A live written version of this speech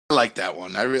like that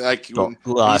one. I really like the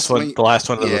last one. The last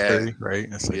one of the 30, right?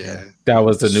 It's like, that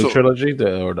was the new trilogy,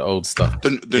 or the old stuff. The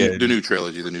new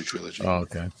trilogy. The new trilogy. Oh,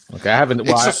 okay. I haven't.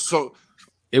 Well,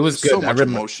 it was good. So much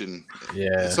emotion.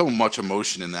 Yeah, so much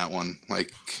emotion in that one.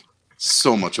 Like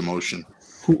so much emotion.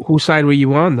 Whose side were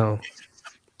you on though?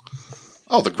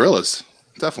 Oh, the gorillas,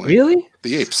 definitely. Really?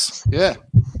 The apes. Yeah.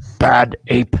 Bad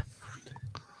ape.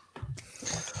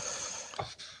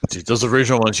 Dude, those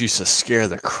original ones used to scare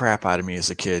the crap out of me as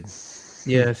a kid.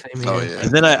 Yeah, same here. Oh, yeah.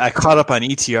 And then I caught up on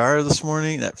ETR this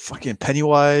morning, that fucking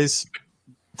Pennywise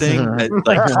thing that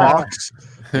like talks.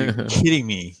 Are you kidding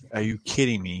me? Are you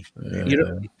kidding me?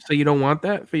 So you don't want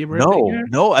that for your birthday?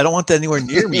 No, I don't want that anywhere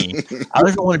near me. I don't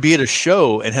even want to be at a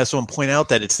show and have someone point out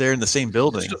that it's there in the same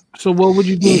building. So what would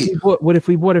you do? What if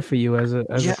we bought it for you as a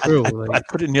crew? I'd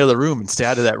put it in the other room and stay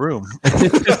out of that room.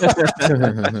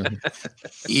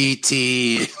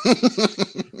 E.T.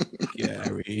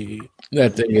 Gary.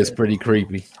 That thing is pretty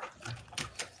creepy.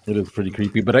 It is pretty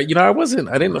creepy, but I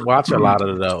didn't watch a lot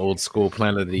of the old school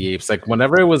Planet of the Apes. Like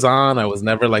whenever it was on, I was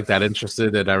never like that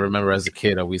interested. And I remember as a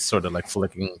kid, always sort of like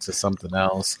flicking to something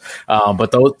else.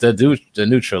 But the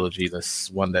new trilogy,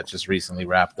 this one that just recently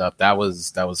wrapped up, that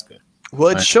was good. Well,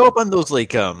 it'd show up on those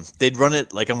like they'd run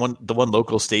it like on the one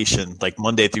local station like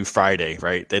Monday through Friday,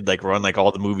 right? They'd like run like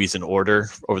all the movies in order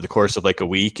over the course of like a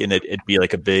week, and it'd be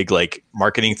like a big like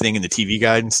marketing thing in the TV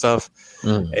guide and stuff.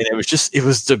 And it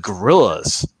was the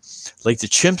gorillas, like the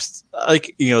chimps,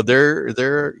 like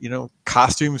their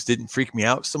costumes didn't freak me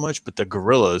out so much, but the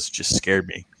gorillas just scared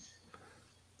me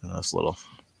when I was little.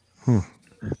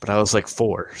 But I was like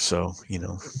 4, so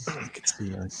I could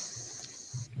see.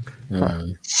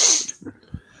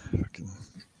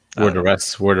 Were the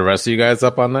rest of you guys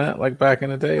up on that like back in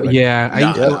the day? Like,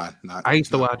 I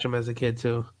used to watch them as a kid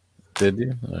too. Did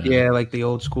you? Yeah, like the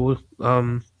old school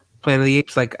Planet of the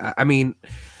Apes. Like I mean,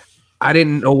 I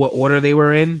didn't know what order they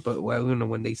were in, but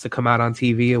when they used to come out on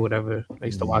TV or whatever, I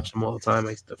used to watch them all the time.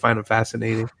 I used to find them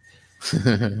fascinating.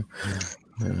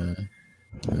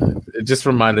 It just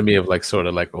reminded me of like sort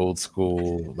of like old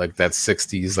school, like that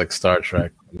 60s like Star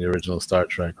Trek, the original Star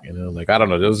Trek, like I don't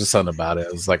know, there was just something about it.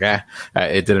 It was like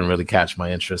it didn't really catch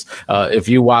my interest. If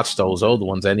you watch those old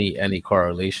ones, any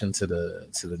correlation to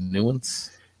the new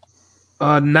ones?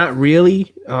 Not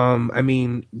really. I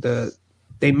mean,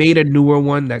 they made a newer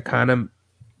one that kind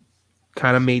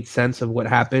of made sense of what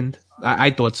happened.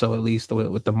 I thought so, at least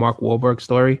with the Mark Wahlberg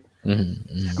story. I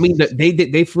mean,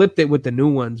 they flipped it with the new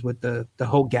ones with the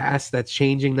whole gas that's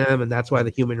changing them, and that's why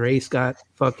the human race got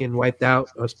fucking wiped out.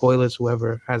 Spoilers,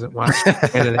 whoever hasn't watched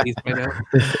Canada by now.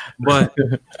 But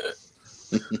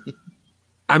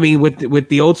I mean, with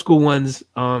the old school ones,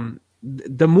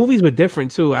 the movies were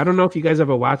different too. I don't know if you guys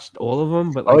ever watched all of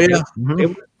them, but like,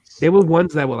 they were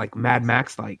ones that were like Mad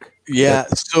Max like. Yeah.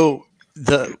 So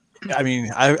I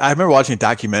remember watching a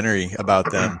documentary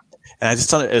about them. And I just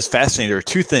thought it was fascinating. There were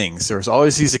two things. There was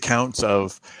always these accounts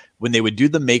of when they would do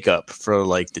the makeup for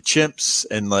like the chimps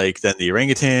and like then the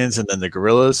orangutans and then the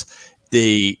gorillas.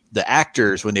 The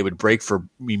actors, when they would break for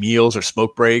meals or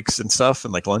smoke breaks and stuff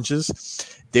and like lunches,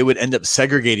 they would end up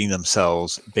segregating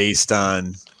themselves based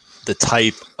on the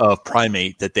type of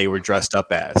primate that they were dressed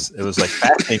up as. It was like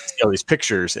fascinating to see all these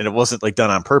pictures, and it wasn't like done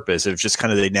on purpose. It was just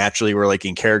kind of they naturally were like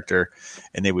in character,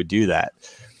 and they would do that.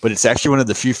 But it's actually one of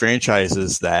the few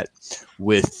franchises that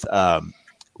with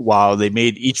while they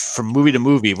made each from movie to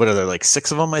movie, what are there, like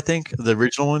 6 of them, I think, the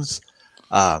original ones,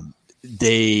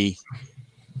 they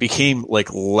became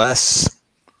like less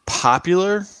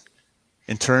popular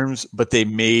in terms, but they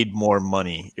made more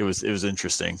money. It was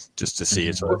interesting just to see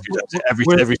it. So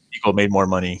every sequel made more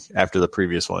money after the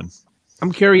previous one.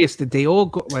 I'm curious, did they all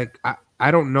go like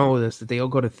I don't know this, did they all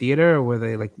go to theater or were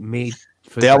they like made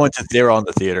they all they were on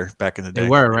the theater back in the day. They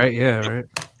were, right? Yeah, right.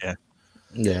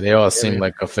 Yeah, they all seem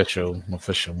like official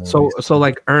movies. So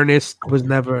like Ernest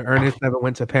never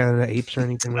went to Planet of the Apes or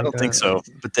anything like that. I don't think so.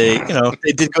 But they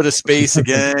did go to space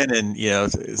again, and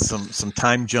some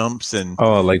time jumps and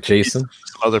like Jason,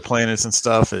 some other planets and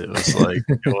stuff. It was like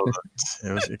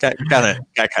it got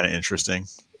kind of interesting.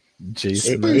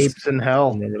 Jason, Apes in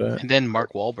Hell. Remember that? And then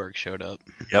Mark Wahlberg showed up.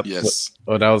 Yep. Yes.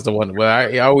 Oh, that was the one. Well,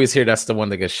 I always hear that's the one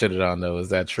that gets shitted on, though. Is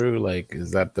that true? Like, is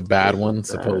that the bad one?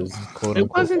 Suppose. It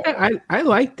wasn't that. I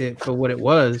liked it for what it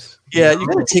was. Yeah, you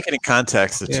got to take it in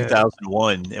context of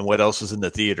 2001 and what else was in the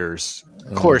theaters.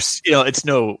 Of course, it's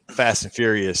no Fast and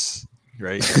Furious.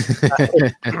 Right.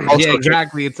 Yeah,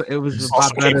 exactly. It was a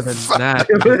lot better than that.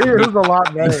 It was a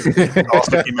lot better. It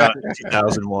also came out in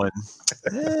 2001.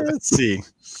 Let's see.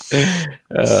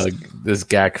 Does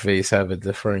Gak Face have a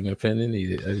differing opinion?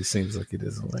 He seems like he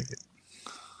doesn't like it.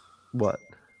 What?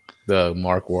 The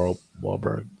Mark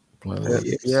Wahlberg.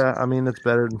 Yeah, I mean it's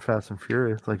better than Fast and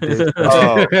Furious. Like Dave.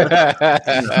 Oh,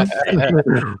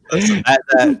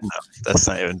 that's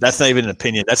not even an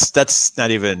opinion. That's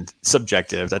not even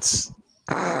subjective. That's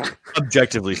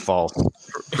objectively false.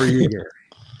 for you, Gary.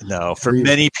 No, for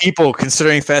many people,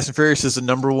 considering Fast and Furious is the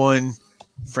number one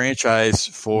franchise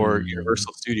for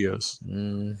Universal Studios.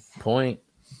 Point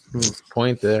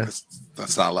there.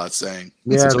 That's not a lot saying.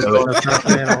 Yeah, It's that's not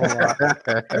saying a whole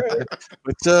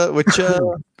lot. Which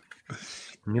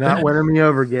You're not winning me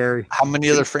over, Gary. how many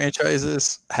other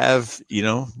franchises have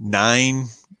 9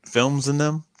 films in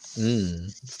them?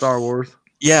 Star Wars.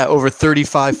 Yeah, over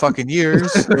 35 fucking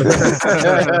years.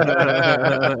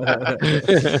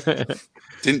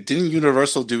 Didn't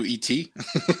Universal do E ET?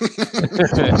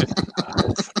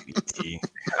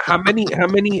 How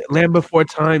many Land Before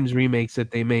Times remakes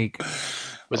that they make?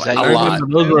 Was A that lot. your, I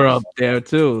remember those were up there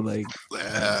too. Like,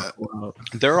 Yeah.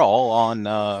 they're all on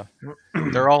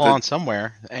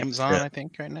somewhere. Amazon, I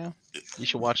think, right now. You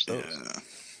should watch those.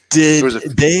 Did There was a-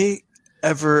 they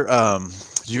ever?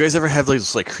 Did you guys ever have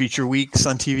those like creature weeks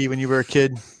on TV when you were a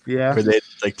kid? Yeah. Where they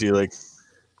do like.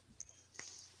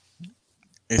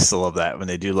 I used to love that when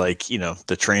they do like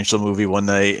the Tarantula movie one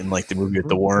night and like the movie with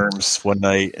the worms one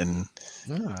night and.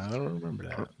 No, I don't remember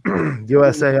that.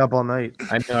 USA Up All Night.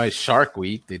 I know it's Shark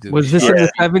Week. They do. was this in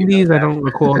the 70s? I don't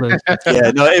recall this.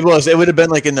 Yeah, no, it was. It would have been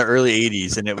like in the early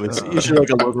 '80s, and it was usually like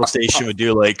a local station would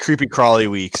do like creepy crawly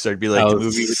weeks. There'd be like the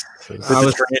movie with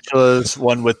the tarantulas,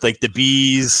 one with like the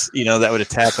bees, that would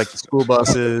attack like the school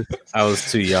buses. I was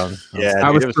too young. Yeah, I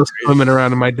was dude, it still swimming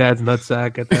around in my dad's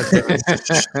nutsack at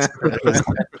that time.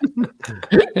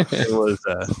 it was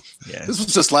yeah. This was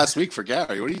just last week for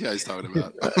Gary. What are you guys talking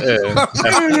about?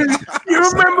 You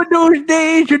remember those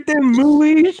days with them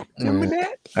movies? Remember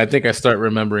that? I think I start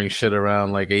remembering shit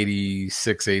around like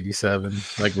 86, 87.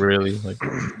 Like really, like.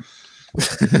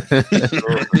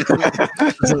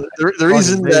 The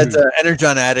reason that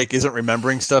Energon Attic isn't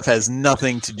remembering stuff has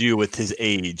nothing to do with his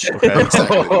age. Okay,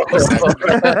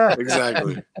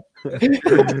 Exactly.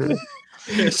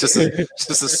 It's just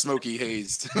a smoky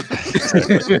haze.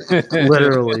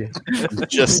 Literally.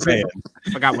 just saying.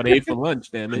 Forgot what I ate for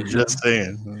lunch, damn it. Just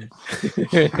saying.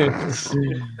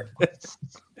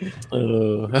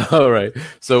 All right.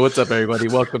 So what's up, everybody?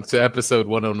 Welcome to episode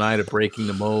 109 of Breaking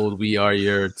the Mold. We are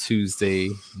your Tuesday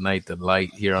night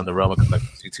delight here on the Realm of Collective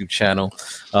YouTube channel.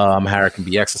 I'm Harrican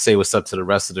BX. I say what's up to the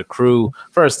rest of the crew.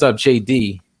 First up,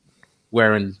 JD,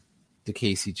 wearing the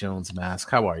Casey Jones mask.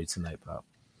 How are you tonight, Pop?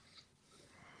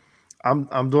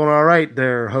 I'm doing all right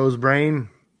there, hose brain.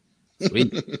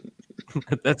 Sweet.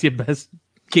 That's your best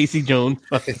Casey Jones.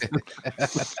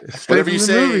 Whatever you from the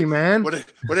say, movie, man.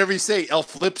 Whatever you say,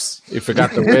 elf lips. You forgot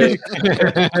the wig.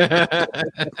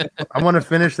 I want to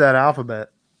finish that alphabet.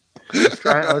 Let's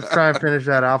try and finish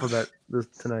that alphabet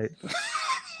tonight.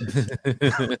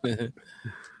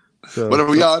 So, What are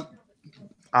we on?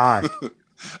 I.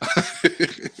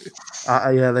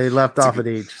 Yeah, they left off at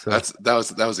H. So That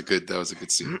was a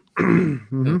good scene.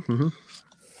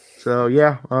 So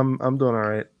yeah, I'm doing all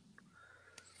right.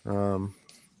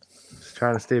 Just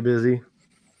trying to stay busy.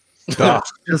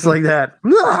 Just like that.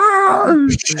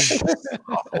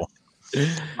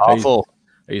 Awful.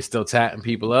 Are you still tatting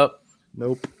people up?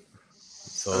 Nope.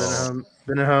 So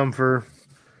Been at home for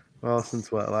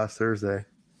since last Thursday.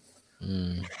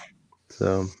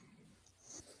 So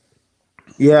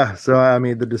yeah, so I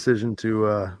made the decision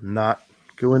to not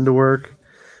go into work.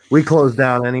 We closed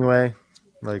down anyway,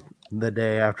 like the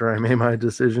day after I made my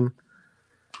decision.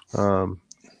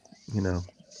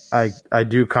 I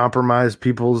do compromise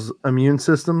people's immune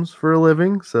systems for a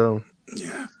living, so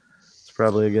Yeah. it's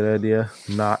probably a good idea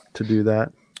not to do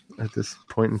that at this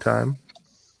point in time.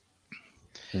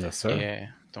 yes, sir. Yeah,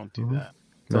 don't do that.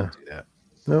 Don't do that.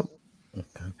 Nope.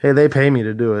 Okay. Hey, they pay me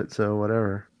to do it, so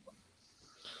whatever.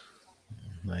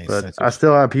 Nice. But I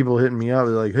still have people hitting me up.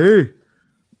 They're like, "Hey,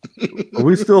 are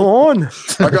we still on?"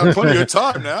 I got plenty of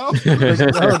time now. Like,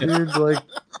 no, dude. Like,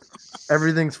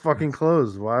 everything's fucking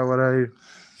closed. Why would I?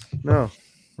 No,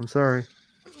 I'm sorry.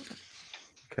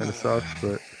 Kind of sucks,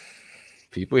 but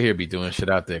People here be doing shit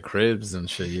out their cribs and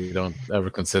shit. You don't ever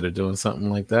consider doing something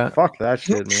like that? fuck that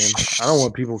shit, man. I don't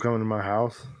want people coming to my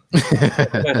house.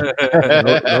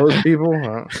 Those people.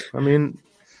 I mean,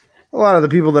 a lot of the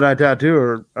people that I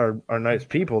tattoo are nice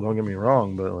people. Don't get me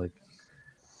wrong, but like,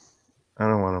 I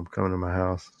don't want them coming to my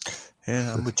house.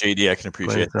 Yeah, I'm with JD. I can Plain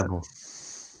appreciate and that. simple.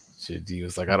 Shit, he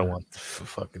was like, I don't want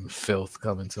fucking filth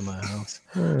coming to my house.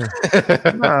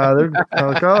 Nah, they're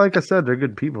like I said, they're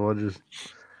good people. I just,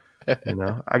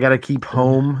 I got to keep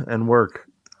home and work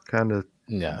kind of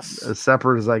Yes, as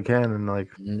separate as I can, and like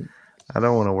Mhm. I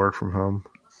don't want to work from home.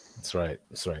 that's right.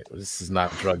 That's right. This is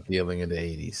not drug dealing in the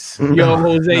 80s. Yo,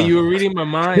 Jose, you were reading my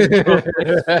mind. Bro. I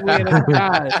swear to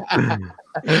God.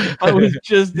 I was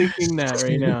just thinking that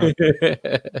right now.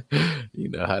 You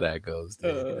know how that goes. Dude.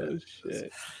 Oh,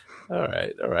 shit. All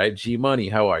right. G Money,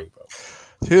 how are you, bro?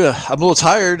 Yeah, I'm a little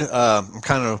tired. I'm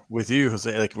kind of with you,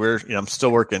 Jose. Like I'm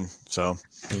still working, so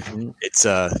Mhm. it's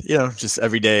just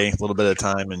every day, a little bit at a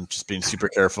time, and just being super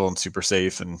careful and super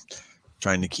safe, and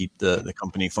trying to keep the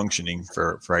company functioning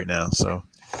for right now. So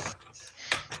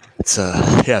it's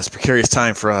it's a precarious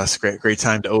time for us. Great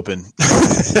time to open.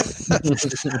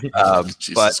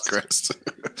 Jesus Christ.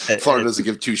 Florida doesn't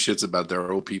give two shits about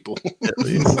their old people.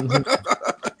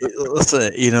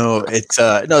 Listen, it's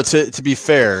no. To be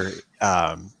fair,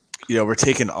 we're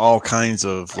taking all kinds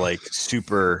of like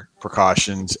super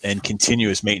precautions and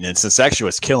continuous maintenance. It's actually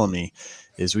what's killing me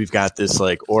is we've got this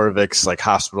like Oravix like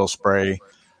hospital spray.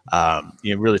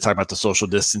 Really talking about the social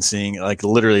distancing, like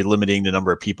literally limiting the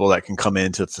number of people that can come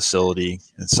into the facility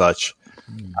and such.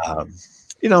 So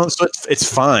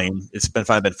it's fine. It's been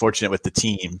fine. I've been fortunate with the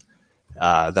team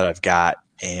that I've got.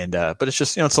 And, but it's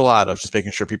just, it's a lot of just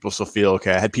making sure people still feel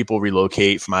okay. I had people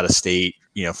relocate from out of state,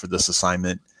 for this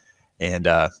assignment and,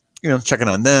 checking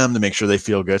on them to make sure they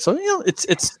feel good. So,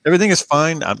 it's everything is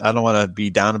fine. I don't want to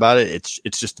be down about it.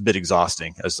 It's just a bit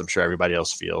exhausting, as I'm sure everybody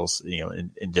else feels,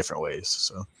 in different ways.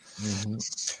 So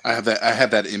I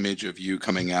have that image of you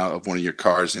coming out of one of your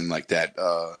cars in like that,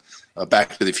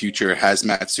 Back to the Future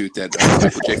hazmat suit that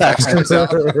Michael J. Fox comes out.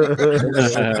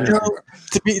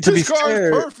 To be This car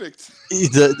fair, is perfect.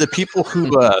 the people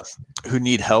who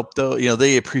need help though,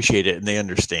 they appreciate it and they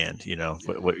understand,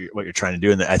 what you're trying to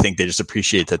do, and I think they just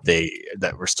appreciate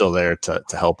that we're still there to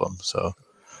help them. So,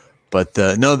 but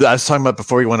no, I was talking about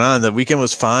before we went on. The weekend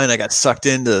was fine. I got sucked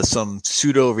into some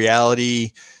pseudo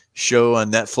reality show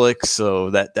on Netflix, so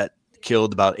that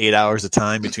killed about 8 hours of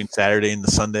time between Saturday and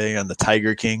the Sunday on the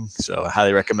Tiger King. So I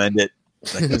highly recommend it.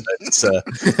 It's a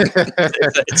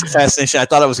fascination. I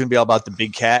thought it was going to be all about the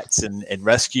big cats and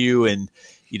rescue and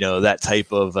that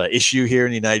type of issue here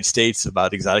in the United States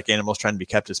about exotic animals trying to be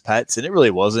kept as pets, and it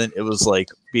really wasn't. It was like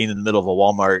being in the middle of a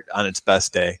Walmart on its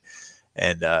best day,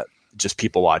 and just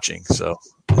people watching. So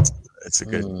it's a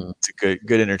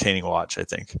good entertaining watch, I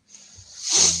think.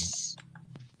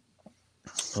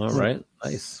 All right.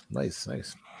 Nice.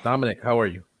 Dominic, how are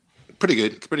you? Pretty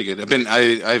good.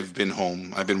 I've been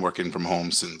home. I've been working from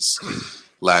home since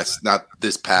not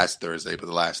this past Thursday, but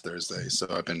the last Thursday. So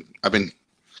I've been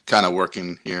kind of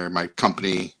working here. My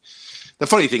company. The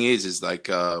funny thing is like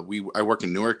I work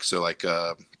in Newark, so like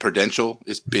Prudential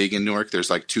is big in Newark. There's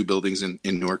like 2 buildings in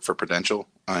Newark for Prudential,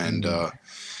 and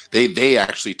they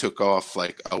actually took off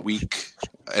like a week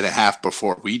and a half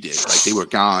before we did. Like they were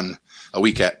gone a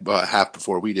week at half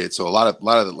before we did. So a lot of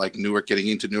like Newark, getting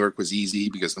into Newark was easy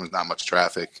because there was not much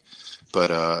traffic.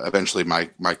 But eventually my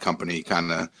company kind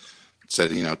of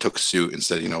said, took suit and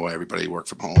said, everybody work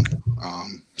from home.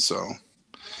 So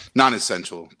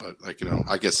non-essential, but like,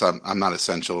 I guess I'm not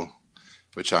essential,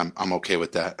 which I'm okay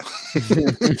with that.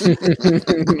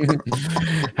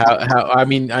 How I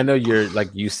mean, I know you're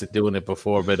like used to doing it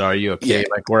before, but are you okay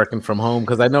like working from home?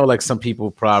 Because I know like some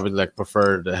people probably like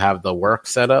prefer to have the work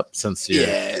set up since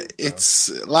it's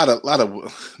a lot of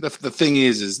the thing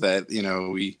is that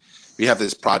we have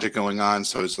this project going on,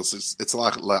 so it's a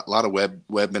lot of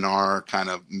webinar kind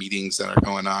of meetings that are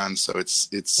going on, so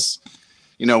it's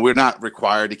we're not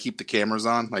required to keep the cameras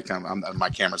on. Like my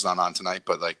camera's not on tonight,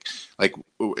 but like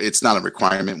it's not a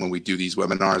requirement when we do these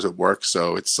webinars at work.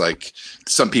 So it's like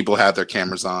some people have their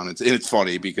cameras on. It's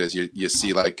funny because you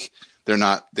see like they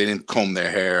didn't comb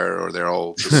their hair, or they're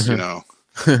all just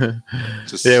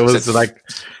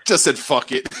just said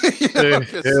fuck it.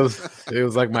 It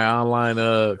was like my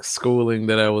online schooling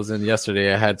that I was in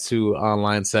yesterday. I had 2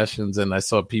 online sessions, and I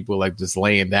saw people like just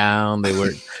laying down. They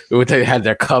had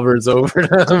their covers over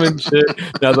them and shit.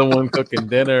 Another one cooking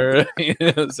dinner.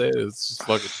 It's just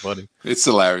fucking funny. It's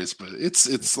hilarious, but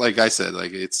it's like I said,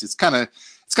 like it's kind of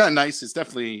nice. It's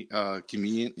definitely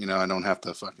convenient. I don't have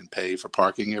to fucking pay for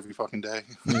parking every fucking day,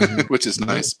 which is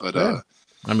nice. But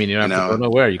I mean, you don't have to go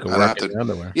nowhere. You can work in your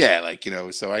underwear. Yeah, like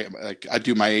so I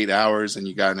do my 8 hours, and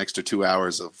you got an extra 2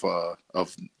 hours of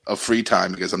free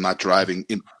time because I'm not driving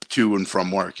to and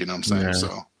from work. You know what I'm saying?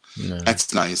 So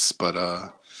that's nice. But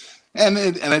and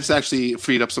it's actually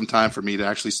freed up some time for me to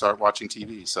actually start watching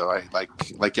TV. So I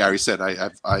like Gary said,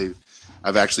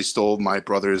 I've actually stole my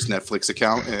brother's Netflix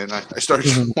account, and I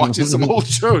started watching some old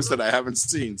shows that I haven't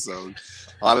seen. So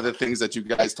a lot of the things that you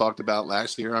guys talked about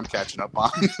last year, I'm catching up on.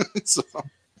 So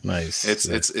Nice. It's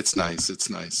nice. It's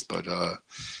nice, but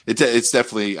it's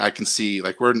definitely, I can see,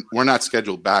 like, we're not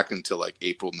scheduled back until like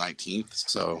April 19th,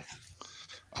 so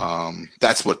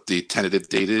that's what the tentative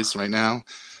date is right now.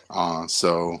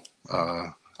 So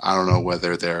I don't know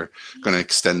whether they're going to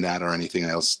extend that or anything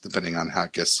else, depending on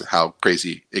how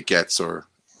crazy it gets or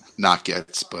not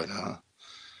gets. But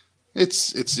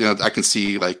it's I can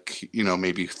see, like,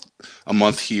 maybe a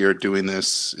month here doing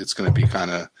this. It's going to be kind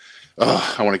of,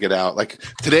 I want to get out. Like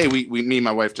today, me and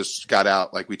my wife just got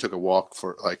out. Like we took a walk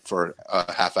for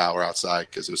a half hour outside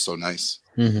because it was so nice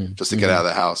just to get out of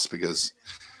the house, because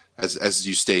as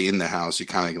you stay in the house, you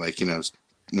kind of like,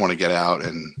 want to get out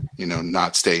and,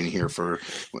 not stay in here for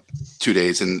 2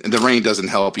 days. And the rain doesn't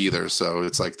help either. So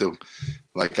it's like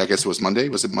I guess it was Monday.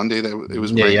 Was it Monday that it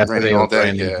was raining all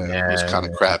day? Yeah, it was kind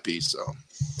of crappy. So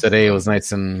today it was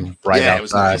nice and bright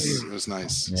outside. It was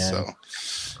nice. Yeah. So,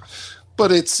 but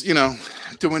it's,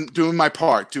 doing my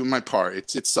part.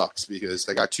 It sucks because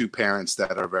I got two parents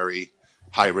that are very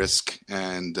high risk,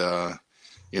 and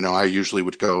I usually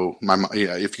would go.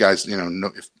 If you guys,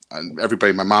 know, if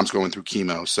everybody, my mom's going through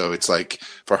chemo, so it's like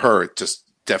for her, it just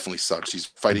definitely sucks. She's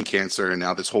fighting cancer, and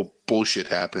now this whole bullshit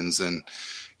happens, and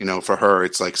for her,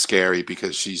 it's like scary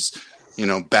because she's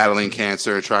battling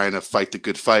cancer, trying to fight the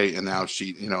good fight, and now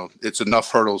she, it's enough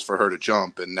hurdles for her to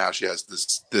jump, and now she has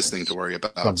this thing to worry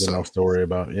about. Something else to worry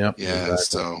about. Yeah. Yeah. Exactly.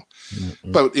 So,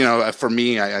 but for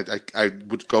me, I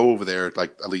would go over there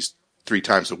like at least 3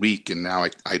 times a week, and now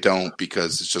I don't,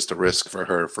 because it's just a risk for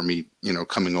her, for me,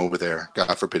 coming over there.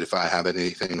 God forbid if I have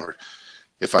anything, or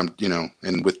if I'm,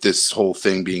 and with this whole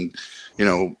thing being,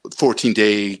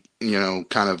 14-day,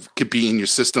 kind of could be in your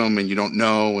system and you don't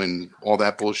know, and all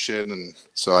that bullshit. And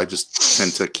so I just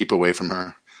tend to keep away from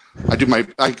her. I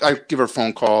give her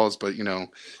phone calls, but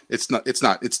it's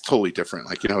totally different.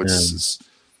 Like,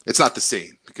 it's not the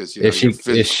same, because,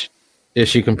 is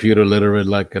she computer literate,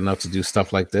 like enough to do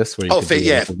stuff like this? Where you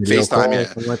FaceTime, yeah.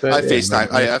 Like that? I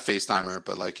FaceTime her,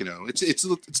 but like,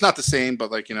 it's not the same, but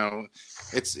like,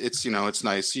 it's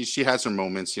nice. She has her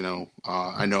moments,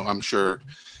 I'm sure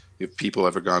if people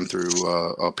ever gone through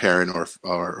a parent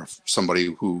or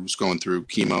somebody who's going through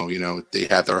chemo, they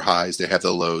have their highs, they have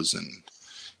their lows, and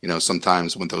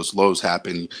sometimes when those lows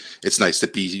happen, it's nice to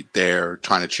be there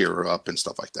trying to cheer her up and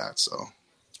stuff like that. So.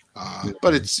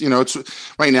 But it's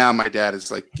right now my dad is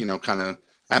like, kind of,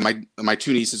 my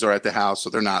 2 nieces are at the house, so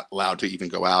they're not allowed to even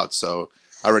go out. So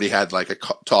I already had like a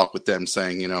talk with them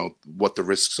saying, what the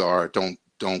risks are. Don't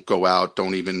go out.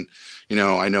 Don't even,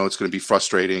 I know it's going to be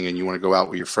frustrating, and you want to go out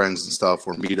with your friends and stuff,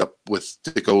 or meet up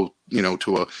to go,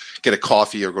 get a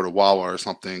coffee or go to Wawa or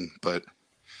something. But,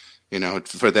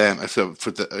 for them, I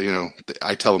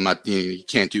tell them that you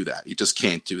can't do that. You just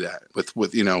can't do that with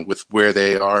where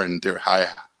they are and their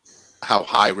how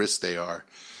high risk they are.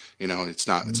 It's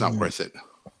not worth it.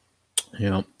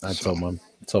 I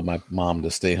told my mom to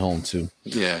stay home too.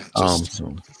 Yeah.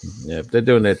 They're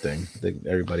doing their thing.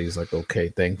 Everybody's like, okay,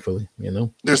 thankfully,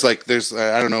 There's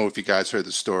I don't know if you guys heard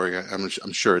the story.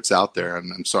 I'm sure it's out there,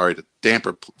 and I'm sorry to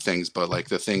damper things, but like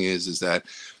the thing is that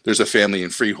there's a family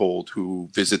in Freehold who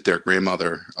visit their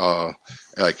grandmother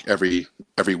like every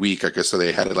week, I guess. So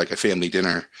they had like a family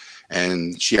dinner,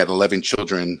 and she had 11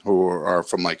 children who are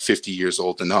from like 50 years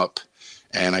old and up.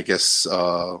 And I guess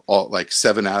all like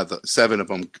 7 of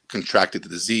them contracted the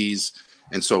disease,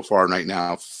 and so far right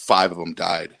now 5 of them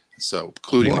died. So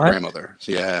including the grandmother.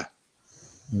 Yeah.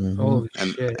 Holy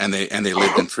shit. And they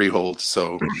lived in Freehold.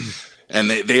 So, and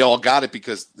they all got it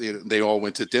because they all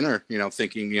went to dinner,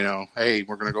 thinking, hey,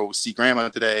 we're gonna go see grandma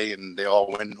today, and they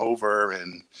all went over,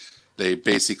 and they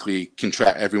basically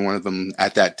every one of them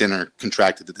at that dinner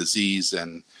contracted the disease,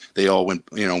 and they all went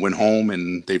home,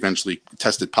 and they eventually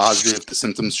tested positive. The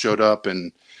symptoms showed up,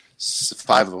 and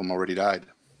 5 of them already died.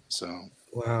 So,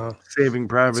 wow. Saving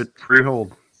Private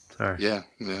Freehold. Sorry. Yeah.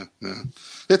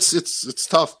 It's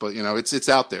tough, but it's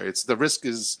out there. It's the risk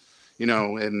is,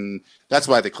 and that's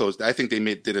why they closed. I think they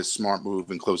did a smart move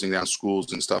in closing down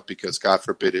schools and stuff, because God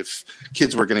forbid if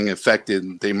kids were getting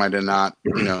infected, they might have not,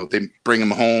 they bring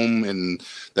them home, and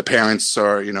the parents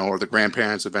are, or the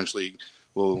grandparents eventually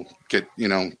will get,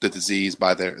 the disease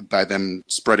by them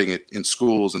spreading it in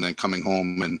schools and then coming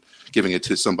home and giving it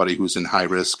to somebody who's in high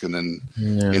risk. And then,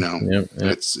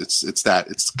 it's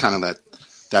kind of that.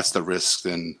 That's the risk,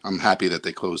 and I'm happy that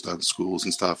they closed down schools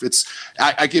and stuff.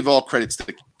 I give all credits to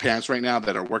the parents right now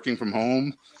that are working from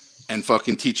home and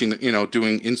fucking teaching,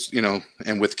 doing,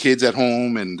 and with kids at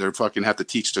home, and they're fucking have to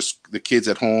teach the kids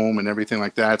at home and everything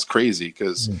like that. It's crazy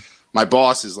because my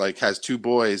boss is like has 2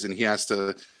 boys, and he has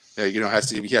to he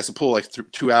has to pull like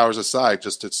 2 hours aside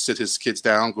just to sit his kids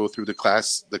down, go through the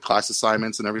class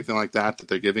assignments and everything like that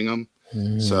they're giving them.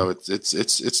 So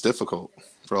it's difficult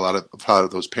for a lot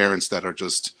of those parents that are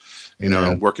just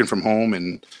working from home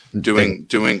and doing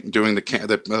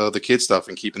the kid stuff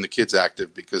and keeping the kids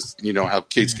active, because how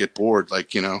kids get bored,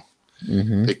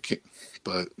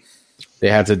 but they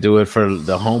had to do it for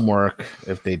the homework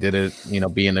if they did it,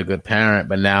 being a good parent.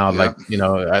 But now,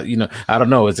 I don't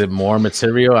know. Is it more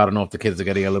material? I don't know if the kids are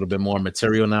getting a little bit more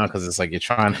material now, because it's like you're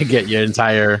trying to get your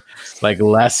entire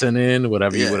lesson in,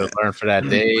 whatever you would have learned for that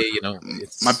day.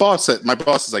 My boss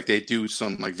is like, they do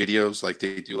some videos,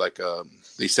 they do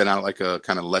they send out a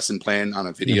kind of lesson plan on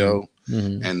a video,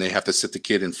 and they have to sit the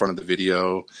kid in front of the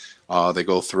video. They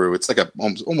go through, it's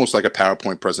almost like a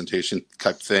PowerPoint presentation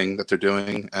type thing that they're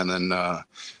doing. And then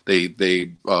they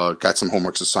got some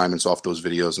homework assignments off those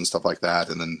videos and stuff like that.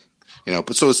 And then,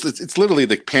 but so it's literally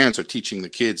the parents are teaching the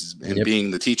kids and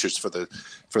being the teachers for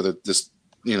this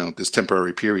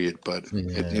temporary period. But,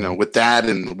 with that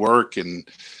and work and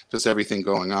just everything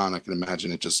going on, I can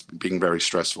imagine it just being very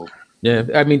stressful. Yeah,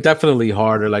 I mean, definitely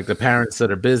harder. Like the parents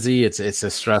that are busy, it's a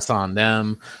stress on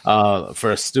them.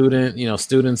 For a student,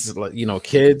 students,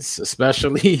 kids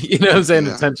especially, what I'm saying,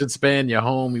 attention span, you're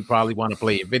home, you probably want to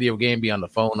play a video game, be on the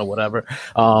phone or whatever.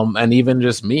 And even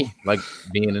just me,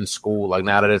 being in school,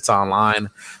 now that it's online,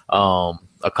 a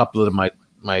couple of my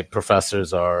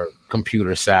professors are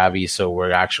computer savvy, so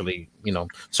we're actually,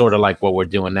 sort of like what we're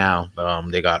doing now.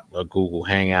 They got a Google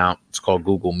Hangout. It's called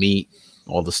Google Meet.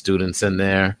 All the students in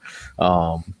there,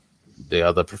 the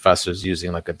other professors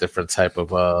using a different type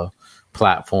of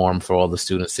platform for all the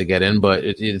students to get in. But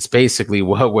it's basically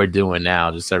what we're doing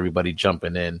now, just everybody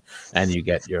jumping in, and you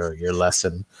get your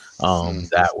lesson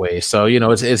that way. So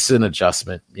it's an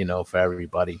adjustment, for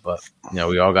everybody. But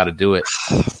we all got to do it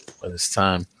when it's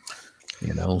time.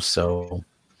 So.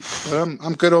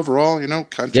 I'm good overall, doing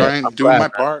my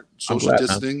part, social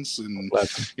distancing,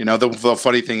 and the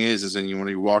funny thing is when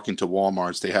you walk into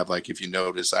Walmarts, they have if you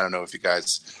notice, I don't know if you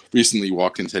guys recently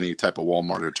walked into any type of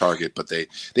Walmart or Target, but they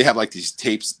have these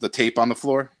tapes, the tape on the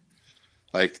floor,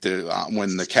 when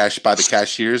by the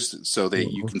cashiers, so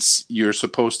you're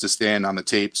supposed to stand on the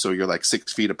tape, so you're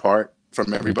 6 feet apart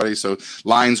from everybody, so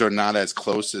lines are not as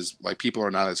close as people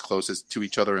are not as close as to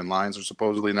each other in lines, are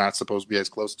supposedly not supposed to be as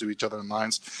close to each other in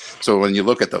lines. So when you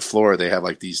look at the floor, they have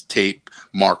these tape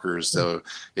markers, so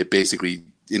it basically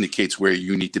indicates where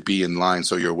you need to be in line,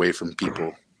 so you're away from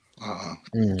people,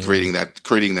 creating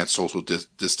that social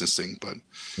distancing. But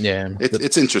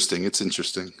it's interesting. It's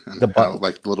interesting, how,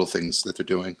 little things that they're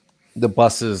doing. The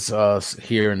buses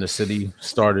here in the city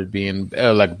started being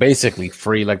basically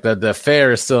free. The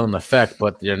fare is still in effect,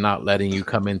 but they're not letting you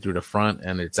come in through the front,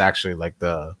 and it's actually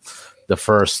the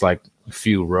first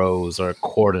few rows are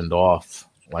cordoned off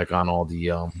on all the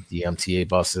MTA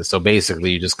buses. So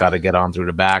basically, you just got to get on through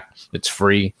the back. It's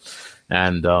free.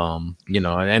 And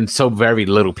and so very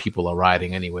little people are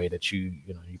riding anyway that you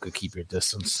could keep your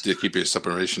distance. To keep your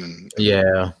separation.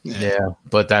 Yeah.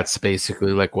 But that's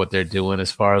basically what they're doing as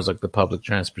far as the public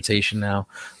transportation now.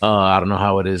 I don't know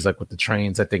how it is with the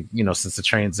trains. I think since the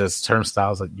trains has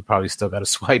turnstiles, you probably still got to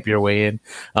swipe your way in.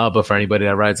 But for anybody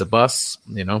that rides a bus,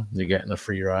 you're getting a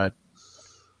free ride.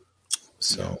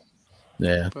 So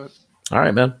yeah. But, all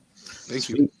right, man. Thank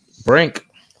you, Brink.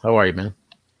 How are you, man?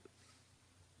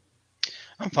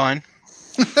 I'm fine.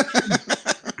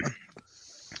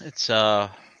 It's I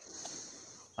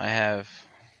have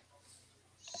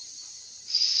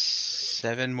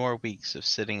 7 more weeks of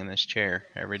sitting in this chair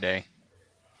every day.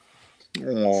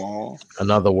 Aww.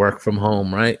 Another work from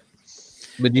home, right?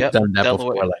 But you've done that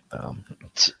before,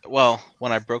 Well,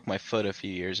 when I broke my foot a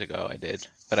few years ago, I did,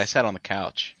 but I sat on the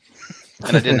couch,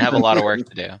 and I didn't have a lot of work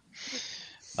to do.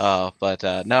 But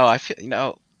no, I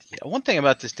feel one thing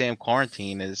about this damn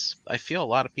quarantine is I feel a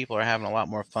lot of people are having a lot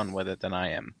more fun with it than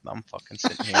I am. I'm fucking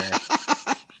sitting here.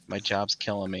 My job's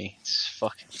killing me. It's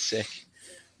fucking sick.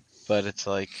 But it's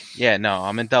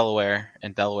I'm in Delaware,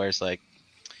 and Delaware's May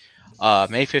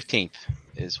 15th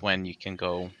is when you can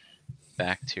go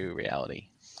back to reality.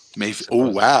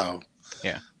 Wow.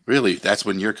 Yeah. Really? That's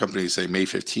when your company say May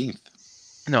 15th?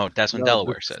 No, that's when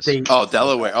Delaware says. Oh,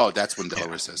 Delaware. Oh, that's when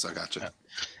Delaware says. I gotcha. Yeah.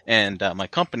 And my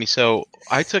company, so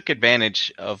I took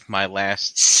advantage of my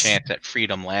last chance at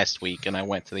freedom last week, and I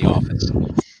went to the office,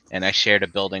 and I shared a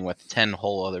building with 10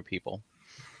 whole other people,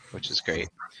 which is great.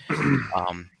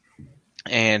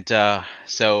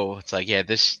 So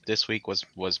it's this week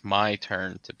was my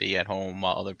turn to be at home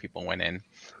while other people went in.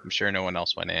 I'm sure no one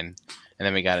else went in, and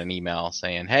then we got an email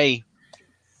saying, "Hey,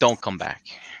 don't come back."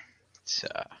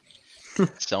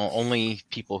 So only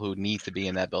people who need to be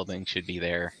in that building should be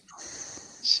there.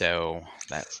 So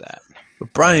that's that.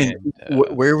 Brian,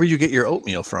 And, where would you get your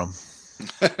oatmeal from?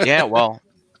 Yeah, well,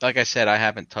 like I said, I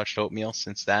haven't touched oatmeal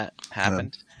since that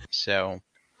happened. So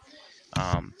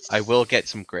I will get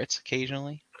some grits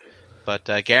occasionally. But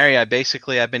Gary, I've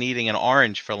been eating an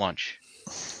orange for lunch.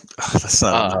 That's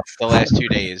not enough. The last 2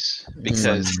 days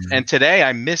and today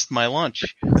I missed my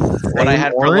lunch. What I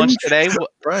had Orange?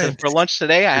 Brian, for lunch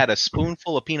today, I had a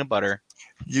spoonful of peanut butter.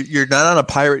 you're not on a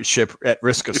pirate ship at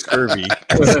risk of scurvy.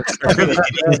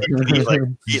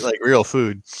 eat like real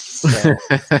food.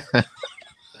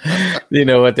 You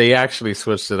know what? They actually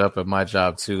switched it up at my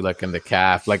job too, like in the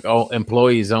CAF, like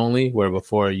employees only, where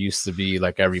before it used to be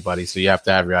like everybody. So you have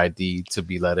to have your ID to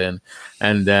be let in.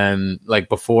 And then like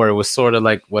before it was sort of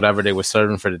like whatever they were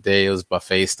serving for the day, it was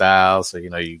buffet style. So,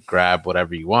 you know, you grab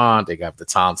whatever you want. They got the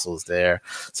tonsils there.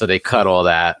 So they cut all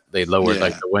that. They lowered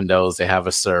like the windows. They have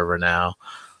a server now.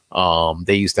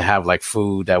 They used to have like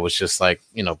food that was just like,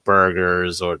 you know,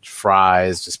 burgers or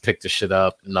fries, just pick the shit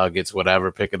up, nuggets, whatever,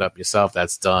 pick it up yourself.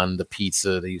 That's done. The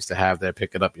pizza they used to have there,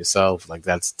 pick it up yourself. Like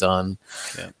that's done.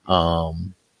 Yeah.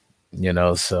 You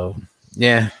know, so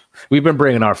yeah, we've been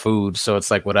bringing our food. So it's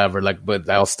like whatever, like, but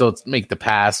I'll still make the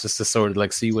pass just to sort of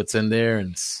like see what's in there.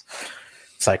 And it's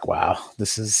like, wow,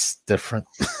 this is different.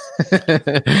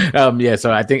 Yeah.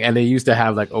 So I think, and they used to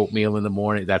have like oatmeal in the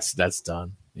morning. That's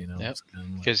done. You know,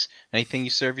 because anything you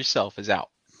serve yourself is out.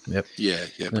 Yep. Yeah,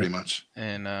 pretty much.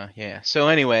 And so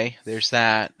anyway, there's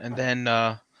that, and then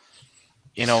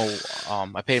you know,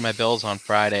 I paid my bills on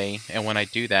Friday, and when I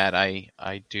do that,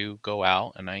 I do go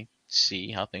out and I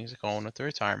see how things are going with the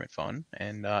retirement fund.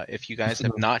 And if you guys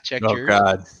have not checked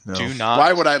yours, do not.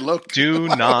 Why would I look? Do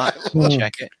not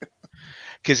check it,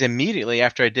 because immediately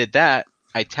after I did that,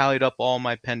 I tallied up all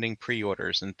my pending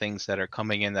pre-orders and things that are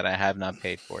coming in that I have not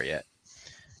paid for yet.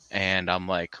 And I'm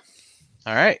like,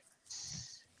 all right,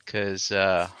 because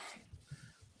I'm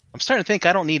starting to think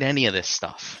I don't need any of this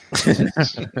stuff.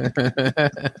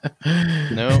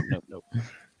 Nope.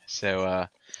 So,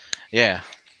 yeah,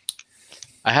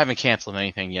 I haven't canceled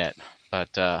anything yet,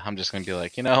 but I'm just going to be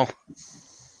like, you know,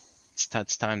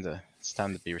 it's time to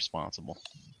be responsible.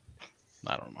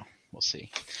 I don't know. We'll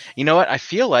see. You know what? I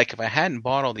feel like if I hadn't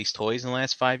bought all these toys in the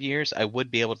last 5 years, I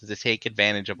would be able to take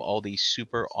advantage of all these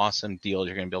super awesome deals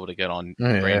you're going to be able to get on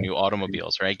brand new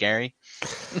automobiles, right, Gary?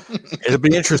 It'll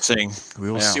be interesting.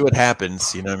 We will see what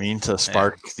happens. You know what I mean? To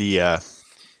spark the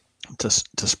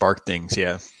to spark things.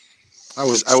 Yeah. I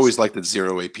always liked the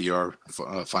zero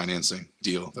APR financing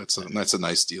deal. That's a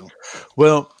nice deal.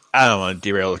 Well, I don't want to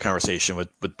derail the conversation with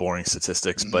boring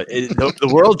statistics, but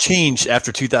the world changed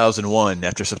after 2001,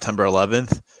 after September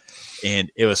 11th,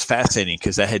 and it was fascinating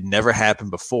because that had never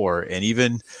happened before. And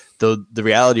even though the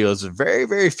reality was very,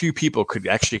 very few people could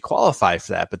actually qualify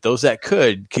for that, but those that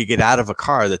could get out of a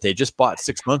car that they just bought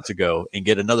 6 months ago and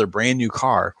get another brand new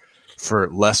car for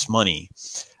less money.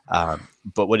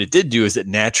 But what it did do is it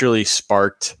naturally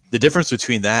sparked the difference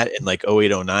between that and like 08,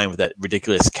 09 with that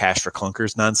ridiculous cash for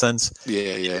clunkers nonsense.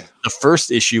 Yeah. The first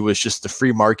issue was just the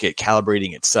free market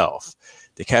calibrating itself.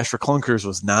 The cash for clunkers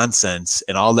was nonsense,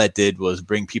 and all that did was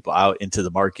bring people out into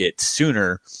the market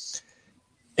sooner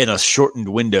in a shortened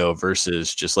window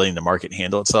versus just letting the market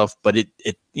handle itself. But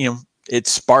it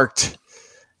sparked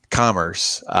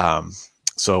commerce.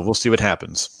 So we'll see what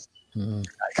happens.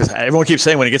 Because everyone keeps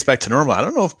saying when it gets back to normal, I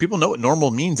don't know if people know what normal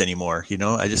means anymore. You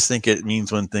know, I just think it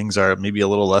means when things are maybe a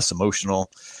little less emotional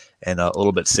and a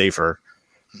little bit safer.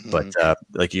 But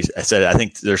like I said, I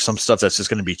think there's some stuff that's just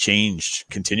going to be changed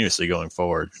continuously going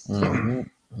forward.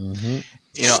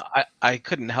 You know, I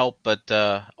couldn't help but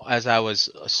as I was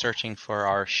searching for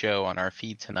our show on our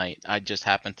feed tonight, I just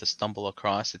happened to stumble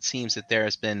across, it seems that there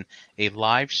has been a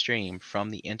live stream from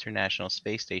the International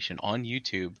Space Station on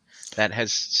YouTube that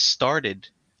has started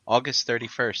August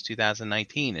 31st,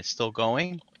 2019. It's still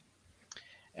going.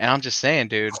 And I'm just saying,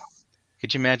 dude,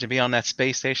 could you imagine being on that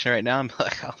space station right now and be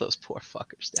like, oh, those poor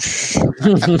fuckers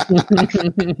down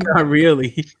there. Not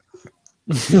really.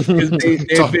 They've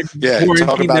been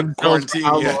talk about themselves quarantine.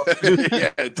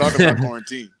 out Talk about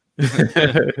quarantine.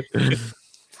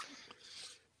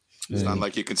 It's not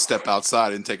like you can step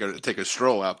outside and take a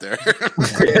stroll out there.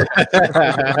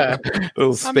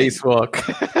 Little spacewalk.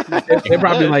 They're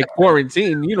probably like,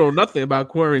 quarantine. You know nothing about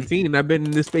quarantine. I've been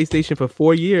in the space station for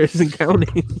 4 years and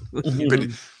counting.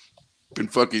 Been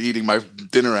fucking eating my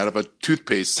dinner out of a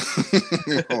toothpaste.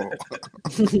 Oh.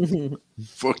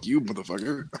 Fuck you,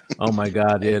 motherfucker. Oh my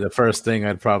god, yeah. The first thing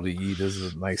I'd probably eat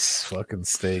is a nice fucking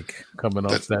steak coming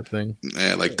off that thing.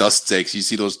 Yeah, like dust steaks. You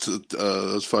see those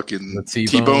fucking The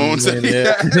T-bones?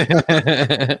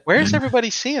 Yeah. Where's everybody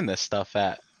seeing this stuff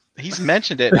at? He's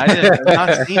mentioned it. And I've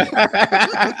not seen it.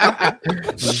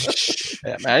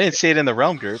 I didn't see it in the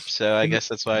Realm group, so I guess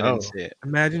that's why I didn't see it.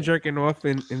 Imagine jerking off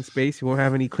in space. You won't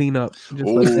have any cleanup. Just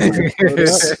Ooh.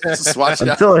 Just watch out.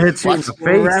 Until it hits you in Watch- the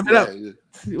face. Wrap it up.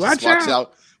 Just watch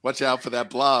out. Watch out for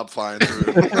that blob flying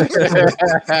through.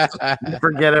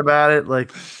 Forget about it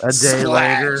like a day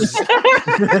later.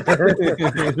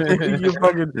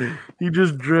 you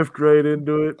just drift right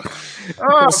into it.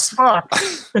 Oh fuck,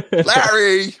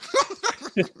 Larry.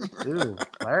 Ew,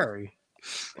 Larry.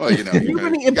 Well, you know, You've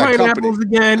been eating got pineapples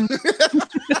again.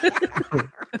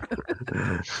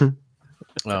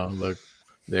 Oh, look,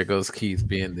 there goes Keith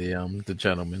being the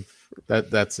gentleman.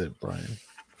 That's it, Brian.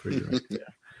 For you right there.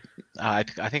 I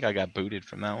think I got booted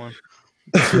from that one.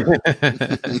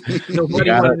 Nobody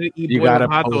gotta- wanted to eat you boiled gotta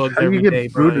hot post- dogs How do you every get day,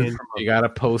 booted Brian. from You gotta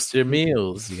post your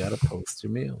meals. Isn't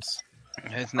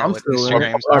that I'm what still in.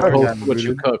 Instagram's or Sorry, post I'm what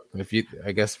you booted. cook? If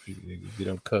you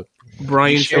don't cook,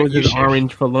 Brian You share- shows you his share-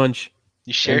 orange for lunch.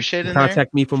 You share shit in there?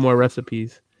 Contact me for more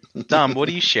recipes. Dom, what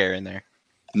do you share in there?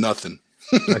 Nothing.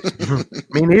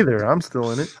 Me neither. I'm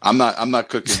still in it. I'm not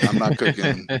cooking. I'm not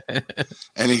cooking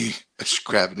any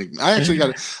extravagant.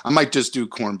 I might just do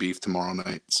corned beef tomorrow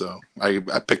night. So I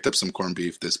picked up some corned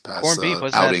beef this past Corned beef,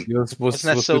 was that- outing. you were supposed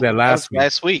Wasn't that to do that last week.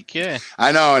 Last week, yeah.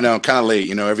 I know, kind of late.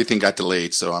 You know, everything got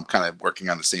delayed, so I'm kind of working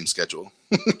on the same schedule.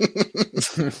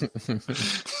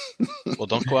 Well,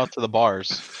 don't go out to the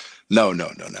bars. No.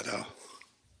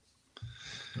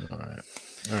 All right.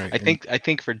 I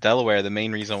think for Delaware, one of the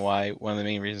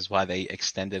main reasons why they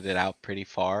extended it out pretty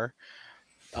far.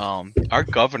 Our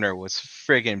governor was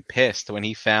friggin' pissed when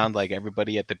he found like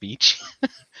everybody at the beach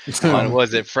on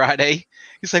was it Friday?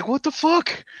 He's like, "What the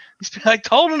fuck?" I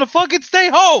told them to fucking stay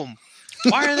home.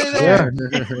 Why are they there?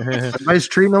 Everybody's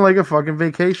treating it like a fucking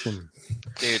vacation.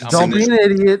 Dude, Don't be an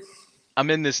idiot. I'm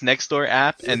in this next door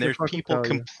app and they there's fucking people tell you?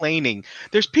 complaining.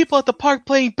 There's people at the park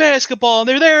playing basketball and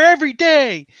they're there every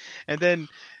day. And then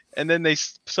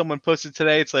someone posted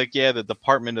today. It's like, yeah, the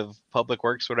Department of Public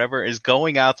Works, whatever, is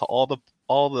going out to all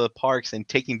the parks and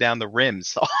taking down the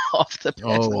rims off the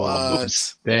basketball wow.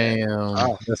 hoops. Damn,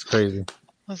 Wow, that's crazy.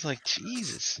 I was like,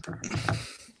 Jesus.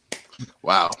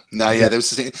 Wow. No, yeah, there was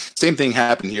the same thing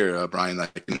happened here, Brian.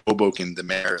 Like in Hoboken, the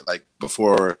mayor, like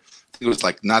before, I think it was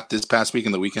like not this past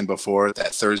weekend, the weekend before,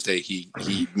 that Thursday, he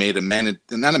made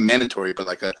not a mandatory, but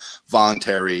like a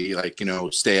voluntary, like, you know,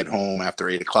 stay at home after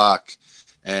 8:00,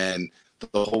 and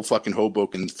the whole fucking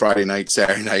Hoboken Friday night,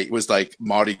 Saturday night was like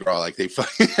Mardi Gras. Like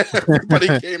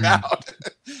everybody came out,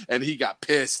 and he got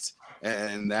pissed.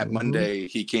 And that Monday,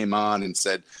 he came on and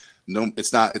said, "No,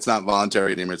 it's not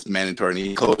voluntary anymore. It's mandatory." And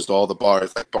he closed all the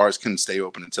bars. Like bars couldn't stay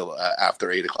open until after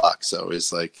 8:00. So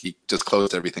it's like he just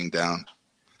closed everything down.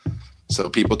 So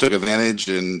people took advantage,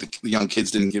 and the young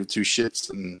kids didn't give two shits,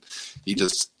 and he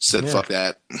just said, Yeah. "Fuck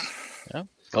that." Yeah.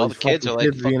 All the kids are like,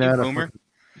 Kids "Fuck being you, out of boomer.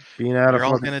 Being out You're of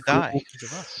all fucking gonna school. die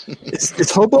because of us."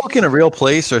 Is Hoboken a real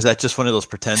place, or is that just one of those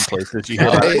pretend places you hear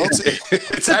about?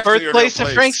 It's actually a real Birthplace of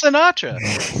place. Frank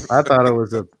Sinatra. I thought it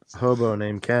was a hobo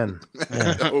named Ken.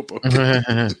 Hoboken.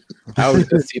 I would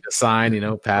just see the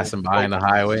sign, passing by on the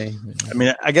highway. I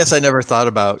mean, I guess I never thought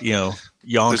about,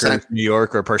 Yonkers, There's New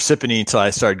York, or Parsippany until I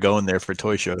started going there for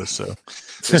toy shows. So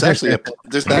There's actually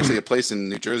a place in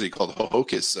New Jersey called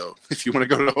Hohokus. So if you want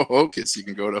to go to Hohokus, you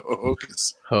can go to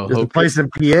Hohokus. There's a place in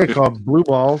PA called Blue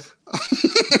Balls.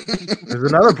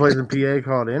 There's another place in PA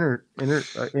called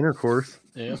Intercourse.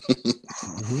 Yeah.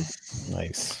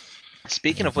 Nice.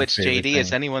 Speaking of which, Favorite JD, has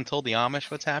thing. anyone told the Amish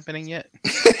what's happening yet?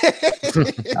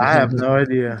 I have no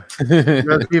idea.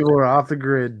 Those people are off the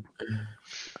grid.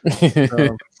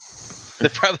 So,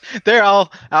 They're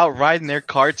all out riding their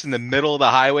carts in the middle of the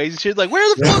highways and shit. Like,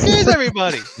 where the fuck is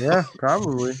everybody? yeah,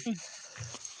 probably.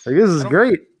 Like, this is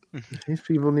great. These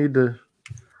people need to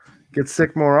get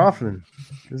sick more often.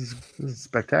 This is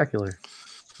spectacular.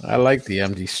 I like the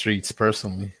empty streets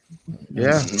personally.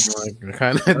 Yeah. I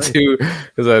kind of do,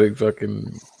 because I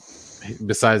fucking.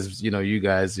 Besides, you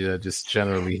guys, just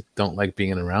generally don't like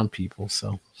being around people,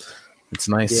 so it's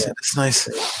nice. Yeah. It's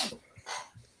nice.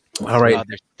 All right.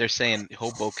 They're saying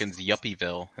Hoboken's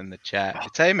Yuppieville in the chat.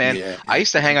 It's, hey, man, Yeah. I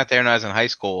used to hang out there when I was in high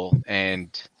school, and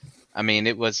I mean,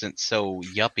 it wasn't so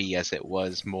yuppie as it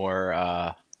was more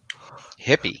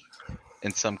hippie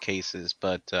in some cases,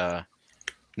 but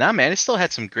nah, man, it still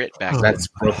had some grit back then. That's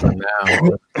Brooklyn now.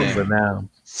 Brooklyn now.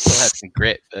 Still had some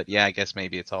grit, but yeah, I guess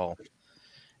maybe it's all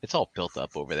built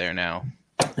up over there now.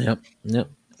 Yep.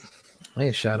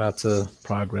 Hey, shout out to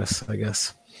Progress, I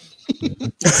guess.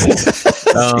 And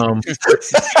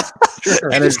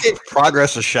just gave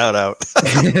Progress a shout out.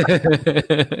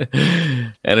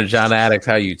 And John Addict,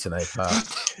 how you tonight, Pop?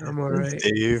 I'm all right.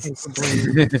 Dave.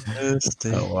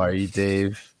 How are you,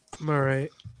 Dave? I'm all right.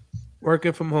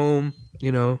 Working from home,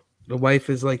 the wife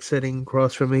is like sitting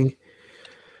across from me,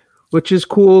 which is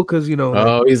cool because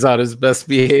Oh, he's on his best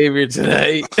behavior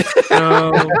tonight.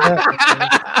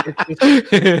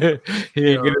 He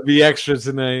ain't gonna be extra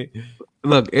tonight.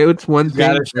 Look, it's one thing.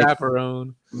 Got a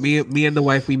chaperone. Me and the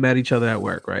wife, we met each other at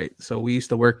work, right? So we used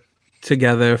to work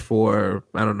together for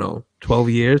 12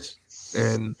 years,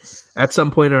 and at some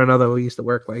point or another, we used to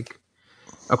work like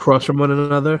across from one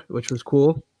another, which was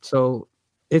cool. So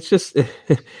it's just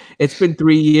it's been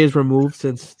 3 years removed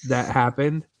since that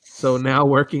happened. So now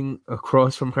working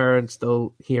across from her and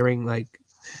still hearing like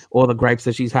all the gripes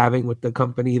that she's having with the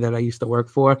company that I used to work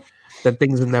for, that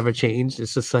things have never changed.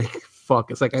 It's just like,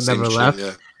 fuck. It's like I never left.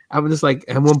 Yeah. I'm just like,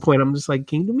 at one point, I'm just like,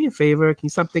 can you do me a favor? Can you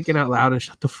stop thinking out loud and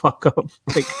shut the fuck up?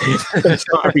 Like, I'm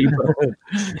sorry, bro.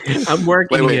 I'm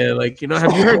working here. Like,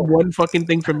 have you heard one fucking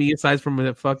thing from me aside from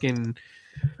a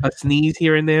sneeze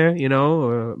here and there,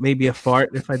 or maybe a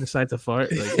fart if I decide to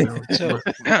fart? Like,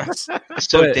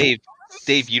 So But-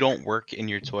 Dave, you don't work in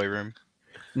your toy room?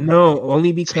 No, only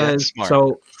See, that's because smart.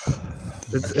 so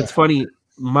it's funny.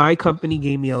 My company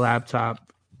gave me a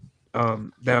laptop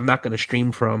that I'm not going to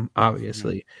stream from,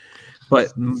 obviously,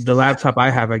 but the laptop I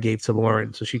have I gave to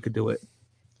Lauren so she could do it.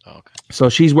 Oh, okay. So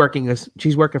she's working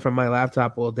from my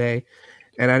laptop all day,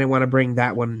 and I didn't want to bring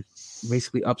that one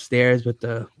basically upstairs with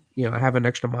the I have an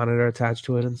extra monitor attached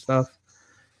to it and stuff.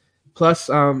 Plus,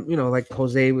 like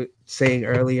Jose was saying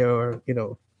earlier, or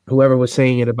whoever was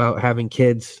saying it about having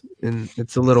kids, and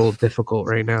it's a little difficult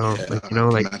right now.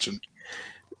 Imagine.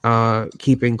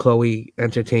 Keeping Chloe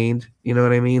entertained. You know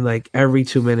what I mean? Like every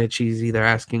 2 minutes, she's either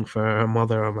asking for her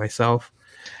mother or myself.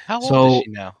 How old So- is she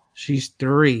now? She's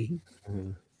 3.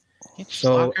 Can't you just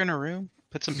So- lock her in a room?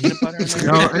 Put some peanut butter in there?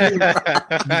 No,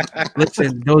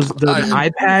 listen,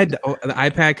 the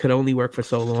iPad could only work for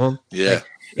so long. Yeah.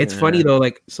 It's funny though,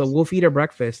 like, so we'll feed her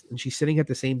breakfast and she's sitting at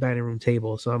the same dining room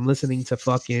table. So I'm listening to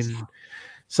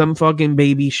some fucking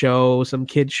baby show, some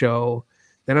kid show.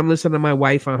 Then I'm listening to my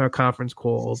wife on her conference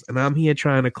calls, and I'm here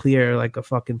trying to clear like a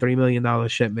fucking $3 million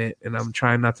shipment, and I'm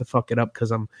trying not to fuck it up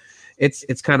because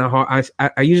it's kind of hard.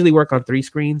 I usually work on 3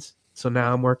 screens, so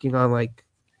now I'm working on like,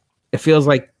 it feels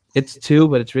like it's 2,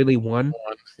 but it's really 1.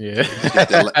 Yeah.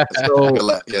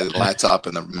 The laptop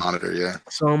and the monitor. Yeah.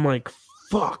 So I'm like,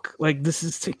 fuck, like this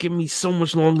is taking me so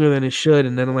much longer than it should.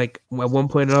 And then like at one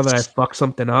point or another, I fucked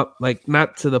something up, like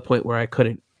not to the point where I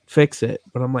couldn't fix it,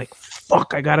 but I'm like,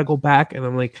 fuck, I gotta go back. And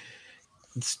I'm like,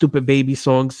 stupid baby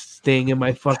songs staying in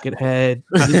my fucking head.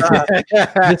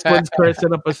 This one's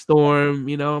cursing up a storm,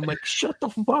 I'm like, shut the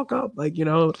fuck up. Like,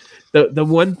 the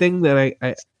one thing that I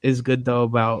is good though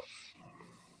about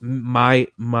my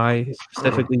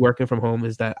specifically working from home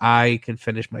is that I can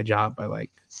finish my job by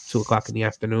like 2:00 in the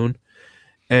afternoon.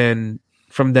 And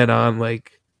from then on,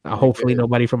 like, hopefully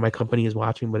nobody from my company is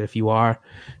watching, but if you are,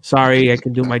 sorry, I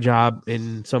can do my job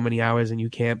in so many hours and you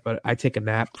can't, but I take a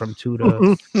nap from 2 to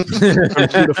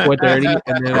 4:30,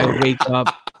 and then I wake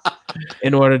up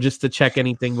in order just to check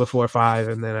anything before 5,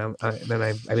 and then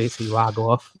I basically log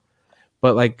off.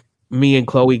 But like me and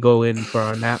Chloe go in for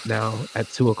our nap now at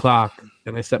 2:00,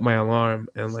 and I set my alarm,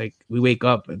 and like we wake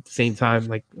up at the same time,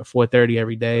 like 4:30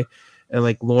 every day. And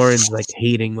like Lauren's like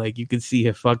hating, like you can see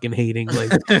her fucking hating.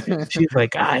 Like she's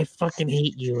like, I fucking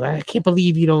hate you. I can't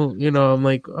believe you don't, I'm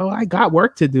like, oh, I got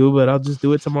work to do, but I'll just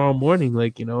do it tomorrow morning.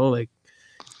 Like, like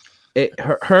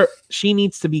she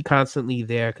needs to be constantly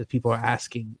there because people are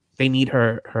asking. They need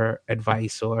her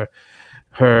advice or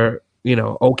her,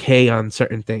 okay on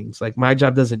certain things. Like my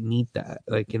job doesn't need that.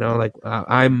 Like,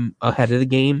 I'm ahead of the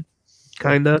game,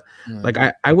 kind of. Like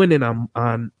I went in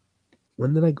on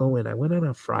when did I go in? I went on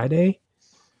a Friday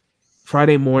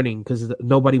morning because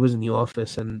nobody was in the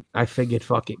office, and I figured,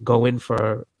 fuck it, go in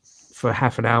for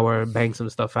half an hour and bang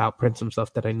some stuff out, print some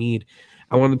stuff that I need.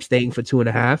 I wound up staying for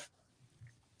 2.5,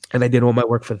 and I did all my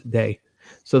work for the day.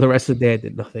 So the rest of the day I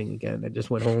did nothing again. I just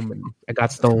went home and I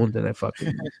got stoned and I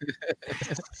fucking,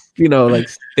 like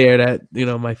stared at,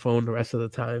 my phone the rest of the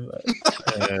time.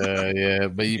 Yeah,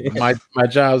 but my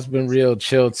job's been real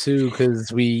chill too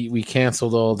because we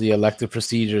canceled all the elective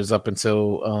procedures up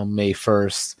until May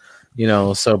 1st.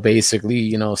 So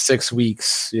basically, 6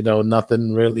 weeks,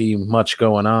 nothing really much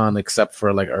going on except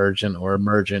for like urgent or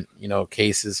emergent,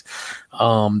 cases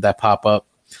that pop up.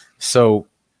 So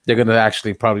they're gonna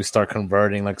actually probably start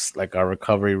converting like our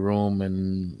recovery room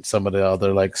and some of the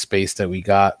other like space that we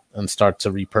got and start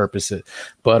to repurpose it.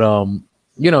 But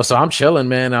so I'm chilling,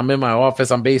 man. I'm in my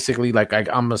office. I'm basically like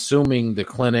I'm assuming the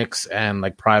clinics and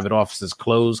like private offices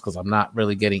closed because I'm not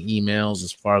really getting emails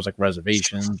as far as like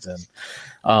reservations and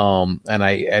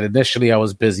initially I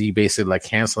was busy basically like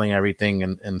canceling everything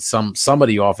and some of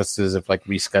the offices have like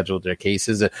rescheduled their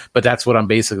cases, but that's what I'm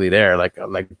basically there like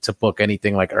to book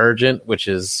anything like urgent, which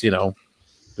is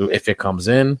if it comes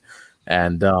in,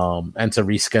 and to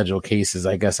reschedule cases,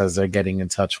 I guess, as they're getting in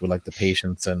touch with like the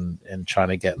patients and trying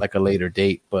to get like a later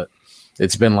date. But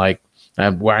it's been like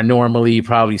where I normally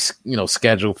probably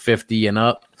schedule 50 and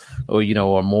up or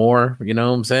or more, what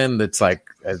I'm saying, it's like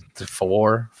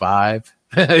 4, 5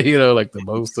 like the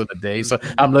most of the day. So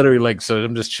I'm literally like, so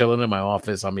I'm just chilling in my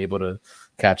office. I'm able to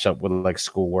catch up with like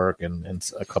schoolwork and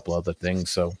a couple other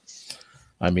things. So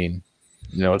I mean,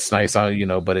 it's nice,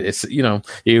 but it's,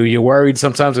 you're worried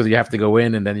sometimes because you have to go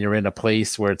in and then you're in a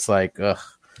place where it's like,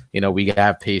 we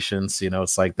have patients,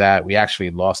 it's like that. We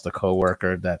actually lost a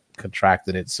coworker that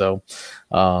contracted it. So,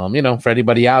 for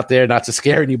anybody out there, not to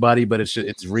scare anybody, but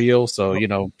it's real. So,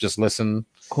 just listen.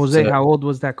 Jose, how old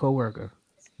was that coworker?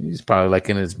 He's probably like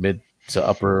in his mid to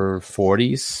upper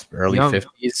 40s, early Young.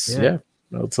 50s. Yeah.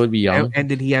 Relatively young. And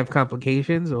did he have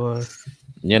complications or?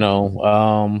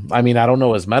 I mean, I don't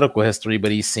know his medical history,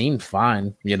 but he seemed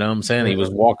fine. You know what I'm saying? He was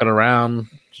walking around,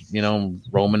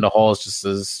 roaming the halls just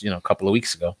as, a couple of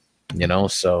weeks ago,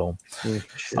 so,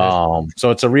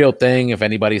 so it's a real thing. If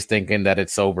anybody's thinking that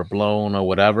it's overblown or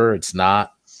whatever, it's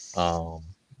not, you know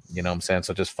what I'm saying?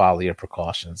 So just follow your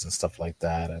precautions and stuff like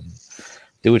that and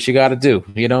do what you got to do.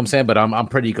 You know what I'm saying? But I'm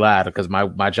pretty glad because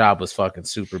my job was fucking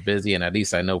super busy. And at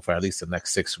least I know for at least the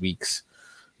next 6 weeks,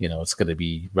 it's going to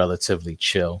be relatively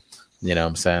chill. You know what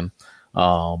I'm saying?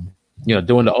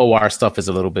 Doing the OR stuff is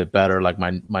a little bit better, like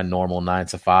my normal 9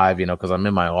 to 5, because I'm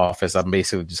in my office. I'm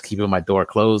basically just keeping my door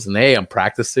closed and, hey, I'm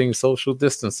practicing social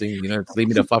distancing, leave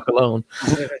me the fuck alone.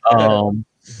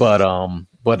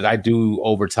 But I do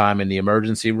overtime in the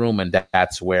emergency room. And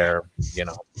that's where,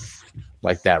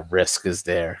 like that risk is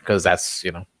there because that's,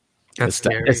 That's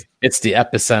it's the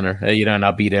epicenter, and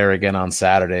I'll be there again on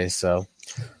Saturday. So.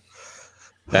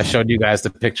 I showed you guys the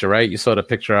picture, right? You saw the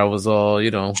picture. I was all,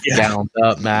 gowned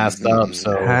up, masked up.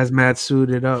 So hazmat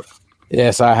suited up.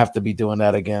 Yes, I have to be doing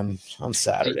that again on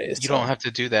Saturdays. You don't have to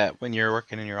do that when you're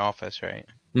working in your office, right?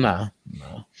 No.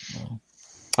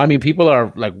 I mean, people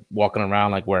are like walking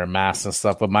around like wearing masks and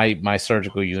stuff, but my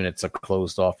surgical unit's a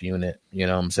closed off unit. You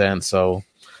know what I'm saying? So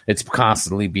it's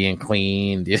constantly being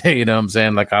cleaned. You know what I'm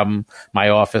saying? Like my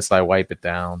office, I wipe it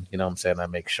down. You know what I'm saying? I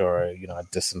make sure, I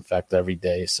disinfect every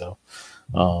day. So.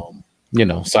 So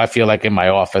I feel like in my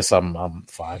office, I'm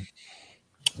fine.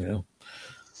 So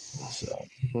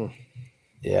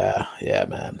yeah,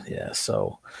 man. Yeah.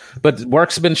 So, but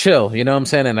work's been chill, you know what I'm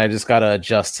saying? And I just got to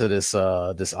adjust to this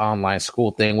online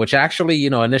school thing, which actually,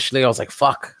 initially I was like,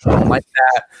 fuck, I don't like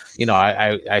that.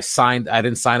 I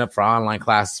didn't sign up for online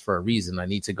classes for a reason. I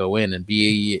need to go in and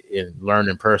learn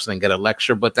in person and get a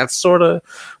lecture, but that's sort of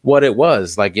what it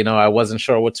was. Like, I wasn't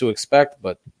sure what to expect,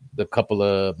 but the couple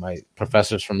of my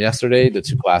professors from yesterday, the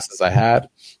 2 classes I had,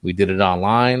 we did it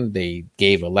online. They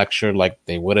gave a lecture like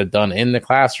they would have done in the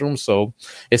classroom. So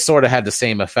it sort of had the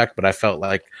same effect, but I felt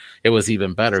like it was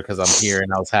even better because I'm here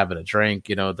and I was having a drink,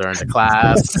 during the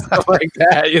class, stuff like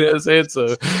that, you know what I'm saying?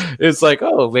 So it's like,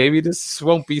 oh, maybe this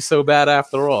won't be so bad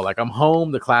after all. Like I'm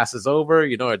home, the class is over,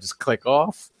 I just click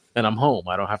off and I'm home.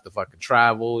 I don't have to fucking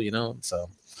travel, so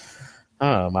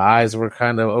my eyes were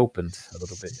kind of opened a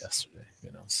little bit yesterday.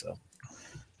 So,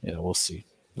 we'll see.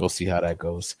 We'll see how that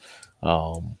goes.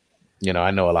 I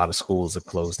know a lot of schools are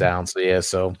closed down. So, yeah.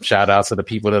 So, shout out to the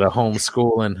people that are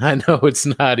homeschooling. I know it's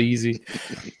not easy,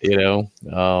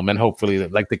 and hopefully,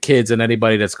 like the kids and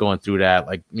anybody that's going through that,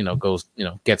 like, goes,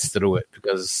 gets through it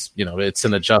because, it's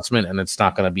an adjustment and it's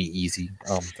not going to be easy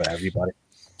for everybody.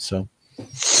 So,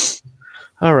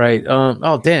 all right.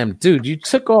 Oh, damn, dude, you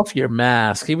took off your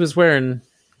mask. He was wearing.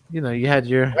 You had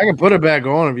your. I can put it back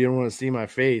on if you don't want to see my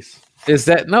face. Is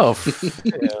that no?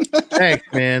 Yeah. Thanks,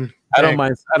 man. I don't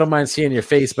mind seeing your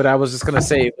face, but I was just gonna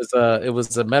say it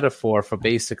was a metaphor for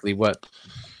basically what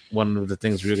one of the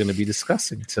things we're going to be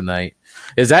discussing tonight.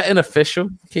 Is that an official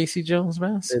Casey Jones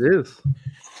mask? It is.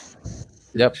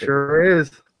 Yep, sure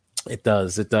is. It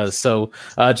does. So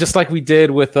just like we did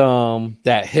with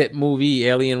that hit movie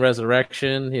Alien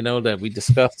Resurrection, that we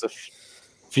discussed a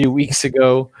few weeks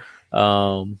ago.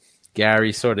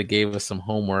 Gary sort of gave us some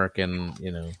homework and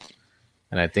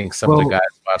I think some of the guys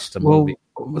watched the movie.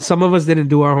 Some of us didn't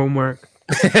do our homework.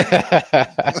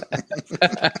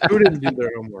 Who didn't do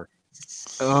their homework?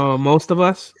 Most of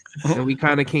us, and we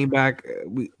kind of came back.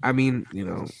 I mean,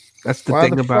 that's the Why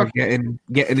thing the about fuck- getting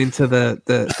into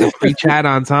the pre-chat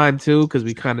on time too, because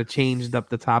we kind of changed up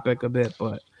the topic a bit,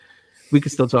 but we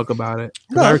can still talk about it.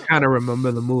 'Cause I kind of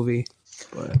remember the movie,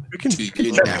 but We can To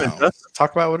you now.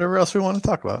 Talk about whatever else we want to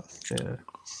talk about. yeah.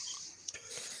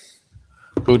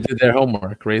 Who did their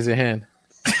homework? Raise your hand.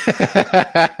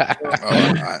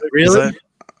 Really?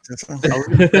 I'm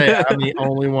the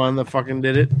only one that fucking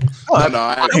did it.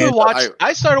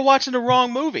 I started watching the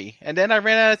wrong movie, and then I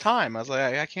ran out of time. I was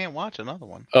like, I can't watch another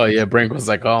one. Oh yeah, Brink was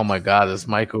like, "Oh my god, this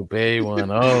Michael Bay one."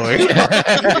 Oh,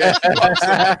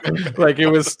 like it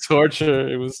was torture.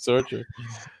 It was torture.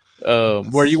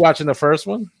 Were you watching the first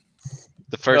one?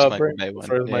 The first Michael Brink? Bay one.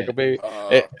 First yeah. Michael Bay.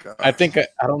 I think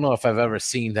I don't know if I've ever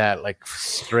seen that like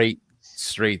straight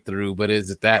through, but is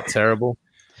it that terrible?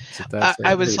 Is it that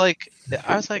I was terrible?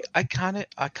 like, I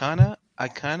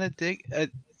kind of dig.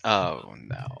 Oh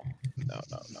no.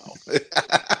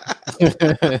 Pretty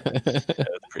bad.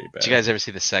 Did you guys ever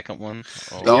see the second one?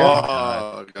 Oh, Oh, my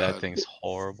God. God. That thing's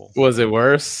horrible. Was it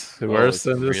worse? Worse It's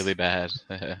than this? really bad.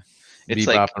 It's Bebop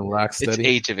like and Rocksteady. it's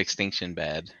Age of Extinction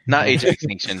bad. Not Age of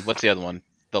Extinction. What's the other one?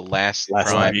 The Last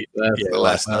Crime. night. Last- Yeah, The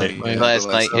last night. night. Last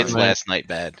night. It's night. Last Night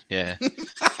bad. Yeah.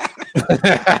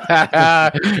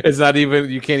 It's not even.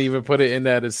 You can't even put it in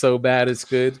that. It's so bad. It's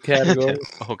good category.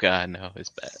 Oh God, no, it's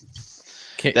bad.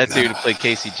 Can't- That dude who played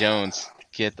Casey Jones.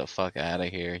 Get the fuck out of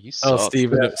here. You Oh, suck.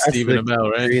 Stephen the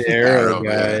Amell, right? Green Arrow Arrow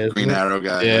guy. guy. isn't Green it? Arrow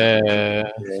guy. Yeah.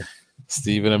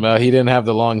 Stephen Amell. He didn't have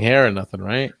the long hair or nothing,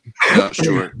 right? No,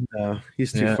 sure. No,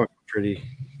 he's too Yeah. fucking pretty.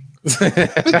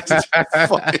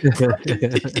 Fucking-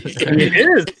 He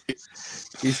is.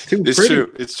 He's too It's pretty.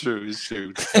 true. It's true. It's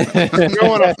true. You don't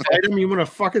want to fight him. You want to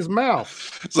fuck his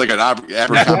mouth. It's like an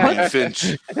Abercrombie and Finch.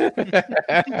 You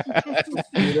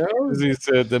know. He's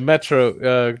the Metro,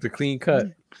 the clean cut.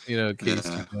 Casey Yeah.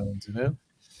 Jones.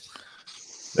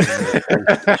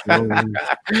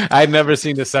 I've never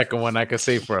seen the second one. I could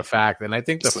say for a fact, and I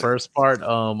think the first part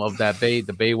of that the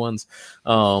Bay ones,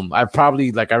 I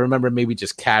probably I remember maybe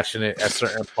just catching it at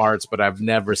certain parts, but I've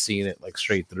never seen it like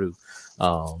straight through.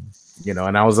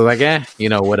 And I was like,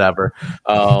 whatever.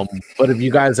 But if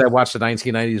you guys have watched the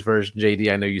 1990s version,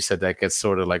 JD, I know you said that gets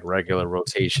sort of like regular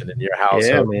rotation in your house.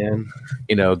 Yeah, So, man.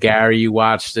 Gary, you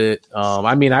watched it.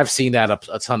 I mean, I've seen that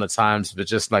a ton of times, but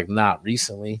just like not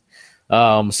recently.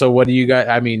 So what do you guys?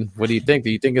 I mean, what do you think? Do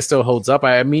you think it still holds up?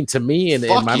 I mean, to me, in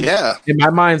Fuck my yeah. in my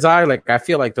mind's eye, I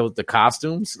feel like the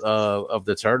costumes of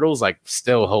the turtles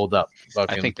still hold up.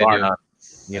 I think they bar do. none,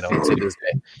 to this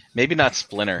day. Maybe not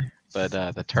Splinter, but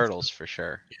the Turtles for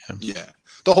sure. Yeah.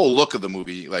 The whole look of the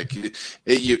movie,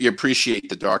 you appreciate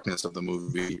the darkness of the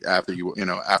movie after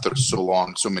after so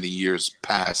long, so many years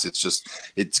pass. It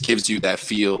gives you that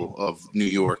feel of New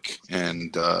York,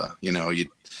 and you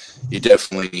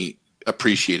definitely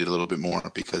appreciate it a little bit more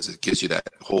because it gives you that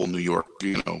whole New York,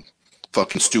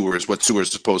 fucking sewers, what sewers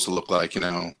are supposed to look like. It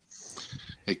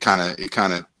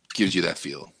kind of gives you that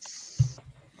feel.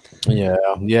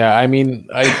 Yeah. I mean,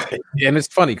 and it's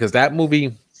funny because that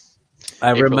movie, I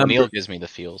April remember. O'Neil gives me the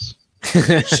feels.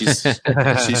 She's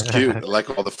cute. I like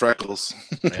all the freckles.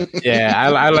 Yeah,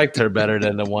 I liked her better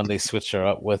than the one they switched her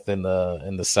up with in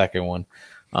the second one.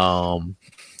 I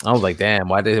was like, damn,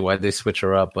 why did they switch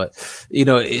her up? But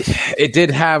it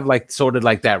did have sort of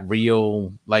that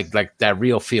real that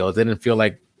real feel. It didn't feel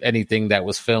like anything that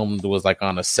was filmed was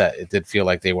on a set. It did feel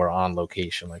like they were on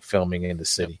location, filming in the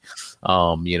city.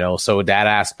 So that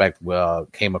aspect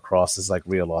came across as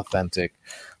real authentic.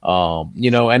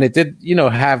 And it did,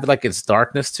 have its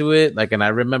darkness to it. And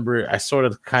I sort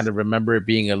of kind of remember it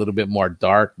being a little bit more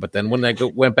dark, but then when I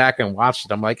went back and watched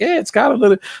it, I'm like, hey, it's got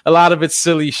a lot of its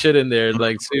silly shit in there,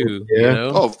 too.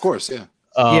 Yeah. Oh, of course, yeah.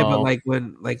 Yeah, but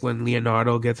when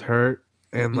Leonardo gets hurt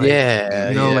and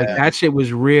yeah, that shit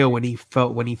was real when he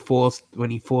falls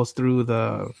through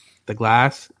the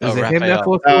glass. Is it him that Raphael.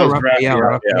 falls through? That Or was Raphael,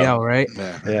 right?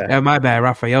 Yeah. Yeah. Yeah, my bad.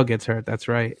 Raphael gets hurt. That's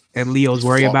right. And Leo's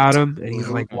worried about him, and he's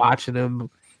watching him,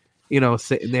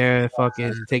 sitting there,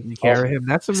 fucking taking care of him.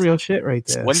 That's some real shit right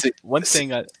there. One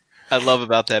thing I love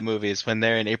about that movie is when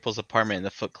they're in April's apartment and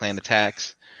the Foot Clan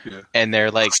attacks, and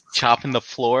they're chopping the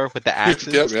floor with the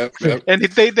axes. Yep. And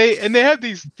they have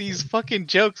these fucking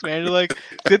jokes, man. They're like,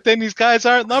 good thing these guys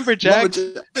aren't lumberjacks.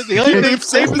 The only thing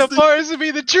saving the forest would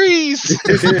be the trees.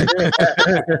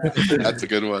 That's a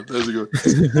good one.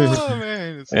 Oh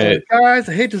man, Guys,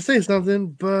 I hate to say something,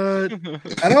 but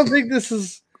I don't think this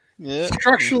is yeah.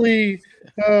 structurally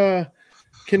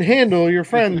can handle your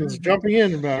friends jumping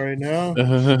in about right now.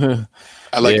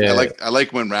 I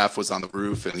like when Raph was on the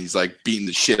roof and he's like beating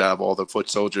the shit out of all the foot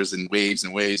soldiers in waves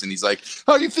and waves, and he's like,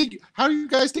 how do you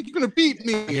guys think you're gonna beat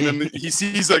me? And then he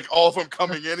sees like all of them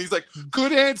coming in. He's like,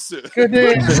 good answer. Good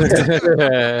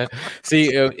answer.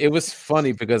 See, it was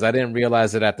funny because I didn't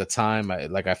realize it at the time.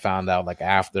 I found out like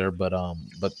after, but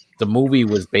the movie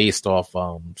was based off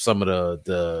some of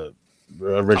the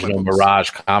original Mirage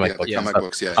comic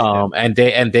books. And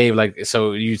Dave, like,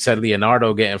 so you said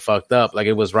Leonardo getting fucked up, like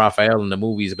it was Raphael in the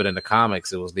movies, but in the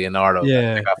comics it was Leonardo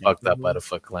that got fucked up by the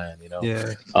Foot Clan, you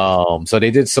know. So they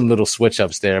did some little switch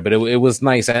ups there, but it was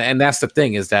nice, and that's the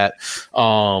thing is that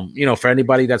you know, for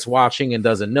anybody that's watching and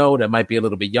doesn't know, that might be a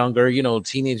little bit younger, you know,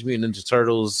 Teenage Mutant Ninja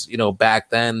Turtles, you know, back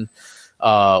then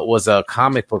was a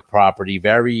comic book property.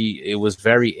 It was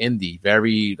very indie,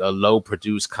 very low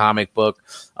produced comic book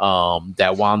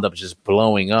that wound up just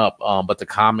blowing up. But the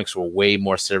comics were way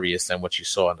more serious than what you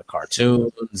saw in the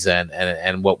cartoons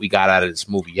and what we got out of this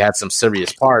movie. You had some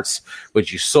serious parts,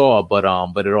 which you saw, but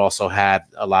it also had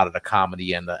a lot of the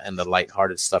comedy and the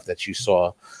lighthearted stuff that you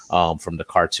saw from the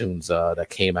cartoons that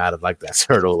came out of like that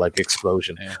turtle like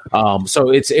explosion. So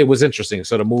it was interesting.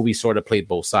 So the movie sort of played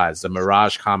both sides. The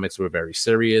Mirage comics were very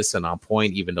serious and on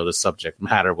point, even though the subject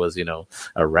matter was, you know,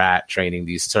 a rat training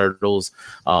these turtles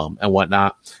and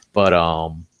whatnot. But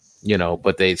you know,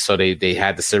 but they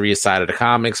had the serious side of the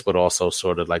comics, but also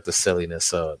sort of like the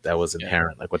silliness that was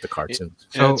inherent, like with the cartoons.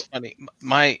 So it's funny.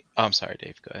 I'm sorry,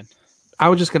 Dave. Go ahead. I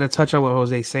was just gonna touch on what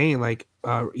Jose's saying. Like,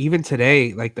 even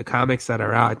today, like the comics that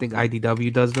are out, I think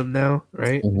IDW does them now,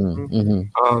 right?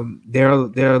 They're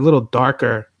a little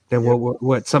darker than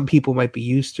what some people might be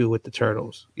used to with the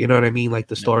Turtles. You know what I mean? Like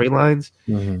the storylines,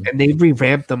 and they've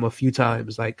revamped them a few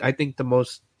times. Like I think the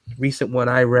most recent one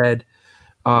I read,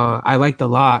 I liked a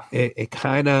lot. It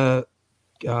kind of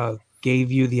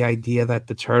gave you the idea that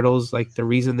the Turtles, like the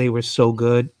reason they were so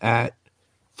good at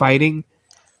fighting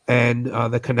and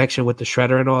the connection with the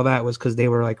Shredder and all that was because they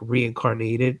were like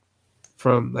reincarnated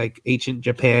from like ancient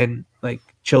Japan, like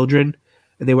children,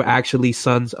 and they were actually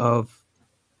sons of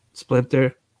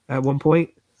Splinter at one point.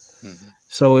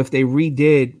 So if they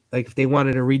if they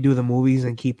wanted to redo the movies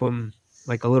and keep them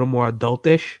like a little more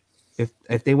adultish,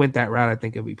 if they went that route, I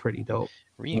think it'd be pretty dope.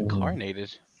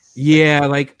 Reincarnated. Yeah,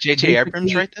 like J.J.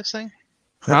 Abrams write this thing?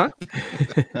 Huh?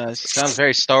 It sounds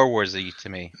very Star Wars-y to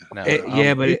me. No,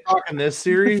 but talking this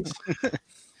series,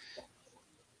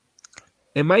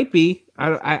 it might be.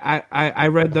 I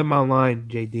read them online,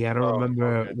 JD. I don't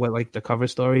remember what like the cover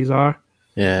stories are.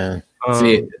 Yeah.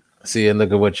 See, and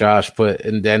look at what Josh put,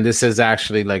 and then this is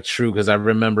actually like true because I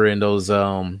remember in those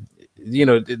you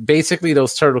know, basically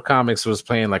those turtle comics was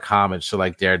playing like homage to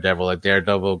like Daredevil. Like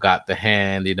Daredevil got the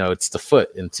hand, you know, it's the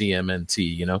foot in TMNT,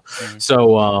 you know.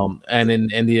 So and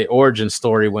in the origin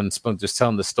story when Splinter's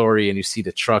telling the story and you see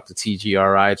the truck, the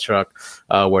TGRI truck,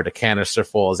 where the canister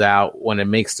falls out, when it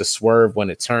makes the swerve, when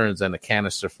it turns and the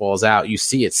canister falls out, you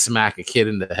see it smack a kid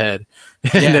in the head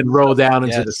and then roll down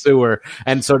into the sewer.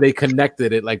 And so they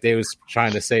connected it like they was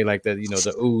trying to say like that, you know,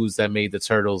 the ooze that made the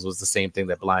turtles was the same thing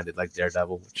that blinded like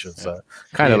Daredevil, which was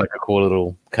kind of like a cool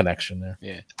little connection there.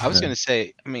 Yeah. I was going to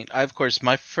say, I mean, of course,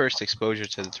 my first exposure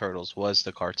to the Turtles was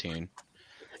the cartoon.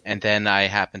 And then I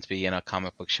happened to be in a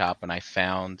comic book shop and I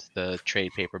found the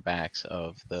trade paperbacks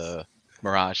of the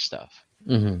Mirage stuff.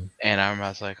 And I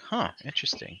was like, huh,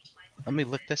 interesting. Let me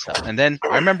look this up. And then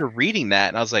I remember reading that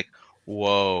and I was like,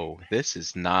 whoa, this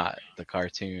is not the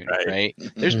cartoon, right?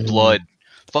 There's blood.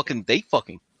 They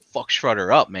fucking fuck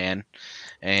Shredder up, man.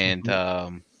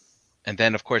 And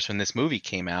then, of course, when this movie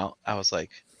came out, I was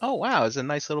like, oh, wow, it's a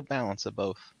nice little balance of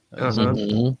both. I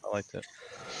liked it.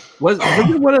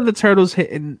 Wasn't one of the Turtles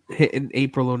hitting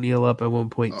April O'Neil up at one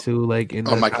point, too? Like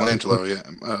Michelangelo, yeah.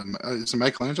 Is it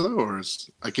Michelangelo or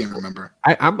I can't remember.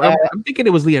 I'm thinking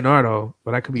it was Leonardo,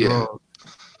 but I could be wrong.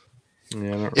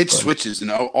 Yeah, it switches, you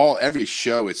know. Every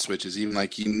show it switches. Even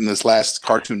like in this last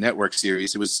Cartoon Network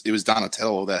series, it was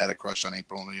Donatello that had a crush on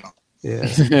April O'Neil.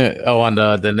 Yeah. On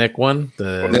the Nick one,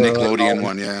 the Nickelodeon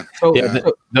one, yeah.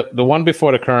 The one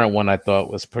before the current one, I thought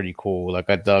was pretty cool. Like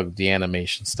I dug the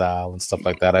animation style and stuff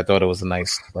like that. I thought it was a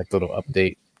nice like little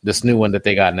update. This new one that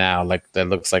they got now, like that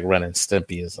looks like Ren and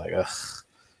Stimpy, is like, ugh.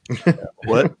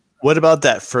 What about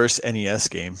that first NES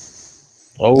game?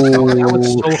 Oh, that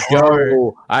was so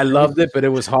hard. I loved it, but it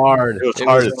was hard. It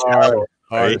was hard.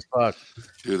 Hard as fuck.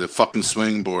 Dude, the fucking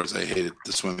swing boards. I hated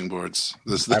the swimming boards.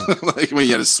 Like when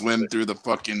you had to swim through the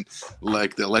fucking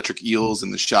like the electric eels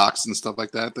and the shocks and stuff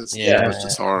like that. That was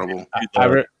just horrible. I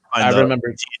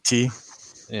remember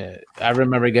TNT. Yeah, I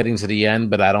remember getting to the end,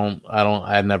 but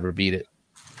I never beat it.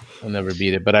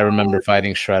 But I remember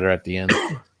fighting Shredder at the end.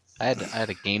 I had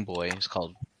a Game Boy. It was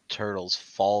called Turtles: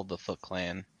 Fall of the Foot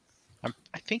Clan.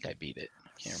 I think I beat it. I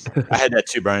can't remember. I had that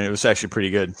too, Brian. It was actually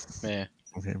pretty good. Yeah.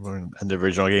 Okay, on the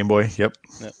original Game Boy. Yep.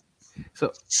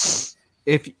 So,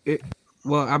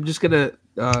 well, I'm just gonna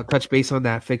touch base on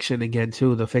that fiction again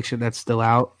too. The fiction that's still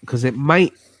out because it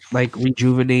might like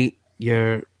rejuvenate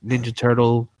your Ninja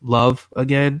Turtle love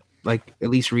again. Like at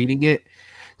least reading it.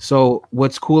 So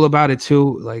what's cool about it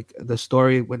too, like the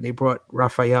story when they brought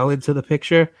Raphael into the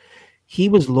picture, he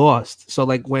was lost. So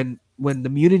like when the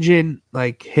mutagen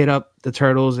like hit up the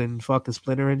turtles and fucked the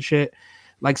Splinter and shit,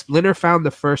 like Splinter found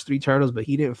the first 3 turtles, but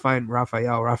he didn't find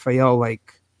Raphael. Raphael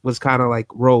like was kind of like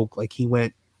rogue, like he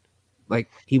went, like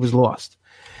he was lost.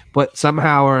 But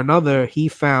somehow or another, he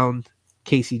found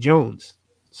Casey Jones.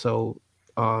 So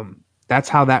that's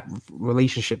how that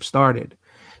relationship started.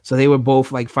 So they were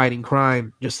both like fighting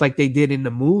crime, just like they did in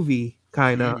the movie,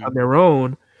 kind of on their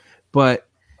own. But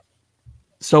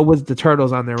so was the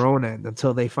turtles on their own end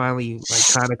until they finally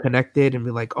like kind of connected and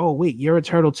be like, oh wait, you're a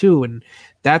turtle too. And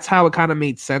that's how it kind of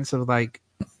made sense of like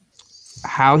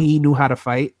how he knew how to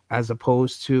fight as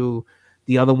opposed to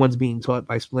the other ones being taught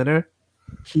by Splinter.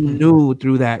 He knew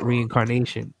through that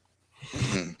reincarnation.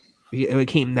 It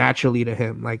came naturally to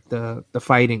him, like the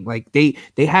fighting. Like they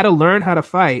had to learn how to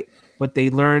fight, but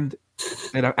they learned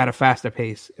at a faster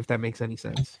pace, if that makes any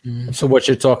sense. So what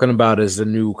you're talking about is the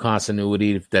new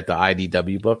continuity that the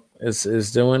IDW book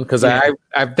is doing? Because I've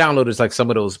downloaded like some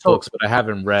of those books, but I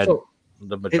haven't read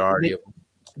the majority of them.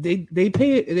 They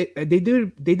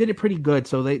did it pretty good.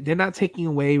 So they're not taking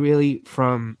away really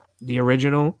from the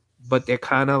original, but they're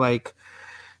kind of like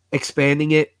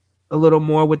expanding it a little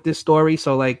more with this story.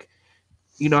 So like,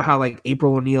 you know how like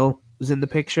April O'Neil was in the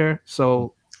picture,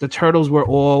 so the turtles were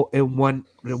all in one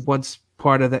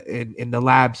part of in the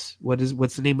labs.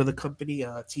 What's the name of the company?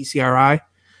 TCRI.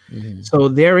 Mm-hmm. So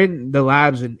they're in the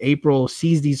labs, and April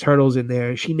sees these turtles in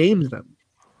there. She names them.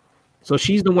 So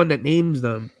she's the one that names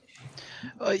them.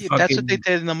 That's what they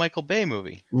did in the Michael Bay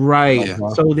movie, right? Yeah.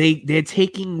 So they're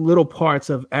taking little parts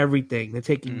of everything. They're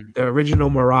taking the original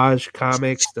Mirage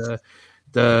comics, the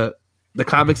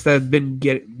comics that have been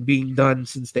being done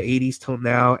since the 80s till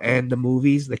now, and the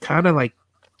movies. They kind of like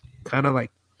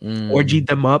orgied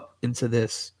them up into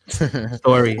this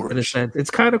story in a sense. It's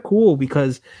kind of cool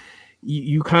because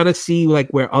you kind of see like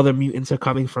where other mutants are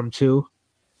coming from too.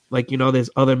 Like, you know, there's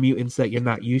other mutants that you're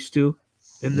not used to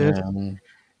in this. Yeah.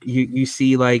 You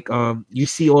see like you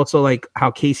see also like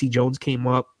how Casey Jones came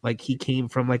up. Like he came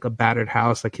from like a battered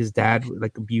house. Like his dad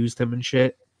like abused him and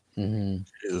shit. Mm-hmm.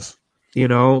 Yes. You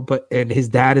know, and his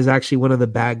dad is actually one of the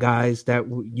bad guys that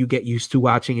you get used to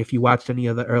watching if you watched any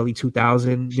of the early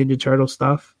 2000 Ninja Turtle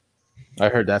stuff. I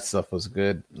heard that stuff was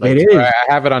good. Like, it is. I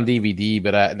have it on DVD,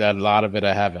 but a lot of it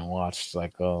I haven't watched.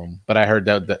 Like, but I heard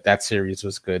that series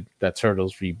was good. That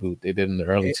Turtles reboot they did in the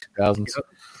early 2000s.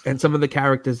 And some of the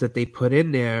characters that they put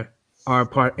in there are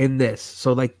part in this.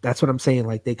 So, like, that's what I'm saying.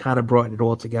 Like, they kind of brought it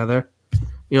all together.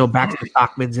 You know, back to the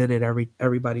Stockman's in it.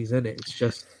 Everybody's in it. It's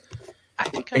just. I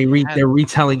think they're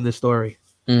retelling the story.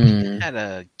 I had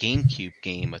a GameCube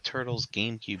game, a Turtles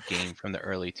GameCube game from the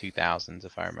early 2000s,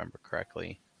 if I remember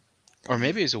correctly. Or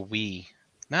maybe it was a Wii.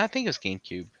 No, I think it was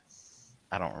GameCube.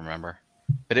 I don't remember.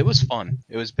 But it was fun.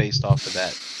 It was based off of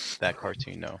that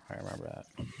cartoon, though. I remember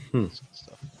that.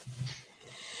 Stuff.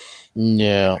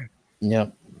 Yeah.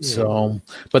 Yep. So,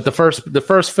 but the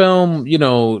first film, you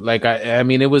know, like I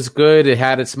mean, it was good. It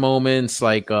had its moments.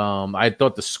 Like, I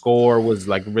thought the score was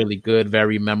like really good,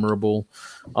 very memorable.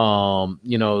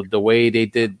 You know, the way they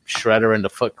did Shredder and the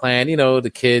Foot Clan. You know, the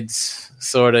kids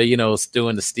sort of, you know,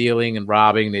 doing the stealing and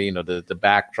robbing. The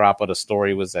backdrop of the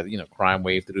story was that, you know, crime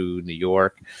wave through New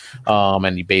York,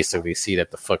 and you basically see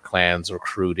that the Foot Clan's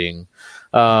recruiting,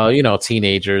 you know,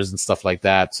 teenagers and stuff like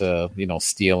that to, you know,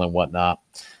 steal and whatnot.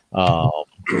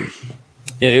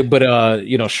 Yeah, but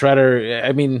you know, Shredder,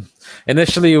 I mean,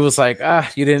 initially it was like,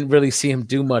 you didn't really see him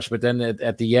do much, but then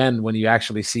at the end, when you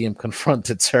actually see him confront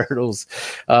the turtles,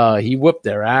 he whooped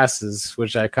their asses,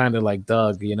 which I kind of like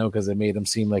dug, you know, because it made him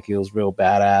seem like he was real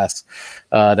badass.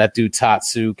 That dude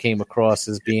Tatsu came across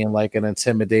as being like an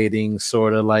intimidating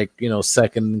sort of like, you know,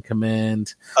 second in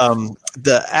command.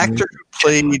 The actor who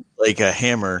played like a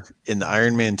Hammer in the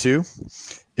Iron Man 2,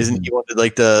 isn't he one of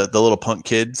like the little punk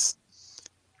kids?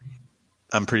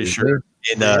 I'm pretty sure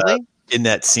in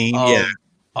that scene. Oh. Yeah.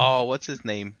 Oh, what's his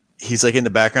name? He's like in the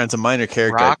background. It's a minor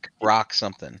character. Rock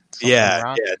something. Yeah,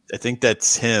 Rock? yeah. I think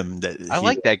that's him. I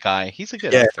like that guy. He's a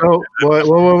good actor. Oh,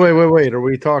 wait. Are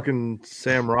we talking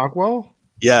Sam Rockwell?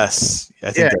 Yes.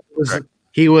 I think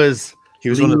he was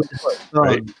one of the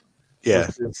right? Yeah.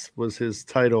 Was his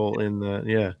title in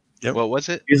the Yep. What was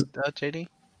it, JD?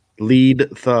 Lead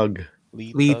Thug.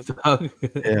 Lead Thug.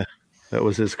 That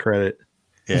was his credit.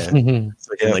 Yeah,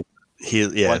 Yeah. like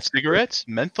he Want cigarettes,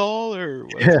 menthol, or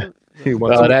what? Yeah. He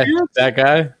wants Oh, some that, cigarettes? that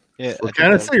guy. Yeah. I What think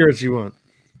kind of that- cigarettes you want?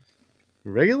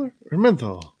 Regular or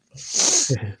menthol?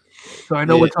 So I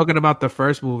know we're talking about the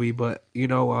first movie, but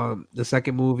the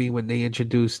second movie when they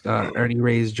introduced Ernie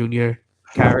Reyes Jr.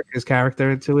 His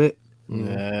character into it.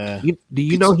 Yeah. Do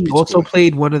you know he also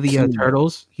played one of the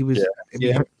turtles? He was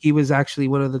Yeah. he was actually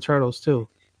one of the turtles too,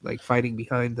 like fighting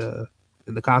behind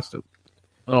in the costume.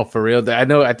 Oh, for real? I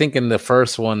know. I think in the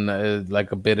first one,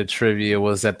 like a bit of trivia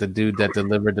was that the dude that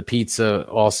delivered the pizza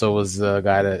also was the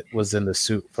guy that was in the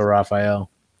suit for Raphael.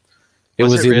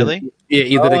 Was it either, really? Yeah,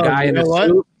 either the guy you in the know what?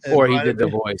 suit It or he might did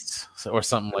have the voice or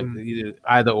something like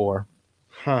either or.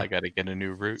 Huh. I gotta get a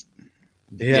new route.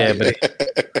 Yeah, but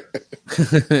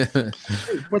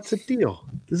what's the deal?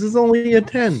 This is only a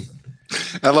 10.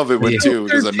 I love it when too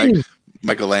because like 13.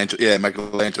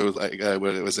 Michelangelo, like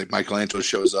what it was like Michelangelo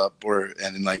shows up, and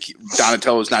then like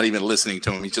Donatello's not even listening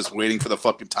to him; he's just waiting for the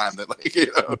fucking time that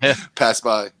pass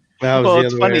by. That was Well, the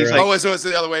it's other funny, way he's around. like- So it's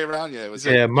the other way around. Yeah, it was.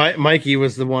 Yeah, Mikey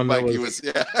was the one that Like was.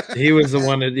 yeah. He was the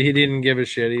one that he didn't give a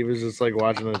shit. He was just like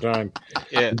watching the time.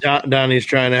 Yeah. Donnie's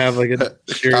trying to have like a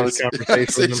serious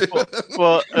conversation with him.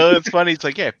 Well, it's funny. It's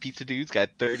like, yeah, Pizza Dude's got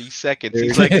 30 seconds.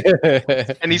 He's like,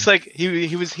 and he's like,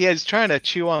 he was trying to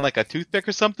chew on like a toothpick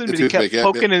or something, but he kept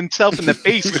poking himself in the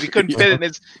face because he couldn't fit it in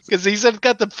his because he's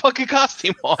got the fucking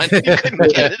costume on. He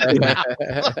couldn't get it in his mouth.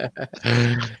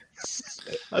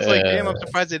 I was like, damn, I'm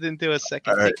surprised they didn't do a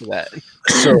second take of that.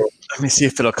 So let me see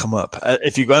if it'll come up.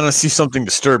 If you want to see something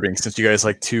disturbing, since you guys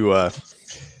like to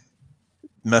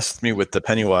mess with me with the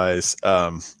Pennywise,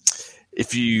 have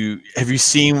you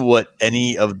seen what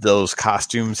any of those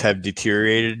costumes have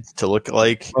deteriorated to look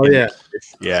like? Oh yeah,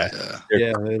 yeah,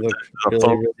 yeah. They look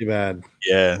really, really bad.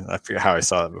 Yeah, I forget how I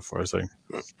saw it before. So,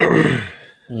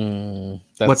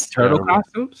 What's turtle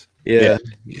costumes? Yeah,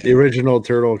 the original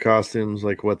turtle costumes,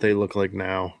 like what they look like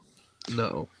now,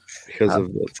 No, because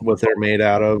of what they're made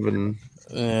out of, and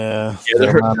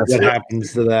what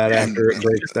happens to that after it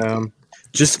breaks down.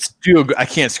 just do. I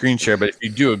can't screen share, but if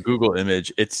you do a Google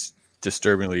image, it's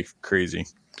disturbingly crazy.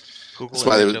 That's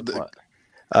why they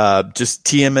Just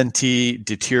TMNT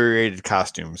deteriorated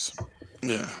costumes.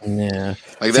 Yeah.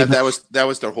 Like that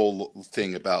was their whole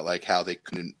thing about like how they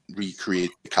couldn't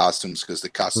recreate the costumes because the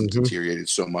costumes deteriorated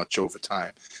so much over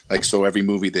time. Like so every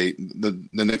movie the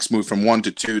next movie from 1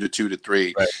 to 2 to 2 to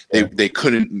 3, they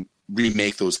couldn't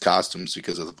remake those costumes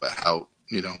because of how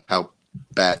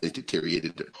bad they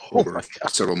deteriorated over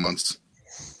several months.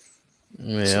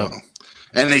 Yeah. So,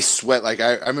 and they sweat. Like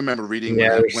I remember reading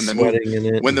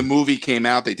when the movie came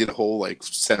out, they did a whole like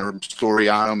center story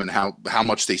on them and how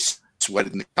much they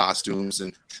sweated in the costumes,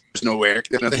 and there's no air.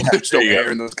 There's no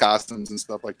air in those costumes and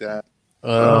stuff like that.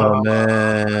 Oh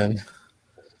man,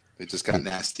 it just got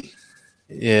nasty.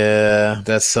 Yeah,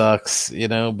 that sucks,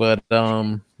 but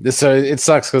it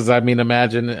sucks because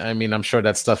I'm sure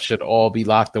that stuff should all be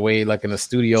locked away like in a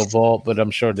studio vault, but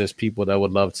I'm sure there's people that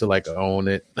would love to like own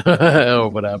it or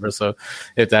whatever. So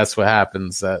if that's what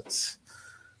happens, that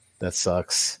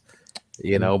sucks.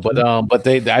 But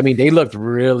they looked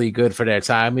really good for their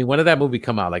time. I mean, when did that movie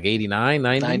come out? Like 89,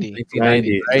 90?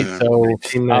 1990, right? Yeah. So,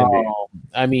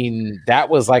 1990. that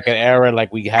was like an era,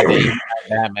 like we had the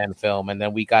Batman film, and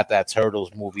then we got that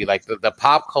Turtles movie. Like the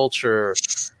pop culture,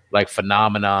 like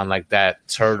phenomenon, like that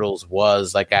Turtles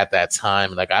was like at that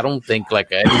time. Like I don't think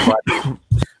like anybody,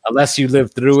 unless you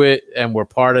lived through it and were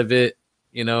part of it,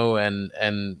 and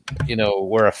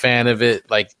we're a fan of it,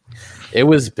 like. It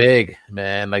was big,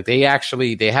 man. Like they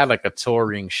had like a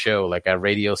touring show, like at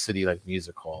Radio City, like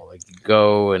Music Hall. Like you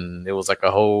go and it was like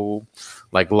a whole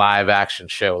like live action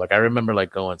show. Like I remember like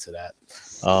going to that.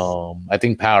 I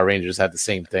think Power Rangers had the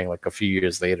same thing like a few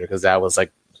years later because that was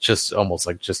like just almost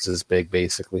like just as big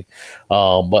basically.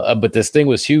 But this thing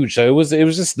was huge. So it was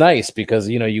just nice because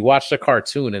you watch the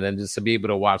cartoon and then just to be able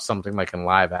to watch something like in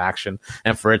live action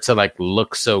and for it to like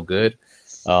look so good.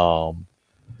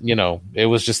 It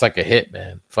was just like a hit,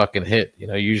 man. Fucking hit.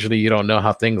 Usually you don't know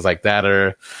how things like that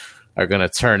are going to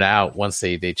turn out once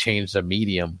they change the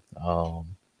medium.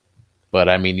 But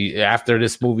I mean, after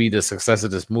this movie, the success of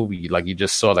this movie, like you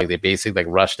just saw, like they basically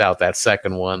like rushed out that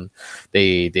second one.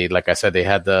 They like I said, they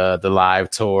had the live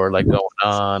tour like going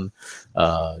on,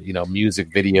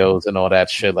 music videos and all that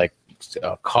shit, like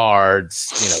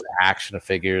cards, the action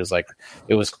figures. Like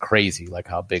it was crazy, like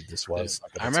how big this was.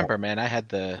 I remember, man, I had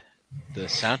the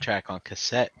soundtrack on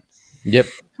cassette. Yep.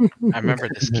 I remember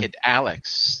this kid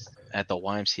Alex at the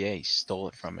YMCA. He stole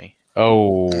it from me.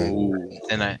 Oh.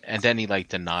 And then he like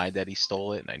denied that he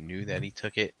stole it, and I knew that he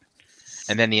took it.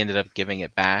 and then he ended up giving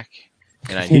it back,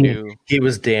 and I knew. He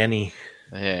was Danny.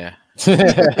 Yeah,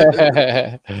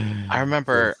 I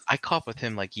remember I caught up with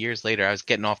him like years later. I was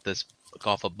getting off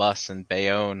a bus in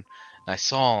Bayonne, and I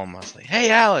saw him. I was like, "Hey,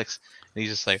 Alex!" And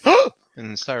he's just like,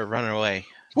 and started running away.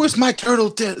 Where's my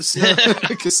turtle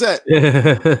cassette?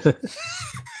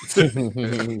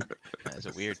 That's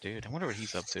a weird dude. I wonder what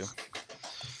he's up to.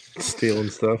 Stealing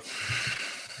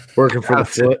stuff. Working for the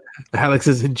foot. Alex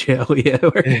is in jail. Yeah.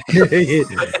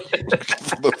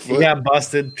 He got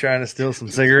busted trying to steal some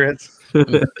cigarettes.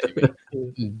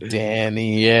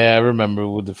 Danny, yeah, I remember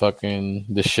with the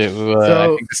shit. I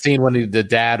think the scene when the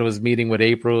dad was meeting with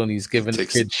April and he's giving the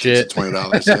kid shit.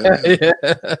 $20.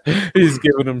 Yeah. He's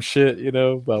giving him shit,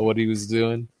 about what he was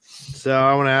doing. So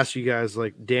I want to ask you guys,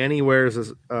 like, Danny wears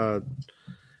a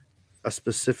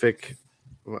specific.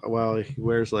 Well, he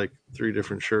wears like 3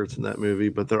 different shirts in that movie,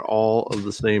 but they're all of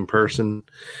the same person.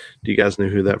 Do you guys know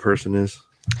who that person is?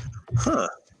 Huh.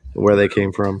 Where they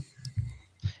came from?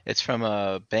 It's from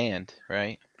a band,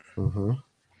 right? Uh-huh.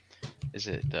 Is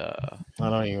it? I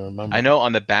don't even remember. I know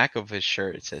on the back of his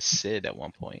shirt it says Sid at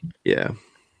one point. Yeah.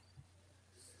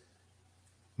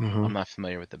 Uh-huh. I'm not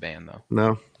familiar with the band though.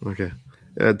 No? Okay.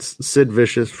 It's Sid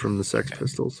Vicious from the Sex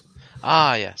Pistols.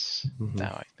 Ah, yes. Mhm.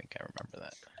 Now I think I remember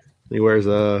that. He wears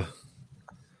a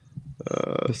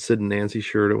Sid and Nancy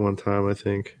shirt at one time, I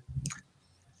think.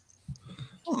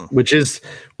 Which is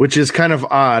kind of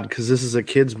odd because this is a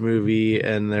kids movie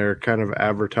and they're kind of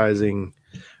advertising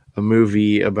a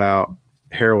movie about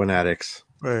heroin addicts.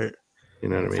 Right. You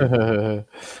know what I mean?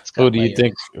 Who do you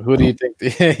think?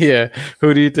 Yeah.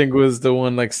 Who do you think was the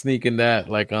one like sneaking that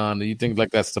like on? Do you think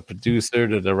like that's the producer,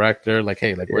 the director? Like,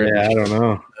 hey, like where? Yeah, I don't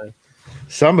know.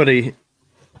 Somebody,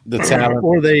 The talent,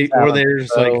 or they're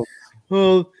just like, so-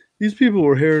 well, these people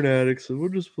were heroin addicts, and we'll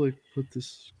just like put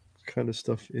this kind of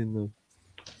stuff in the.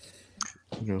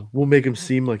 We'll make him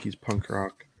seem like he's punk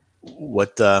rock.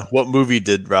 What movie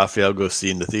did Raphael go see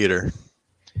in the theater?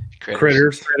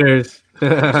 Critters. Critters.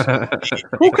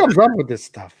 Who comes up with this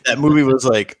stuff? That movie was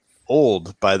like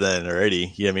old by then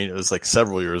already. Yeah, I mean it was like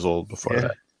several years old before Yeah.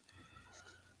 that.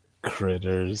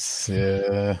 Critters,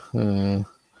 yeah.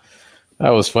 That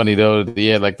was funny though.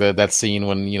 Yeah, like that scene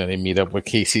when they meet up with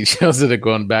Casey Jones and they're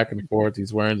going back and forth.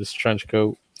 He's wearing this trench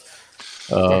coat.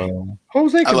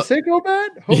 Jose Canseco, man?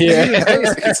 Yeah.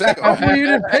 Hopefully you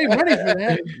didn't pay money for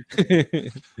that.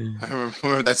 I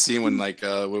remember that scene when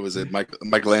what was it?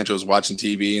 Michelangelo was watching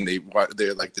TV and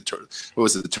they're like the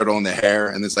turtle in the hair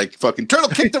and it's like fucking turtle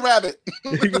kick the rabbit.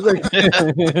 He was like,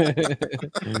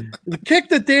 kick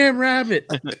the damn rabbit.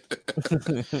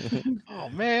 Oh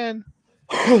man.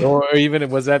 Or even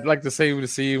was that like the same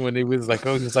scene when he was like,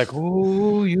 "Oh, he's like,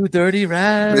 oh, you dirty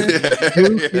rat,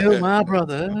 you killed my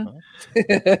brother."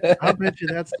 I bet you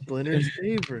that's Splinter's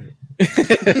favorite.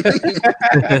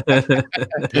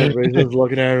 Everybody's just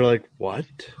looking at her like, what?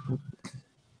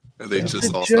 And they It's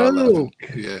just a all start laughing.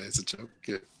 joke. Yeah, it's a joke.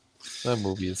 Yeah. That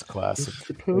movie is classic. It's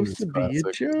supposed to be a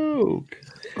Classic. joke.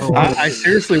 Oh, I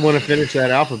seriously want to finish that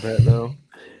alphabet though.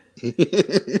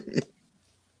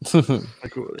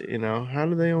 Like, how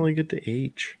do they only get to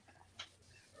H?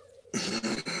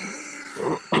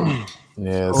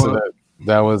 Yeah, so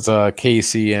that was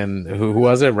Casey and who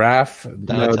was it? Raph?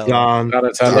 No, Don.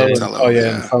 Donatello, Oh yeah,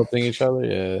 yeah. insulting each other.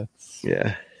 Yeah,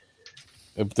 Yeah.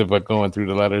 but going through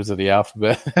the letters of the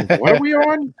alphabet. What are we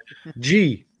on?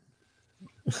 G.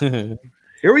 Here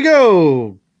we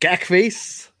go. Gack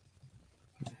face.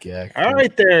 Yeah. All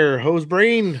right there, hose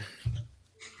brain.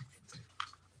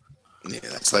 Yeah,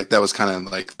 that was kind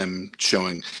of like them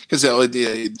showing because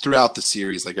throughout the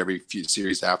series, like every few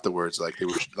series afterwards, like they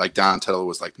were like Donatello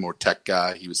was like more tech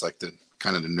guy. He was like the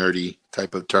kind of the nerdy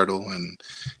type of turtle, and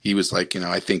he was like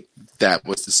I think that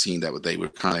was the scene that they were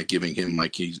kind of giving him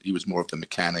like he was more of the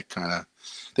mechanic kind of.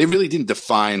 They really didn't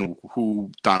define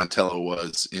who Donatello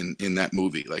was in that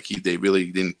movie. Like they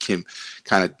really didn't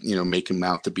kind of make him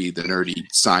out to be the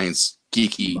nerdy science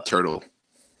geeky turtle.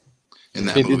 In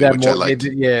that movie, which I liked.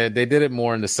 They did it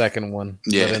more in the second one.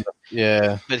 Yeah.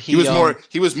 But He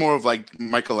was more of like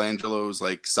Michelangelo's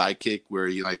like sidekick, where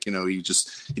he he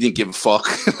didn't give a fuck,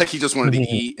 like he just wanted to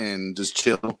eat and just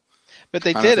chill. But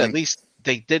they did at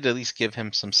least give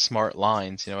him some smart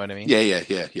lines. You know what I mean? Yeah.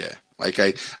 Like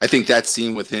I think that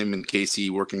scene with him and Casey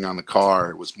working on the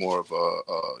car was more of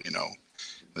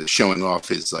a showing off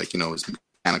his his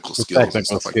mechanical skills and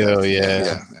stuff like that.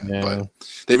 Yeah. But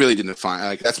they really didn't define.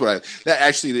 Like that's what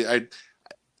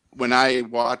when I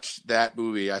watched that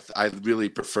movie, I really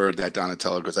preferred that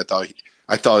Donatello because I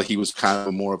thought he was kind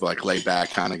of more of like laid back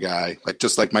kind of guy, like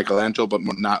just like Michelangelo, but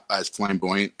not as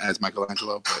flamboyant as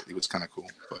Michelangelo. But he was kind of cool.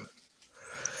 But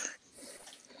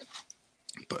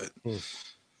but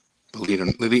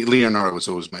Leonardo was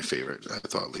always my favorite. I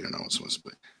thought Leonardo was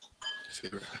my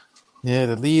favorite. Yeah,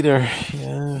 the leader.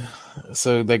 Yeah.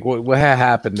 So like what had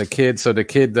happened? The kid. So the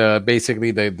kid, basically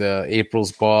the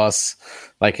April's boss,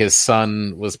 like his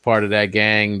son was part of that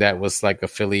gang that was like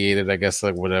affiliated. I guess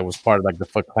like that was part of like the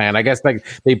Foot Clan. I guess like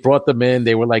they brought them in.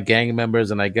 They were like gang members,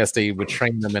 and I guess they would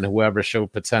train them, and whoever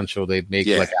showed potential, they'd make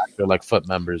like after like Foot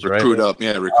members, recruit right? up,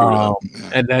 recruit up.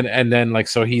 Yeah. And then like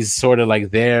so he's sort of like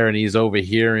there, and he's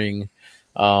overhearing.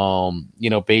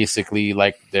 Basically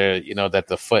like that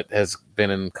the Foot has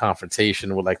been in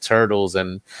confrontation with like Turtles,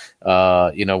 and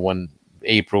when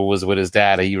April was with his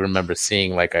dad, he remembers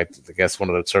seeing like I guess one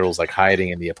of the Turtles like hiding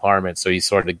in the apartment, so he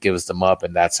sort of gives them up,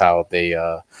 and that's how they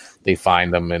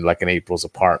find them in like an April's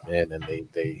apartment, and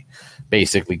they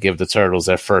basically give the Turtles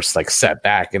their first like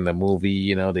setback in the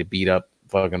movie. They beat up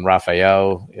fucking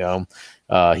Raphael.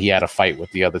 He had a fight with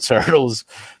the other Turtles,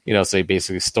 so he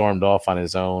basically stormed off on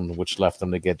his own, which left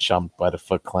him to get jumped by the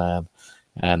Foot Clan.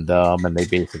 And they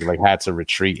basically like had to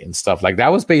retreat and stuff. Like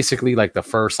that was basically like the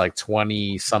first like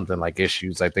 20 something like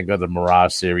issues, I think, of the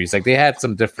Mirage series. Like they had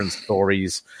some different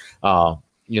stories,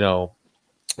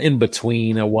 in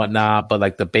between and whatnot, but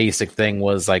like the basic thing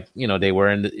was like, they were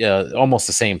in almost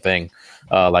the same thing.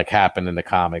 Like happened in the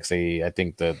comics. I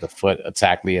think the Foot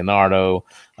attacked Leonardo.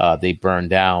 They burned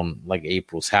down like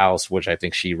April's house, which I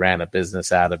think she ran a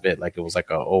business out of it. Like it was like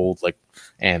an old like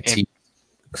antique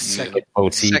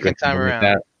boutique. Second time around.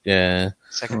 Like yeah.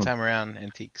 Second time around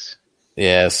antiques.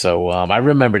 Yeah, so I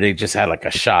remember they just had like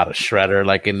a shot of Shredder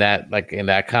like in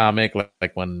that comic,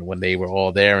 like when they were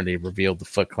all there and they revealed the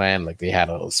Foot Clan, like they had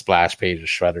a splash page of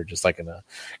Shredder just like in a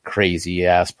crazy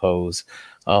ass pose.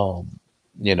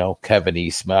 Kevin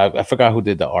Eastman. I forgot who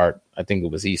did the art. I think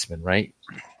it was Eastman, right?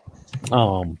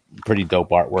 Pretty dope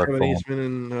artwork. Kevin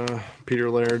Eastman and Peter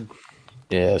Laird.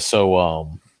 Yeah,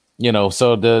 so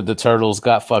so the Turtles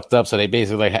got fucked up, so they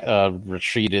basically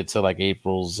retreated to like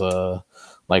April's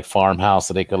like farmhouse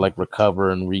so they could like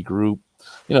recover and regroup.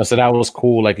 So that was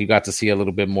cool. Like you got to see a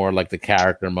little bit more like the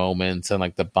character moments and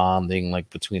like the bonding like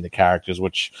between the characters,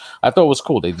 which I thought was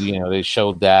cool. They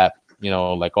showed that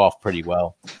like off pretty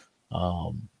well.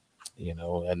 And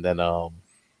then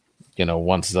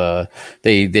once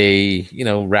they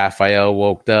Raphael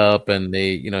woke up and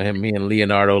he and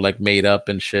Leonardo like made up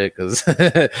and shit because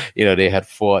they had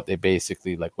fought. They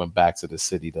basically like went back to the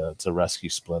city to rescue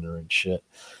Splinter and shit.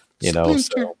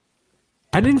 So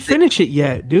I didn't finish it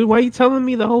yet, dude. Why are you telling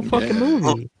me the whole fucking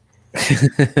movie?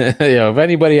 if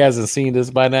anybody hasn't seen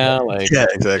this by now, like Yeah,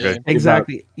 exactly.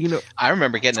 Exactly. I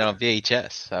remember getting it on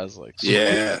VHS. I was like,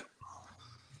 Yeah.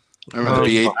 I remember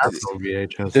the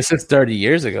VHS. this is 30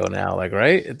 years ago now, like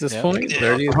right at this point,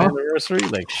 30th anniversary,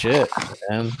 like shit,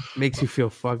 man. Makes you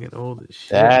feel fucking old as shit.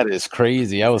 That is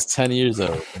crazy. I was 10 years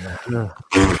old.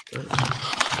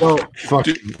 Well, fuck,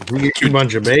 we get a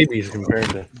bunch of babies compared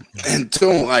to. And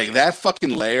don't like that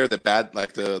fucking layer, the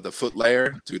Foot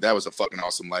layer, dude. That was a fucking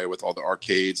awesome layer with all the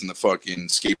arcades and the fucking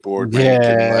skateboard.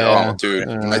 Yeah. Dude.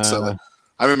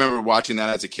 I remember watching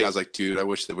that as a kid. I was like, dude, I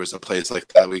wish there was a place like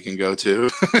that we can go to.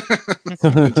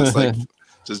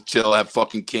 just chill, have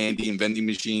fucking candy and vending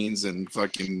machines and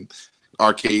fucking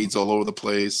arcades all over the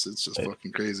place. It's just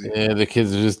fucking crazy. Yeah, the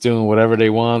kids are just doing whatever they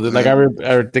want. Like I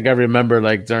think I remember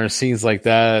like during scenes like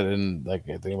that, and like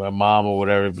I think my mom or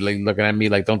whatever like looking at me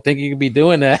like, "Don't think you could be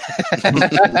doing that."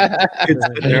 Kids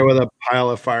sitting there with a pile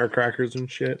of firecrackers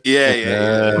and shit.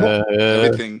 Yeah.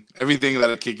 Everything that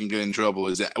a kid can get in trouble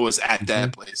was at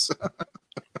that place.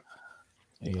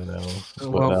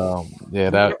 Well,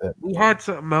 that we had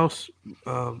something else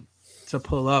to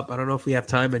pull up. I don't know if we have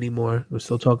time anymore. We're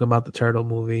still talking about the Turtle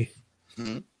movie.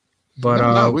 Mm-hmm. But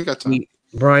no, we got time.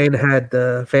 Brian had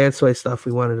the Fans Toy stuff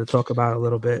we wanted to talk about a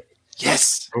little bit.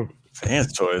 Yes.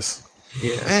 Fans toys.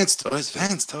 Yeah. Fans toys.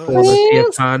 All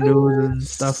the CFCon news and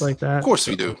stuff like that. Of course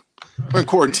we do. We're in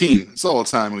quarantine. It's all the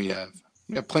time we have.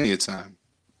 We have plenty of time.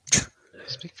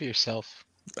 speak for yourself.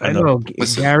 I know.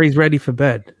 Listen. Gary's ready for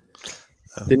bed.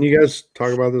 Didn't you guys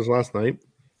talk about this last night?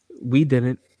 We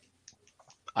didn't.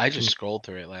 I just scrolled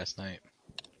through it last night.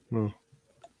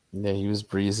 Yeah, he was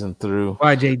breezing through.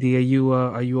 Why, JD?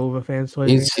 Are you over Fans Toys?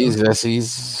 He hates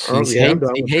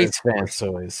Fans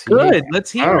Toys. Good.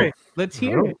 Let's hear it. Let's I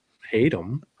hear don't it. hate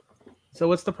them. So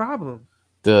what's the problem?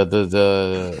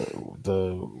 The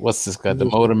what's this guy? The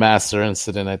Motor Master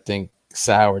incident, I think,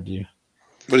 soured you.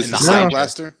 What is In the the Sound Hydra.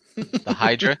 Blaster? The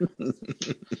Hydra.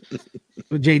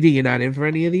 JD, you're not in for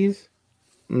any of these?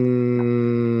 I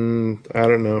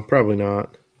don't know. Probably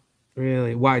not.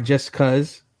 Really? Why? Just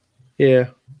cause Yeah.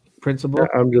 principle?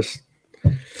 I don't know.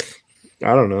 I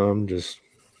don't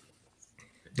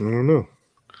know.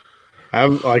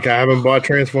 I haven't bought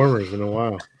Transformers in a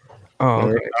while. Oh,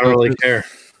 okay. I don't really care.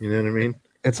 You know what I mean?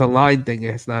 It's a line thing.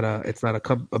 It's not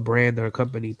a brand or a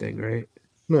company thing, right?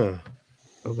 No,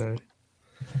 Okay.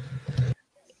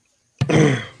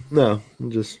 no,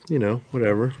 just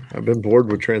whatever. I've been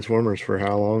bored with Transformers for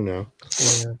how long now?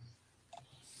 Yeah.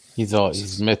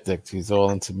 He's mythic. He's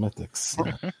all into mythics.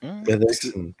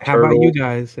 Mythics and How about you Turtles.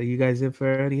 guys? Are you guys in for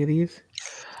any of these?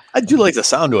 I do like the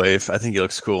Soundwave. I think it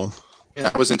looks cool.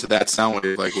 Yeah, I was into that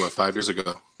Soundwave like 5 years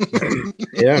ago.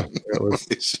 Yeah, that was.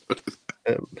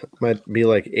 It might be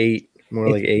like 8, more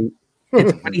like 8.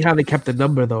 It's funny how they kept the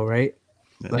number though, right?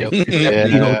 Like, Yep.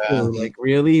 Yeah. like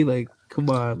really? Like, come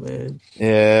on, man.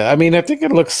 Yeah, I mean, I think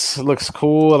it looks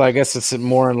cool, and I guess it's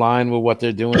more in line with what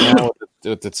they're doing now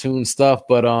with the tune stuff.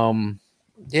 But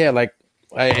yeah, like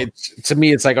to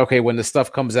me, it's like okay, when the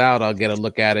stuff comes out, I'll get a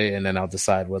look at it, and then I'll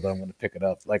decide whether I'm going to pick it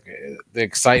up. Like the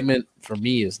excitement for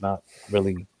me is not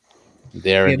really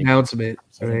there The anymore. announcement,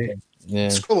 right? Yeah,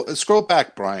 Scroll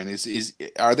back, Brian.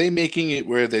 Are they making it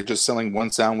where they're just selling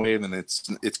one Soundwave and it's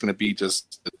going to be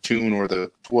just the tune or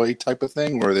the toy type of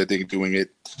thing, or are they doing it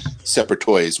separate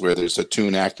toys where there's a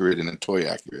tune accurate and a toy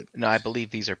accurate? No, I believe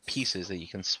these are pieces that you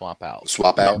can swap out.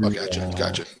 Swap out. Oh,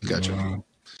 gotcha.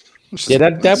 yeah,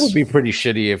 that would be pretty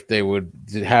shitty if they would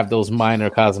have those minor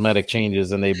cosmetic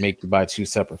changes and they make you buy 2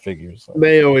 separate figures.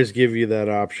 They always give you that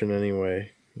option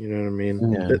anyway. You know what I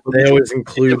mean? Yeah. They always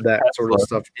include that sort of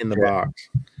stuff in the box.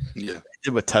 Yeah. They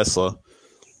did with Tesla.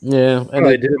 Yeah, And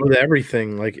they did it with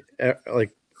everything, like the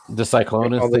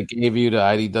Cyclonus all the- they gave you the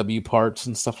IDW parts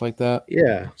and stuff like that.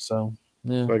 yeah, So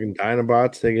yeah, fucking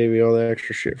Dinobots. They gave you all the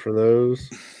extra shit for those.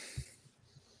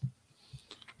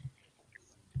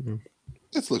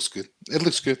 It looks good. It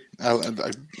looks good.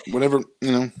 Whenever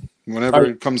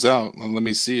it comes out, let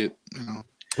me see it.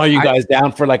 are you guys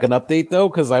down for like an update though?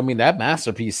 Because I mean that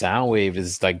masterpiece Soundwave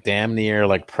is like damn near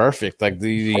like perfect. Like, do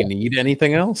you need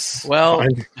anything else? Well,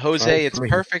 Fine. Jose, it's Fine.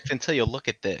 perfect until you look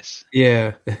at this.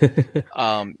 Yeah.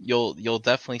 You'll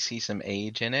definitely see some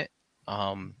age in it.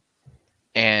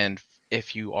 And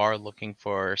if you are looking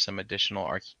for some additional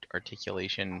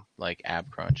articulation, like ab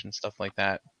crunch and stuff like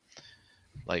that,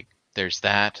 like there's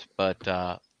that. But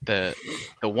the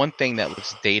one thing that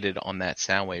looks dated on that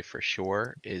Soundwave for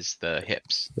sure is the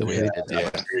hips. The way they did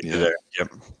that. Yeah.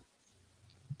 Yep.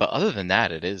 But other than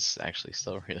that, it is actually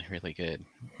still really, really good.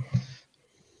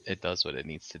 It does what it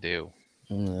needs to do.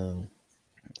 Yeah.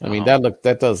 I mean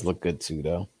that does look good too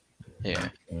though. Yeah.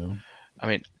 Yeah. I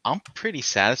mean, I'm pretty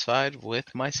satisfied with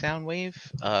my Soundwave.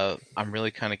 I'm really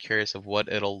kind of curious of what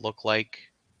it'll look like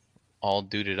all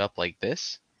duded up like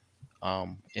this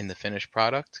in the finished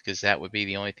product, because that would be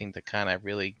the only thing to kind of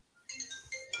really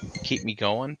keep me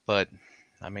going. But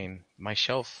I mean, the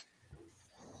shelf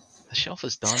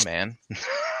is done, man.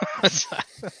 I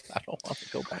don't want to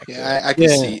go back. Yeah,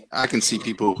 I can see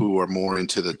people who are more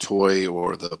into the toy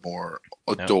or the more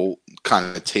adult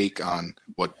kind of take on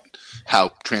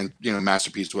how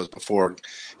Masterpiece was before,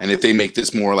 and if they make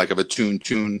this more like of a tune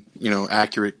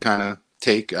accurate kind of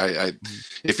take, I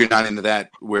if you're not into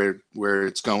that where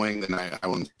it's going, then I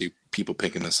won't see people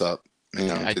picking this up.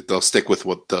 They'll stick with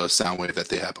what the Soundwave that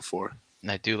they had before. And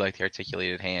I do like the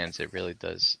articulated hands. It really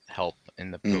does help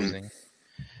in the posing.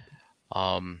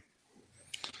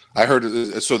 I heard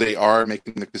so they are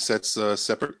making the cassettes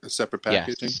separate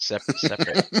packaging. Yeah,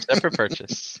 separate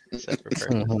purchase. Separate purchase.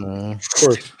 Mhm. Of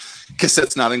course,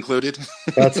 Cassettes not included.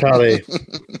 that's how they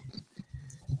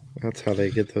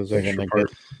get those They're extra gonna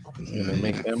parts.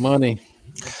 make that money.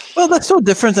 Well, that's so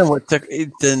different than what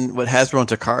Hasbro and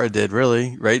Takara did,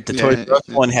 really, right? The Toys R Us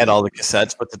one had all the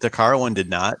cassettes, but the Takara one did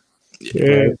not.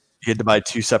 Yeah. You had to buy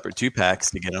 2 separate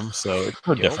 2-packs to get them, so it's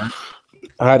no different.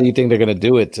 How do you think they're gonna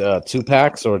do it?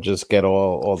 2-packs or just get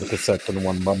all the cassettes in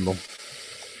one bundle?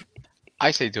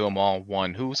 I say do them all in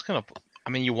one. Who's gonna? I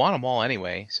mean, you want them all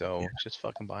anyway, so just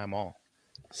fucking buy them all.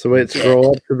 So wait,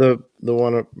 scroll up to the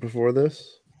one up before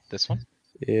this. This one.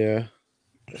 Yeah,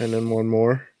 and then one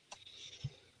more.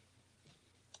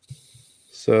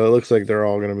 So it looks like they're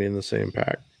all going to be in the same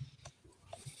pack.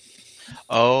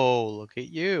 Oh, look at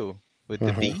you with the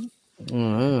Uh-huh. V.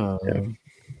 Oh, Yeah.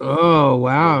 Oh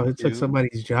wow! It took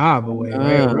somebody's job away.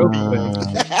 Right? Real quick.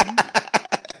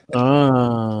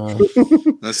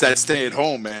 That's that stay at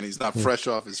home, man. He's not fresh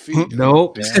off his feet.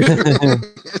 Nope.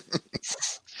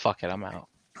 Fuck it, I'm out.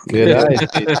 Good eye,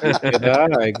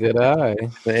 JT. Good eye.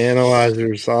 The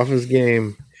analyzer's off his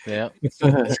game. Yeah.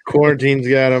 This quarantine's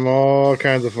got him all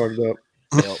kinds of fucked up.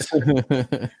 Yep.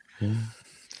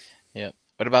 Yep.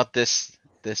 What about this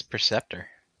Perceptor?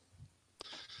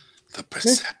 The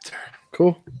Perceptor.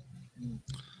 Cool.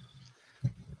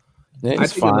 Yeah, I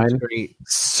he's think it looks fine. great.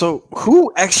 So,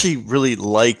 who actually really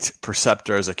liked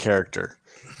Perceptor as a character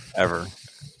ever?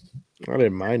 I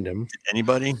didn't mind him.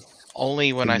 Anybody?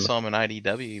 Only when I saw him in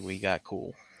IDW, we got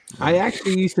cool. I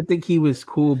actually used to think he was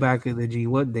cool back in the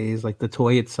G1 days, like the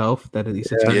toy itself that it used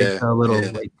to turn Yeah. into a little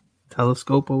Yeah. like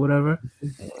telescope or whatever.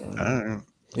 I don't know.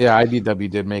 Yeah, IDW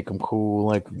did make him cool.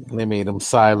 Like they made him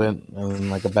silent and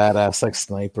like a badass like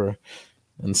sniper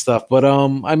and stuff. But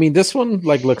I mean, this one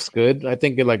like looks good. I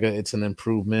think it's an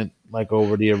improvement like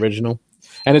over the original.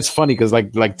 And it's funny because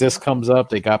like this comes up,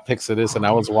 they got pics of this, and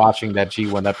I was watching that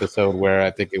G1 episode where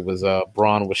I think it was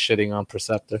Braun was shitting on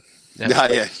Perceptor.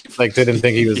 Yeah. Like didn't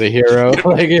think he was a hero.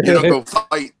 Like You don't go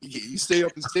fight. You stay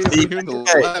up here in the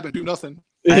lab and do nothing.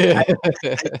 yeah.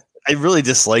 I really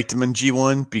disliked him in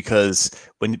G1 because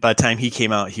by the time he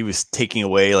came out, he was taking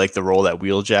away like the role that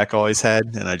Wheeljack always had,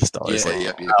 and I just always like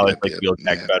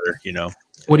Wheeljack better, you know.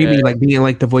 What do you mean, like being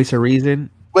like the voice of reason?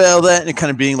 Well, that and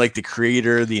kind of being like the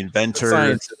creator, the inventor.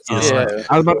 Scientist, you know, yeah.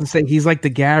 I was about to say he's like the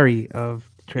Gary of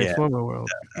Transformer world.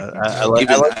 I like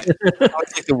like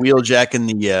the Wheeljack and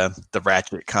the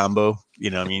Ratchet combo. You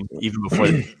know, what I mean, even before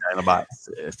the Dinobots,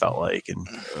 it felt like, and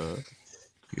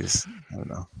he was, I don't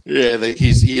know. Yeah,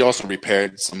 he also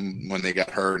repaired some when they got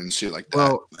hurt and shit like that.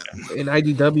 Well, in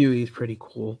IDW, he's pretty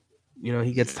cool. You know,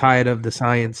 he gets tired of the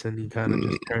science and he kind of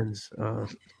just turns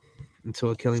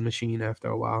into a killing machine after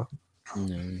a while.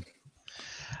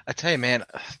 I tell you, man,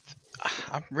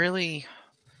 I'm really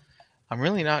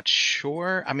not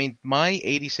sure. I mean, my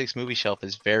 86 movie shelf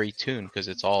is very tuned because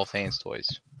it's all fans toys,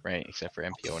 right? Except for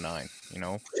MP09, you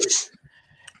know?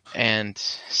 And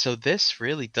so this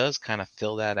really does kind of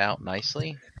fill that out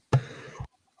nicely.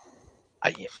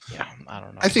 I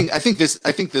don't know. I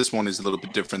think this one is a little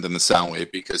bit different than the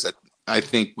Soundwave because I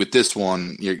think with this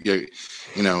one you're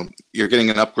getting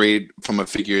an upgrade from a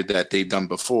figure that they've done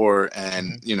before,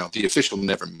 and the official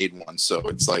never made one, so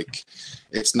it's like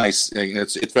it's nice.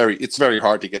 It's very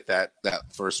hard to get that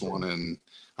first one, and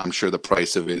I'm sure the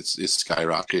price of it is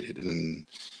skyrocketed, and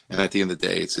at the end of the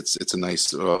day, it's a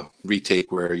nice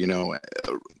retake where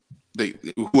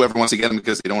whoever wants to get them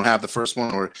because they don't have the first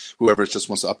one, or whoever just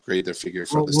wants to upgrade their figure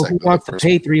for the second. Who wants to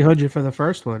pay $300 for the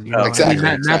first one? You know? Exactly.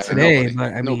 I mean, not today, Nobody. but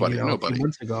I mean, Nobody. a few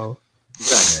months ago.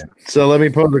 Exactly. So let me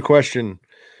pose a question,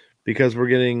 because we're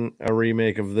getting a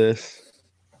remake of this.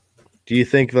 Do you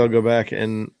think they'll go back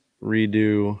and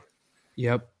redo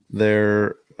Yep.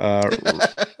 their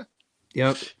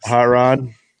Yep. hot rod?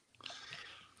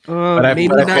 Maybe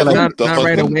but I feel not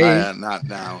right away. Not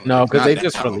now. No, because Not they now.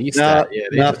 just released Now, that. Yeah,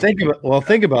 they now just-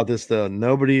 think about this though.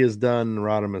 Nobody has done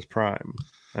Rodimus Prime.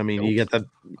 I mean,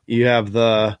 you have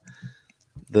the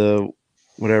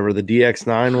whatever the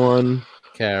DX9 one,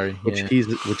 Carry. which Yeah.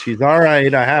 he's all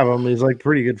right. I have him. He's like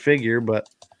pretty good figure, but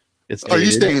it's. Are you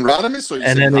dated. saying Rodimus or you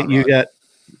And saying then Hot you Rod?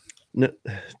 got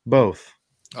both.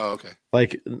 Oh, okay.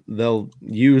 Like they'll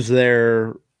use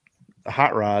their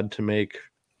hot rod to make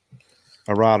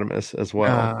a Rodimus as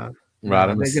well.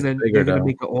 Rodimus they're is bigger, gonna though.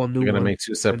 make an all new. We're gonna one. make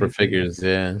two separate figures.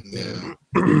 Yeah. Yeah.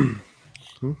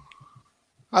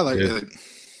 I like Yeah.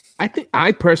 it.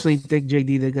 I personally think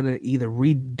JD they're gonna either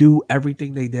redo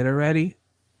everything they did already,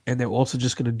 and they're also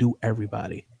just gonna do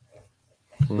everybody.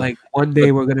 Like one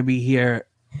day we're gonna be here,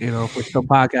 if we're still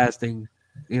podcasting,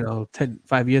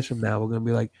 5 years from now, we're gonna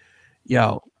be like,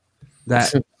 yo,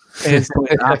 that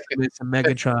Transformers, Optimus, and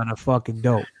Megatron are fucking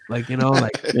dope. Like,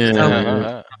 like Yeah. tell me.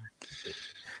 Uh,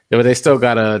 Yeah,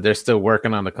 but they're still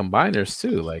working on the combiners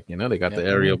too. Like, they got the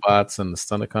aerial bots and the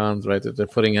Stunticons, right, that they're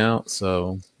putting out.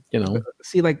 So,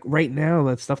 See, like right now,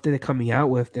 the stuff that they're coming out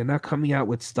with, they're not coming out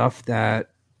with stuff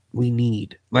that we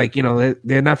need. Like,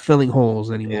 they're not filling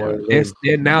holes anymore. They're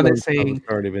saying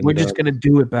we're just gonna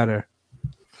do it better,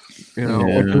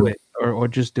 or do it, or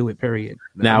just do it. Period.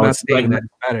 Now I'm not it's saying like- that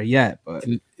it's better yet, but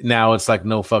now it's like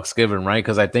no fucks given, right?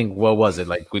 Because I think what was it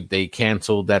like? They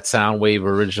canceled that Soundwave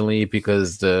originally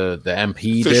because the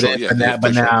MP did it, but the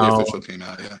now official came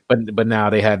out, yeah. but now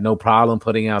they had no problem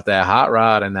putting out that hot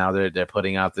rod, and now they're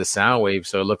putting out this Soundwave.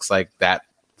 So it looks like that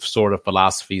sort of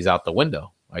philosophy is out the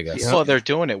window, I guess. Well, they're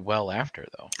doing it well after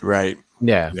though. Right.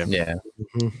 Yeah.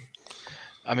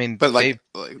 I mean, But they-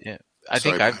 I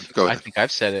sorry, think go I ahead. think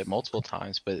I've said it multiple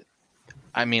times, but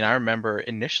I mean, I remember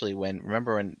initially when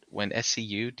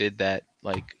SCU did that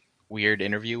like weird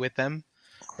interview with them,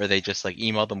 where they just like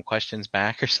emailed them questions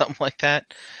back or something like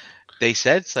that. They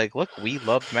said it's like, look, we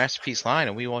love the Masterpiece line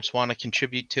and we just want to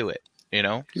contribute to it,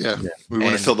 Yeah, we want to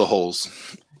And- fill the holes.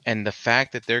 And the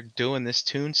fact that they're doing this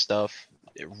tune stuff,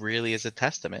 it really is a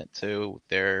testament to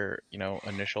their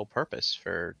initial purpose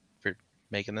for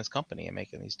making this company and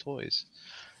making these toys,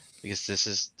 because this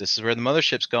is where the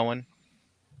mothership's going.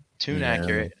 tune Yeah.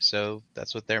 accurate. So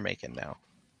that's what they're making now.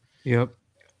 Yep.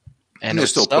 And they're it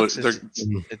still sucks.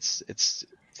 put-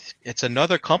 It's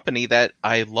another company that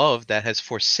I love that has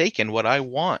forsaken what I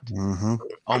want Mm-hmm.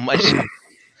 on my shelf.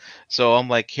 So I'm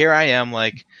like, here I am,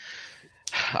 like,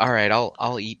 all right,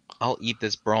 I'll eat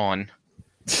this brawn,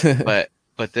 but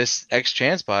this X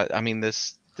Transbot, I mean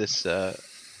this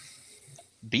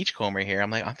Beachcomber here, I'm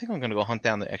like, I think I'm gonna go hunt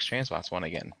down the X Transbots one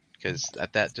again because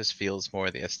that just feels more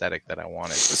the aesthetic that I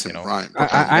wanted. Listen, You know, Ryan,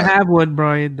 I have one,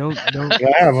 Brian. Don't I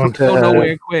have one. go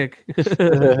nowhere quick.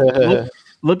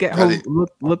 Look at home.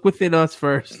 Look within us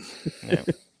first. yeah,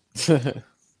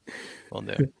 will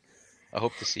do. I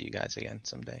hope to see you guys again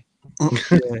someday. All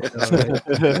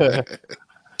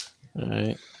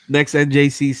right. Next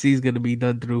NJCC is gonna be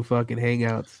done through fucking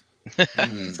Hangouts.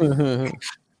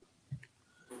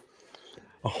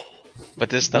 But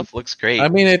this stuff looks great. I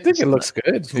mean, I think it looks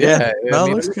good. Yeah. No, I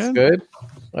mean, it looks it good.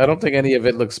 I don't think any of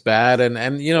it looks bad.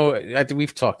 And you know, I think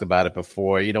we've talked about it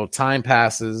before. You know, time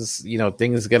passes. You know,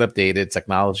 things get updated.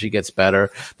 Technology gets better.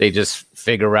 They just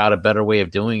figure out a better way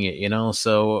of doing it. You know,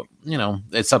 so you know,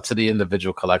 it's up to the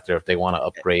individual collector if they want to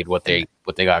upgrade what they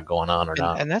got going on or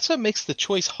not. And that's what makes the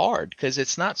choice hard because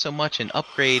it's not so much an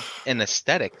upgrade in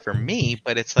aesthetic for me,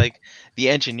 but it's like the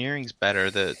engineering's better.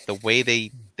 The way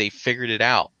they figured it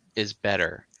out is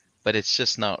better, but it's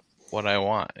just not what I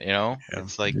want. You know,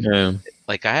 it's like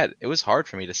it was hard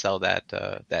for me to sell that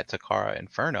Takara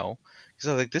Inferno because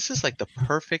I was like, this is like the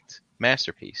perfect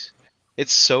masterpiece.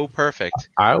 It's so perfect.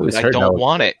 I always I heard don't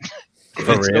want it.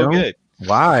 For It's real? so good.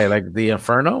 Why? Like the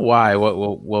Inferno? Why?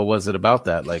 What was it about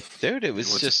that? Like, Dude, it was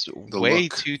What's just the way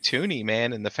look? too toony,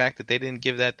 man. And the fact that they didn't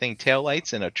give that thing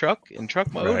taillights in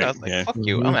truck mode, Right, I was like, yeah. fuck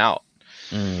you, Mhm. I'm out.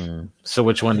 so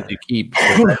which one did you keep?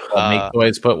 Make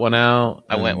Toys put one out.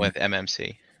 I went with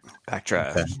MMC.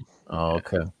 Backdraft. Okay. Oh,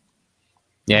 okay.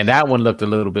 Yeah, and that one looked a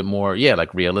little bit more,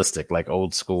 like realistic, like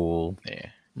old school Yeah,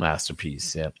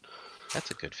 masterpiece. Yeah.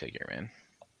 that's a good figure, man.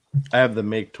 I have the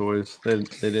Make Toys. They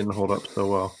didn't hold up so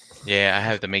well. Yeah, I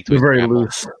have the Make They're Toys very grapple.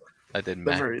 loose. I did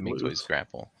They're very Make loose. Toys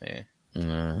grapple. Yeah,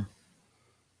 Mm.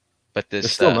 but They're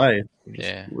this, still nice. They're just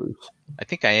yeah. loose. I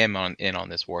think I am on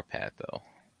this Warpath though.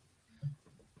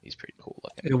 He's pretty cool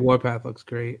looking. The Warpath looks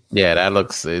great. Yeah, that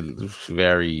looks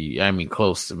very,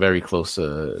 very close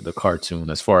to the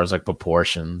cartoon as far as like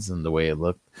proportions and the way it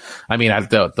looked. I mean, I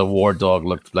thought the War Dog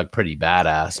looked like pretty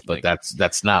badass, but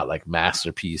that's not like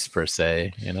masterpiece per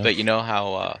se, you know. But you know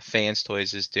how Fans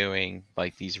Toys is doing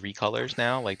like these recolors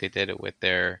now, like they did it with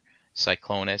their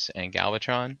Cyclonus and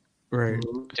Galvatron. Right.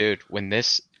 Dude, when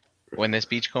this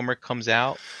Beachcomber comes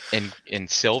out in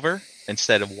silver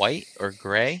instead of white or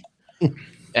gray,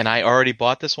 and I already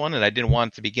bought this one and I didn't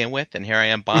want it to begin with, and here I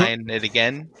am buying it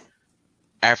again.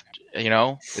 After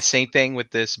the same thing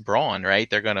with this Brawn, right?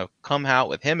 They're gonna come out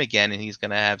with him again, and he's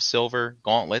gonna have silver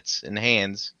gauntlets and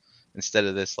hands instead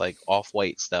of this like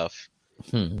off-white stuff.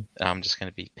 And I'm just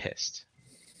gonna be pissed.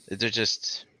 They're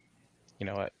just, you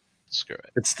know what? Screw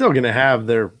it. It's still gonna have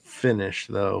their finish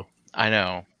though. I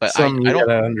know, but Some I you don't.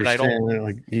 gotta But I don't. understand.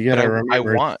 Like you gotta but I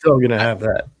remember, want- it's still gonna have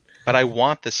that. But I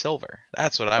want the silver.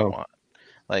 That's what I Oh. want.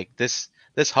 Like this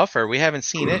Huffer, we haven't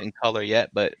seen it in color yet,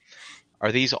 but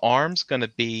are these arms gonna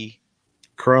be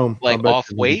Chrome, like I bet off it's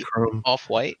gonna be weight? Chrome. off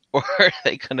white, or are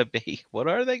they gonna be? What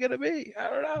are they gonna be? I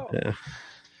don't know. Yeah.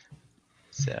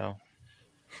 So,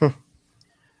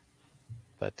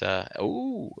 but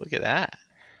look at that,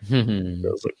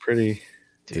 Those look pretty.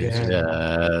 dude.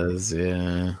 Yes,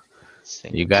 yeah. this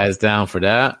thing You looks- guys down for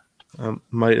that?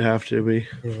 Might have to be.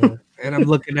 Yeah. And I'm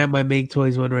looking at my Make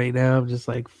Toys one right now. I'm just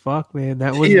like, fuck, man,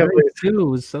 that was Yeah, nice too. It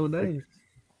was so nice.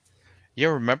 Yeah,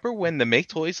 remember when the Make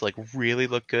Toys like really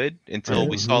looked good until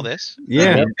we saw this?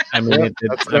 Yeah, I mean,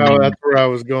 that's where I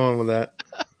was going with that.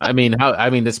 I mean,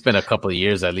 it's been a couple of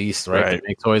years at least, right? Right. The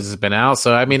Make Toys has been out,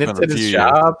 so I mean, it's Been a did its few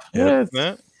job. years. Yeah, Yeah. it's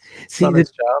Huh? See, done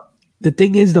its job. the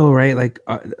thing is though, right? Like,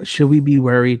 should we be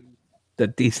worried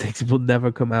that these things will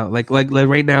never come out? Like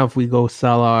right now, if we go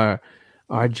sell our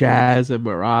Jazz and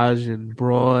Mirage and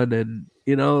Brawn and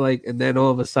and then all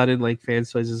of a sudden, like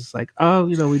Fans Toys is just like, oh,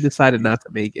 we decided not to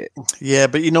make it. Yeah,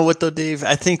 but you know what though, Dave?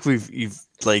 I think you've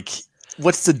like,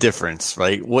 what's the difference,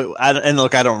 right? And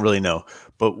look, I don't really know,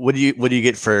 but what do you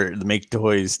get for the Make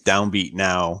Toys Downbeat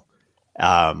now,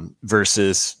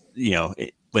 versus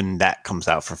when that comes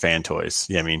out for Fan Toys?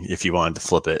 Yeah, I mean, if you wanted to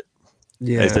flip it,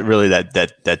 Yeah, is it really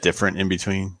that different in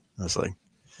between? I was like,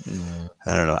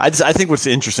 I don't know. I think what's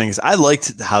interesting is I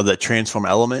liked how the Transform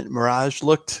Element Mirage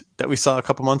looked that we saw a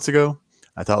couple months ago.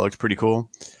 I thought it looked pretty cool.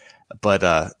 But,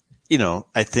 I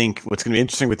think what's going to be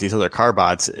interesting with these other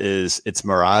Carbots is it's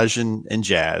Mirage and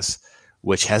Jazz,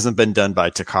 which hasn't been done by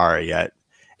Takara yet.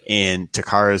 And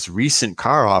Takara's recent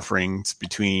car offerings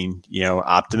between,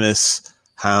 Optimus,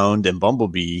 Hound, and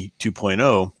Bumblebee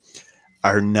 2.0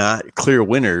 are not clear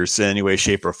winners in any way,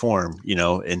 shape, or form,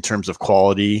 in terms of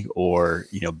quality or,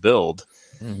 build.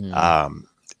 Mhm.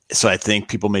 So I think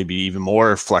people may be even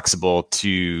more flexible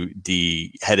to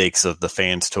the headaches of the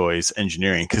fans' toys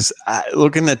engineering. Because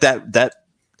looking at that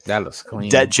looks clean.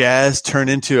 Jazz turn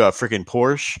into a freaking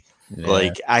Porsche, Yeah.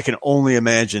 like I can only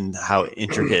imagine how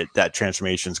intricate that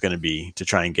transformation is going to be to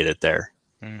try and get it there.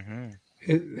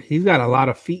 Mm-hmm. He's got a lot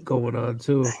of feet going on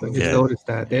too. I just Yeah. noticed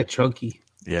that they're chunky.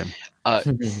 Yeah. That's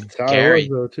how Gary,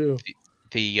 it was, though, too.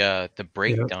 the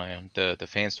breakdown, the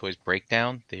fans toys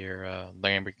breakdown, their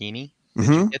Lamborghini. Did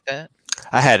Mhm. you get that?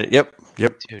 I had it. Yep.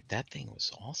 Dude, that thing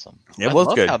was awesome. It I was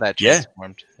loved good. how that Yeah.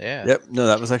 transformed. Yeah. Yep. No,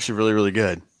 that was actually really, really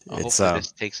good. It's Hopefully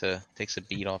this takes a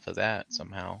beat off of that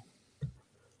somehow.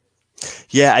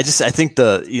 yeah. I think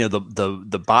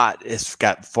the bot has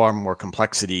got far more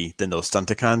complexity than those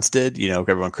Stunticons did.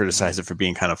 Everyone criticized it for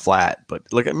being kind of flat, but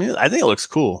look, I mean, I think it looks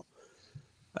cool.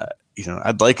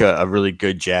 I'd like a really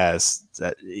good Jazz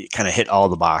that kind of hit all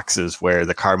the boxes where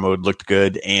the car mode looked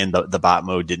good and the bot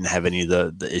mode didn't have any of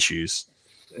the issues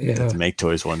that the Make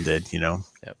Toys one did.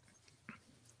 Yep.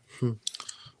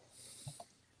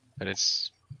 But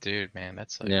it's, dude, man,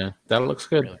 that's like Yeah, that looks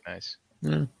good. really nice.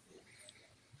 Yeah.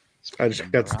 I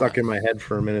just got stuck in my head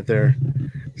for a minute there.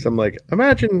 So I'm like,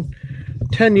 imagine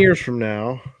 10 years from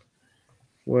now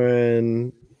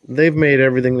when they've made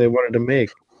everything they wanted to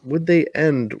make. Would they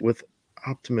end with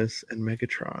Optimus and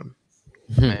Megatron?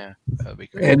 Yeah, that would be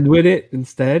great. End with it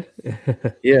instead.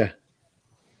 Yeah.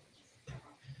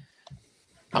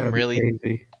 I'm That'd be really,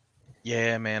 crazy.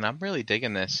 yeah, man, I'm really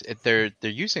digging this. They're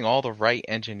using all the right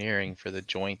engineering for the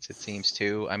joints. It seems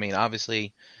too. I mean,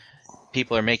 obviously,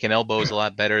 people are making elbows a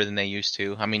lot better than they used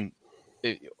to. I mean,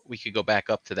 we could go back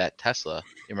up to that Tesla,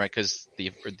 right? Because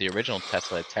the original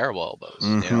Tesla had terrible elbows,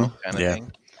 kind of Yeah.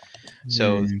 thing.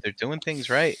 So they're doing things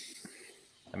right.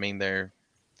 I mean, they're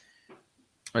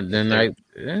And then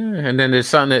and then there's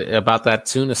something about that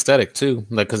Toon aesthetic too,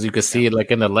 like because you can see it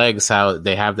like in the legs how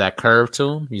they have that curve to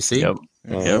them. You see, Yep.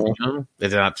 Uh, Yep. You know? They're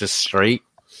not just straight.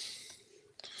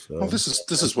 So, Well, this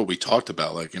is what we talked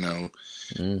about. Like, Mm.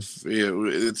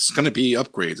 it's going to be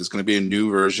upgrades. It's going to be a new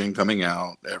version coming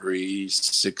out every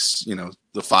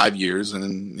 5 years,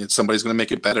 and somebody's going to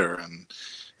make it better.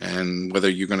 And whether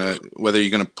you're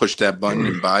gonna push that button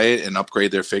and buy it and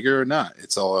upgrade their figure or not,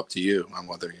 it's all up to you on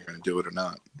whether you're going to do it or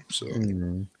not. So,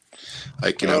 Mm.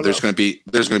 there's going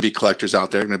to be collectors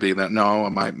out there going to be that no,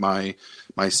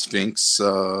 my Sphinx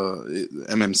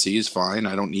MMC is fine.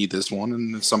 I don't need this one.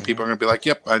 And some people are going to be like,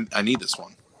 yep, I need this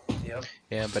one.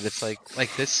 yeah, but it's like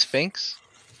this Sphinx.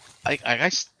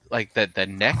 I like that the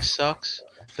neck sucks.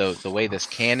 The way this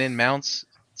cannon mounts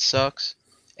sucks.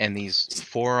 And these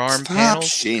forearm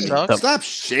panels suck. Stop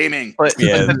shaming. But,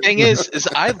 Yeah. but the thing is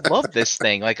I love this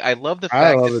thing. Like I love the I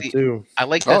fact love that it too. I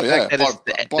like the Oh, yeah. fact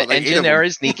that Bought the like 8 engine of are them.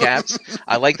 his kneecaps.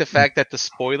 I like the fact that the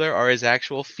spoiler are his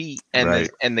actual feet, and Right.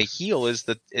 the heel is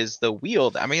the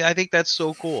wheel. I mean, I think that's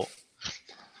so cool.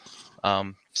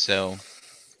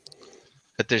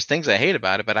 But there's things I hate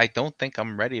about it, but I don't think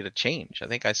I'm ready to change. I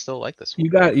think I still like this one.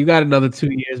 You got another 2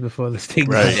 years before this thing.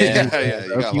 Right. goes. Yeah, So yeah, you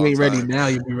got if a you long ain't ready time. now,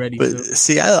 you'll be ready But soon.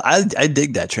 see, I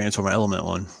dig that Transformer Element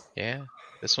one. Yeah,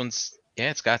 this one's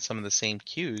it's got some of the same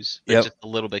cues, but Yep. just a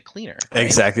little bit cleaner. Right?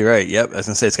 Exactly right. Yep. I was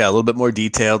gonna say it's got a little bit more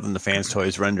detail than the Fans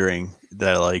Toys rendering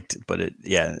that I liked, but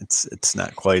it's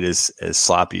not quite as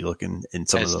sloppy looking in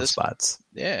some As of those this- spots.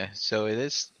 Yeah, so it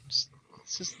is.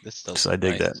 This does. So I look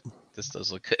dig nice. that. This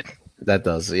does look good. That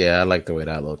does, yeah. I like the way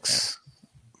that looks.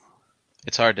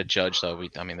 It's hard to judge though.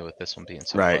 I mean, with this one being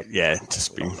so Right. ugly, Yeah. we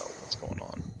Just don't be know what's going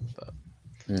on. But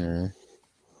Mm.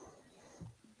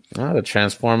 The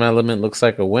transform element looks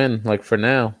like a win, like for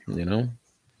now,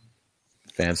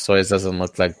 Fans Toys doesn't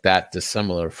look like that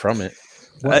dissimilar from it.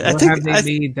 What, I what think- have they I-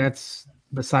 made that's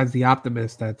besides the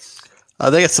Optimus? That's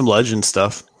they got some legend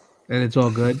stuff. and it's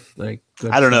all good. Like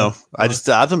good I don't know. stuff. I just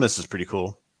the Optimus is pretty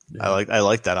cool. I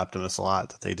like that Optimus a lot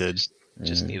that they did.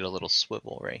 just need a little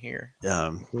swivel right here.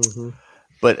 Mhm.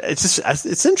 But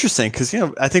it's interesting because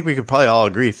I think we could probably all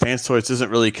agree Fans Toys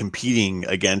isn't really competing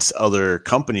against other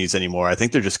companies anymore. I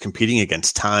think they're just competing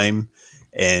against time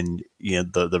and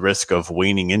the risk of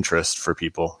waning interest for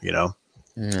people. Yeah.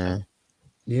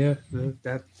 Yeah,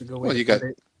 that's a good way. Well, to you got put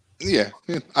it. Yeah.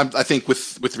 I think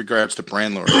with regards to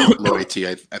brand loyalty,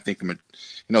 I think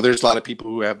there's a lot of people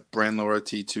who have brand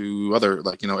loyalty to other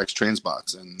X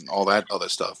Transbots and all that other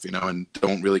stuff, and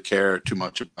don't really care too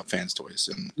much about Fans Toys.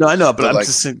 And No, I know, but But I'm like-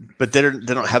 just saying, but they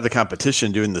don't have the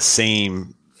competition doing the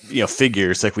same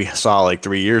figures like we saw like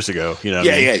 3 years ago. You know,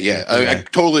 Yeah. I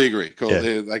totally agree.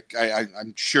 Yeah. Like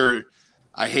I'm sure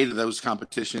I hated those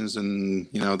competitions, and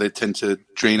they tend to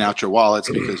drain out your wallets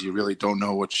because you really don't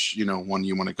know which one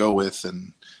you want to go with,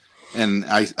 and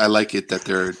I like it that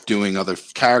they're doing other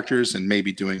characters and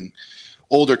maybe doing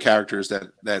older characters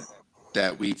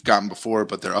that we've gotten before,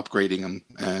 but they're upgrading them,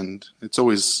 and it's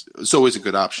always a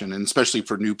good option, and especially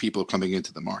for new people coming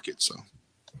into the market. So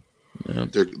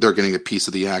they're getting a piece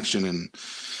of the action,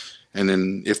 and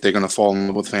then if they're going to fall in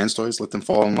love with Fans Toys, let them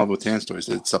fall in love with Fans Toys.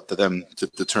 It's up to them to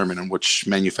determine which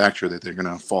manufacturer that they're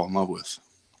going to fall in love with.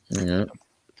 Yeah.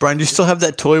 Brian, do you still have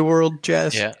that Toy World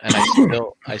Jazz? Yeah, and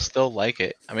I still like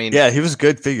it. I mean, Yeah, he was a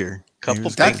good figure. couple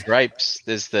was big good. gripes.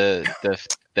 There's the head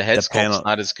The sculpt's panel.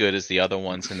 not as good as the other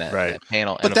ones in that, Right. that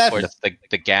panel, But and that- of course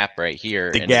the gap right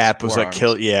here. The in gap his was what forearms.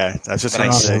 killed. Yeah, I was just But I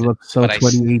going to Oh, said- it say. looks so but I-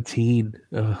 2018.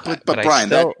 Ugh. But But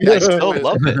Brian, I still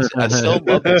love it. I still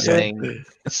love this Yeah. thing.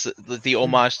 The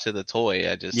homage to the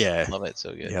toy. I just Yeah. love it so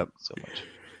good. Yep. So much.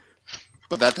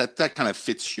 but that kind of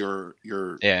fits your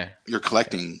Yeah.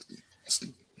 collecting.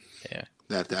 Yeah.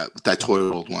 That Toy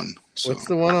World one. So. What's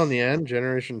the one on the end?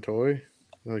 Generation Toy,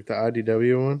 like the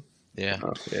IDW one. Yeah.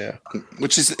 Oh, yeah.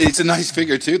 Which is it's a nice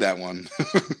figure too. That one.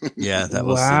 Yeah, that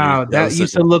was. Wow, that was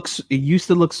used the- to look. It used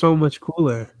to look so much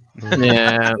cooler.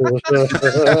 Yeah.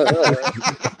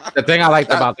 The thing I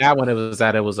liked about that one was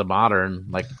that it was a modern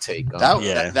take on That,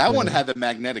 Yeah. that one had the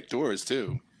magnetic doors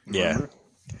too. Yeah. Remember?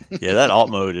 Yeah, that alt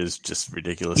mode is just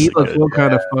ridiculous. He looks real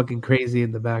kind of fucking crazy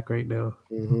in the back right now.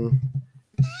 Mhm.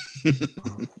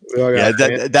 Yeah,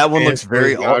 that one looks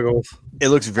very. goggles. It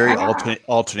looks very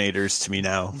alternators to me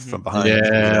now from behind.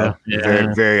 Yeah, yeah.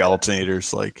 Very, very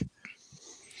alternators. Like,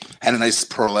 Had a nice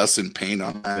pearlescent paint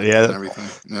on that. Yeah. And everything.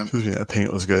 Yeah. yeah,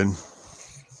 paint was good.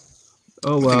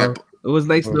 Oh I think well, it was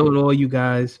nice knowing all you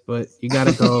guys, but you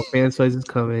gotta go. Fan Toys is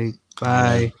coming.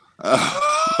 Bye.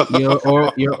 Your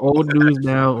old news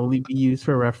now only be used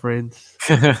for reference.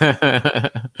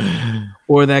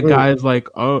 Or that guy's like,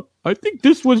 oh, I think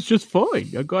this was just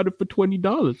fine. I got it for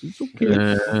 $20. It's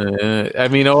okay. I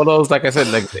mean, all those, like I said,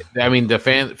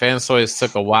 the fan toys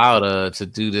took a while to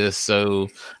do this. So,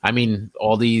 I mean,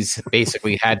 all these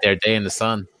basically had their day in the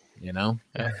sun,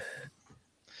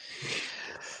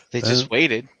 They just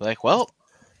waited. Like, well,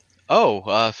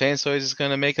 Fans Toys is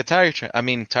gonna make a Tigertron. I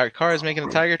mean, Car is making a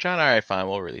Tigertron. All right, fine.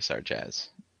 We'll release our Jazz.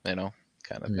 Kind of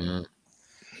thing. Mhm.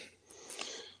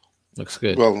 Looks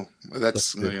good. Well,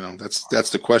 that's that's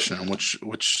the question on which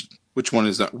one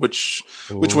is that which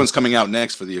one's coming out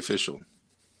next for the official.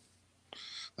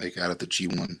 Like out of the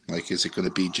G1, like is it going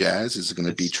to be Jazz? Is it going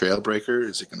to be Trailbreaker?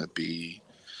 Is it going to be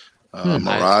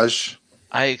Mirage?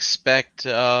 I expect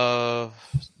it'll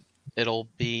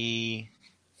be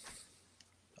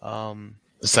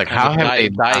It's like, how have they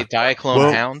Diaclone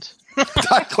Well- Hound.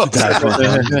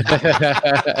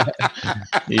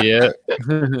 Yeah.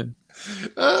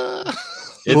 Uh,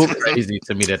 It's crazy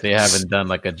to me that they haven't done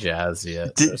like a Jazz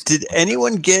yet. Did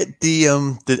anyone get the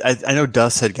I know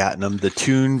Dust had gotten them, the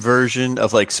tune version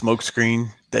of like Smokescreen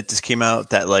that just came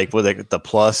out, that like with the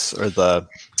plus or the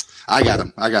I got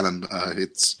him.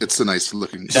 It's a nice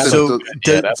looking. So,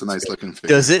 it's a nice looking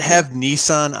figure. does it have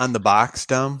Nissan on the box,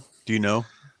 Dom? Do you know?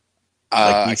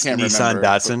 I can't Nissan remember.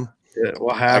 Datsun. Yeah,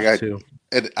 we'll have got- to.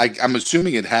 I'm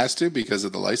assuming it has to because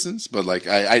of the license, but like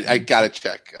I gotta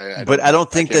check. But I don't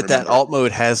think can't that remember. alt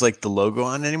mode has like the logo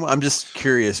on anymore. I'm just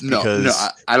curious because No,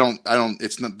 I don't.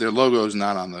 It's not their logo is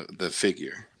not on the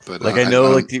figure. But Like, I know,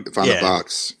 like, it's on the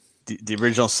box. the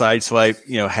original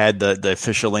Sideswipe, had the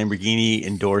official Lamborghini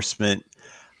endorsement.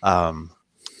 You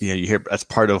hear that's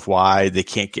part of why they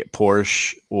can't get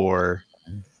Porsche or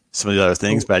some of the other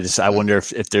things. But I wonder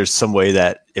if there's some way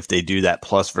that if they do that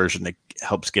plus version that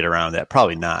helps get around that.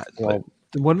 Probably not. Well,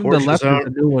 The one on the Porsche's left is out.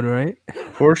 the new one, right?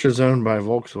 Porsche's owned by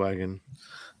Volkswagen.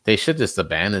 They should just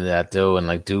abandon that though and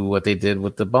like do what they did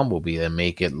with the Bumblebee and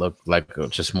make it look like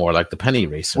just more like the Penny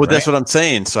Racer. Well, that's right? what I'm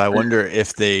saying. So I wonder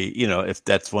if they, if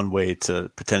that's one way to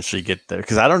potentially get there.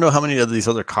 Because I don't know how many of these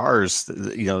other cars,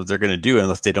 they're going to do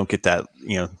unless they don't get that,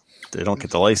 they don't get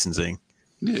the licensing.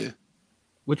 Yeah.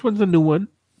 Which one's the new one?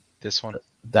 This one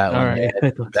that All one. right. yeah,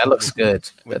 that looks good.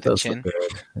 with That the does chin. look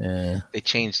good. Yeah, They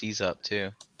changed these up too.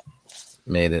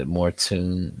 made it more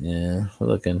tuned. Yeah,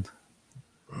 looking.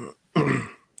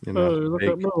 You know, big-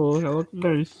 I look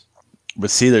nice.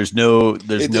 But see, there's no It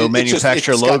just-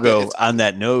 manufacturer it's got the- logo it's- on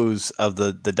that nose of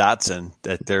the Datsun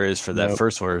that there is for that Nope.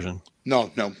 first version.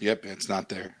 No. Yep. It's not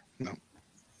there. No.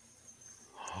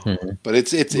 Mhm. But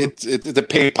it's the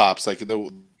paint pops like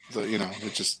the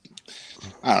it just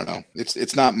I don't know.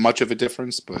 It's not much of a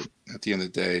difference, but at the end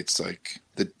of the day, it's like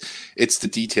it's the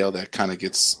detail that kind of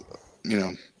gets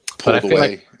But pulled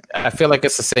away. I feel like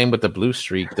it's the same with the Blue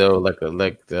Streak though. Like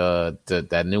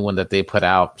that new one that they put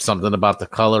out. Something about the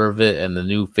color of it and the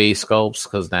new face sculpts,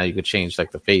 because now you could change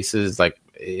like the faces. Like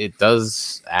it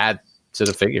does add to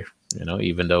the figure,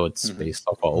 even though it's based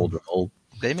off of old.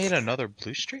 They made another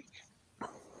Blue Streak.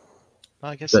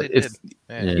 Well, I guess But they did.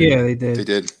 Yeah, they did. They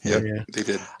did. Yeah. Yeah, they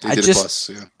did. They I did just- a plus.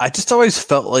 Yeah. I just always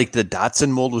felt like the Datsun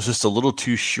mold was just a little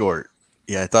too short.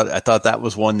 Yeah, I thought that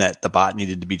was one that the bot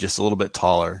needed to be just a little bit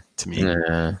taller to me.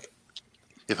 Yeah.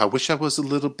 If I wish I was a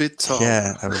little bit tall.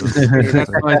 Yeah, I was-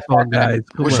 That's my fault, guys.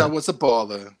 Come Wish I on. was a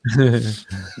baller.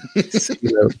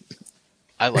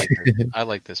 I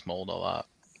like this mold a lot.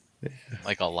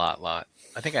 Like a lot.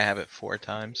 I think I have it 4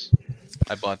 times.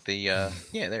 I bought the yeah,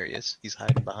 there he is. He's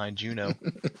hiding behind Juno.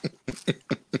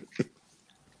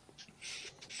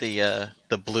 The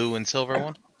blue and silver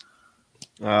one.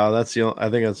 That's I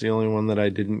think that's the only one that I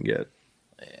didn't get.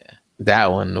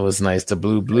 That one was nice. The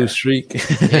blue streak.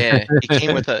 Yeah, he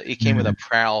came with a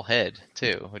prowl head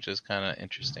too, which is kind of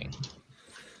interesting.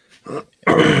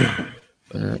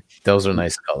 Those are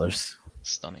nice colors.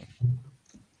 Stunning.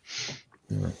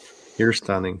 You're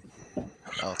stunning.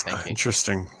 Oh, thank you.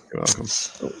 interesting. You're welcome.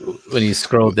 When you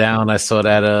scroll down, I saw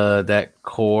that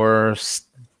core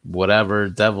whatever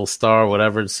Devil Star,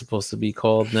 whatever it's supposed to be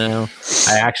called now.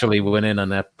 I actually went in on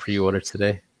that pre-order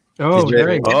today. Oh, Did you-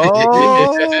 great.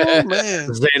 Oh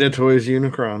man, Zeta Toys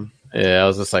Unicron. Yeah, I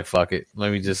was just like, fuck it.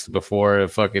 Let me just, before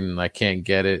I can't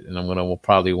get it and we'll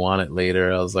probably want it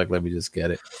later. I was like, let me just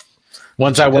get it.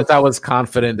 Once I was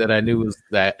confident that I knew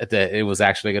that it was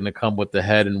actually going to come with the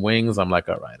head and wings, I'm like,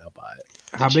 all right, I'll buy it.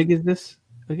 How big is this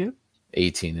again?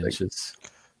 18 inches.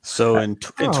 So in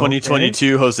Oh,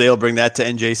 2022, Jose will bring that to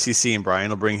NJCC, and Brian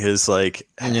will bring his like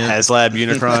Yeah. HasLab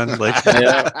Unicron. Like,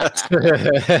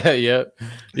 Yeah. Yep.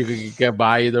 You can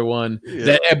buy either one.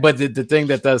 Yeah. But the thing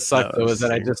that does suck No, though is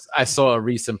that same. I saw a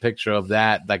recent picture of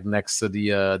that like next to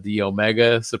the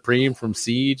Omega Supreme from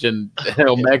Siege, and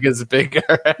Omega's bigger.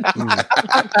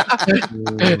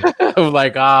 I'm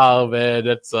like, oh man,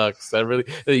 that sucks. That really,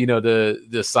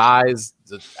 the size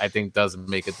I think doesn't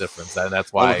make a difference, and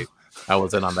that's why I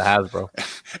was in on the Hasbro.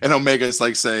 And Omega is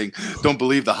like saying, "Don't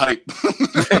believe the hype."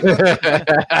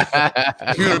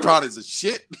 Unicron is a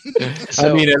shit.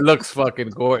 I mean, it looks fucking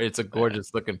gorgeous. It's a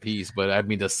gorgeous looking piece, but I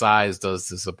mean, the size does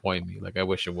disappoint me. Like, I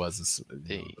wish it was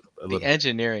The a little.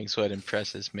 engineering's what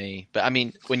impresses me. But I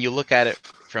mean, when you look at it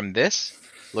from this,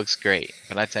 looks great.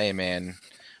 But I tell you, man,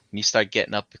 when you start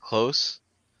getting up close,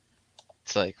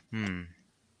 it's like,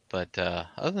 But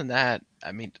other than that,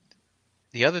 I mean,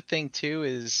 the other thing too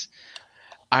is,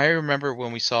 I remember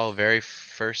when we saw very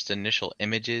first initial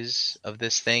images of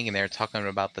this thing, and they were talking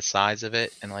about the size of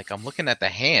it, and like I'm looking at the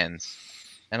hands,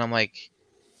 and I'm like,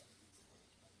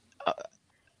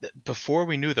 before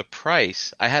we knew the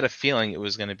price, I had a feeling it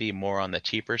was going to be more on the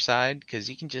cheaper side, because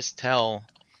you can just tell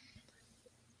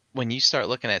when you start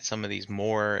looking at some of these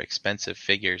more expensive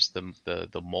figures,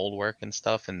 the mold work and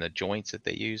stuff, and the joints that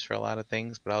they use for a lot of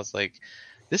things. But I was like,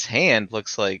 this hand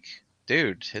looks like,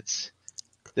 dude,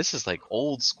 this is like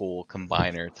old school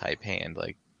combiner type hand.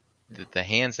 Like the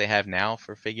hands they have now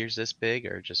for figures this big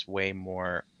are just way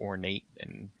more ornate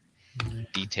and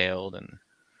detailed, and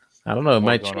I don't know. It more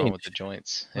might going on change. with the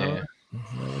joints. Oh, Yeah.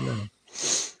 I don't know.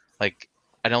 Like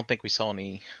I don't think we saw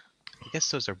any. I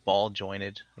guess those are ball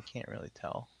jointed. I can't really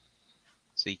tell.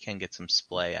 So you can get some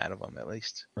splay out of them at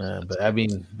least. But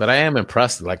I am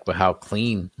impressed, like with how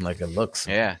clean, like it looks.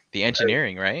 Yeah, the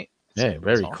engineering, right? Yeah,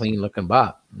 very It's awesome. clean looking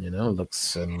bot.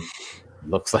 Looks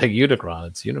like Unicron.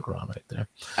 It's Unicron right there.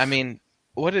 I mean,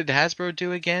 what did Hasbro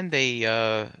do again? They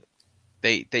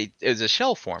it was a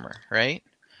shell former, right?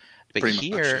 But Pretty much,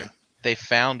 here yeah. they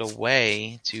found a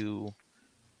way to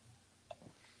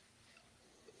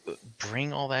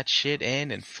bring all that shit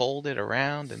in and fold it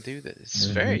around and do this. It's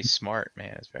very smart,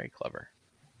 man. It's very clever.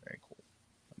 Very cool.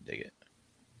 I dig it.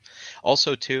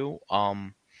 Also, too,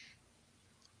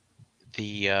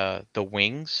 the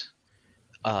wings,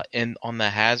 and on the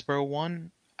Hasbro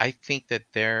one, I think that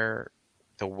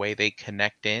the way they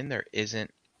connect in, there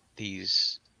isn't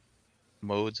these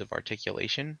modes of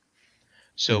articulation.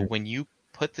 So when you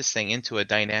put this thing into a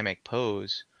dynamic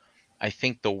pose, I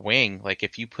think the wing, like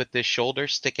if you put this shoulder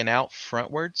sticking out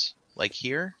frontwards, like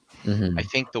here, Mm-hmm. I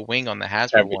think the wing on the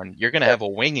Hasbro one, you're gonna have a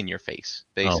wing in your face,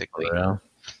 basically.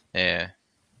 Yeah.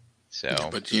 So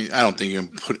But I don't think you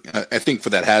can put. I think for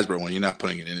that Hasbro one, you're not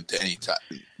putting it into any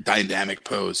dynamic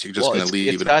pose. You're just going to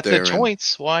leave it's it up got there. the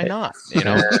joints. Why not? You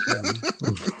know.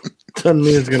 Doesn't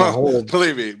mean it's gonna hold.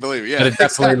 Believe me, But yeah. it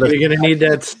definitely You're gonna need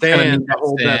that stand need to that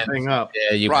hold that stand. thing up.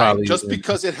 Yeah, you Right. probably Just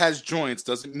because it has joints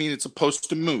doesn't mean it's supposed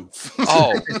to move.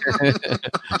 Oh,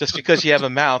 just because you have a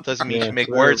mouth doesn't mean you Yeah, can make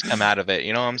true. words come out of it.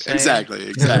 You know what I'm saying?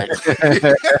 Exactly.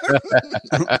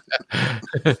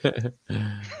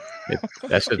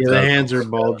 that should Yeah, the hands are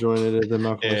ball jointed at the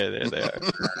knuckles. Yeah, there they are.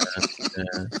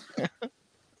 Yeah.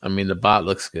 I mean, the bot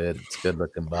looks good. It's a good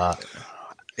looking bot.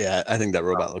 Yeah, I think that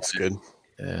robot looks good.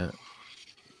 Yeah.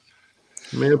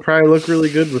 I mean, it'll probably look really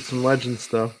good with some legend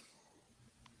stuff.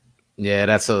 Yeah,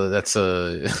 that's a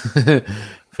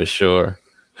for sure.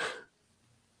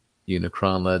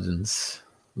 Unicron Legends.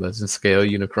 Legend scale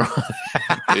Unicron.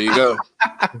 There you go.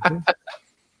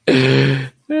 Yeah.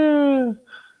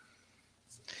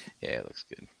 Yeah, it looks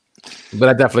good. But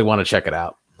I definitely want to check it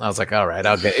out. I was like, all right,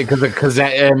 I'll get it because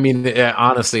I mean,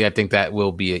 honestly, I think that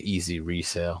will be an easy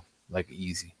resale, like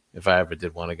easy. If I ever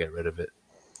did want to get rid of it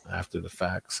after the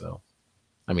fact, so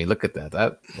I mean, look at that.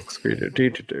 That looks great. It's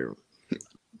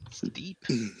deep.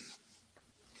 Do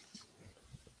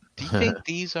you think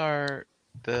these are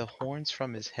the horns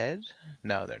from his head?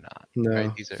 No, they're not. No.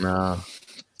 Right? These are. No,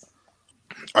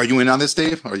 Are you in on this,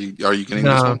 Dave? Are you getting this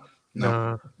No, one?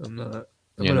 no, I'm not.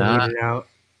 I'm You're gonna not? wait it out.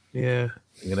 Yeah.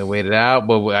 you're gonna wait it out.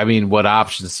 But I mean, what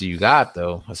options do you got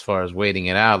though, as far as waiting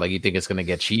it out? Like, you think it's gonna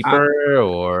get cheaper,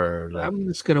 or like, I'm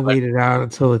just gonna wait it out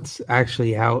until it's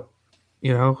actually out.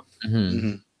 You know, Mhm.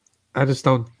 Mm-hmm. I just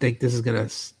don't think this is gonna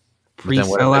But then what if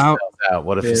pre-sell it out. sells out?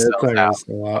 What if Yeah, it that's sells not gonna out?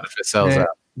 sell What out. if it sells Yeah. out?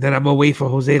 Then I'm gonna wait for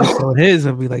Jose to sell his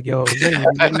and be like, "Yo, Jose, you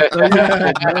sell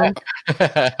yours, bro?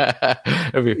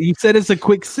 You said it's a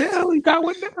quick sale. You got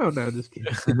one now." No, just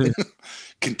kidding.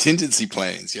 Contingency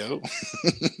plans, yo.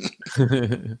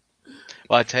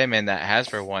 Well, I tell you, man, that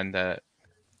Hasbro one that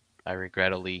I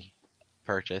regrettably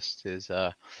purchased is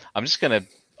I'm just gonna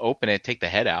open it, take the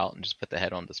head out, and just put the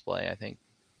head on display. I think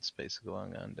that's basically what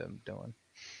I'm doing.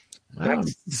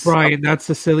 Brian, that's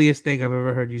the silliest thing I've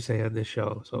ever heard you say on this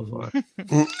show so far.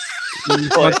 Well,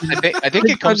 I think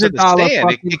it comes with a $600 stand. It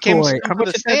fucking came toy. How with much a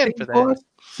is that stand thing for that. cost?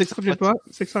 $600?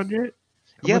 600?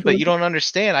 Yeah, much but was you it? don't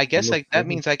understand. I guess like that Mhm.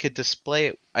 means I could display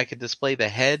it. I could display the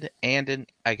head I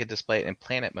could display it in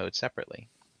planet mode separately.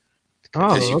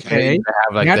 Oh, Yes, you can. okay.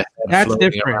 Have like That- the head that's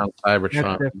floating different. around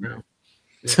Cybertron. That's different.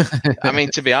 I mean,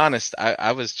 to be honest,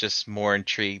 I was just more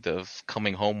intrigued of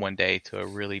coming home one day to a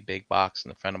really big box in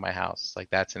the front of my house. Like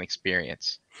that's an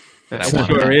experience. That I want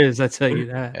sure that. is. I tell you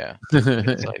that. Yeah,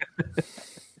 it's like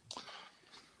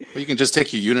Well, you can just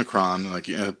take your Unicron, like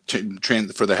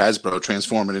for the Hasbro,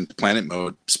 transform it into planet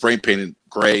mode, spray paint it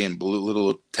gray and blue,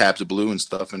 little tabs of blue and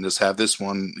stuff, and just have this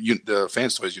one, the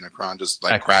Fans Toys Unicron, just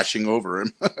like crashing over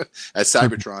him as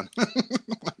Cybertron.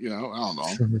 You know, I don't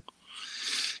know.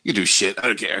 You do shit. I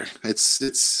don't care.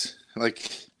 It's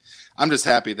like I'm just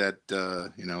happy that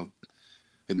you know,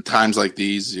 in times like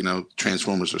these, you know,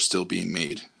 Transformers are still being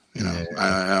made. You know,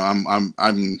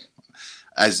 I'm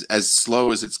as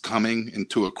slow as it's coming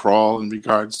into a crawl in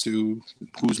regards to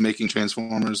who's making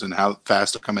Transformers and how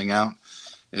fast they're coming out.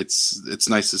 It's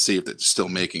nice to see if they're still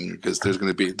making, because there's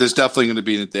definitely going to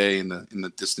be a day in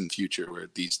the distant future where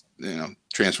these, you know,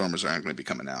 Transformers aren't going to be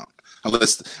coming out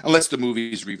unless the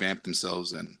movies revamp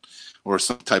themselves or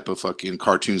some type of fucking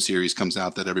cartoon series comes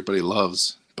out that everybody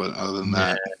loves. But other than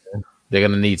that, they're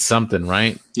gonna need something,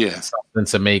 right? Yeah, something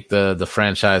to make the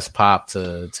franchise pop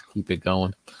to keep it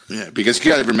going. Yeah, because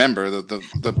you got to remember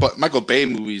the Michael Bay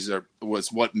movies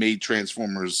was what made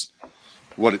Transformers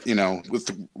what, you know, with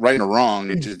right or wrong,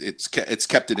 it's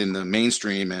kept it in the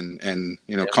mainstream, and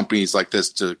you know, companies like this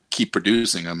to keep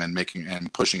producing them and making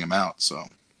and pushing them out. So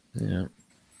yeah,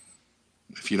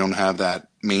 if you don't have that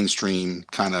mainstream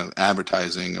kind of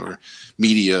advertising or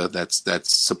media that's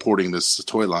supporting this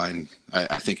toy line,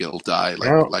 I think it'll die. I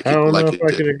don't know if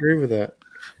I could agree with that.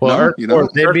 Well, no,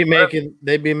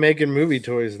 they'd be making movie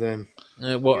toys then.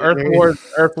 Well,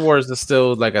 Earth Wars is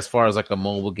still, like, as far as like a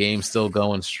mobile game, still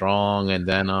going strong. And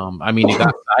then, I mean, you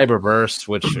got Cyberverse,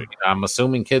 which I'm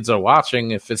assuming kids are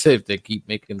watching if they keep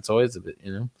making toys of it,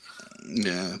 you know.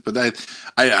 Yeah, but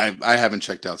I haven't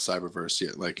checked out Cyberverse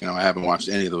yet. Like, you know, I haven't watched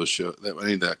any of those shows,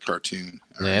 any of that cartoon.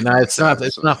 Yeah, no, it's not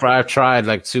for. I've tried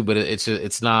like two, but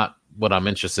it's not what I'm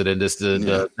interested in.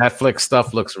 The Netflix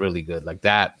stuff looks really good. Like,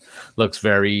 that looks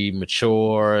very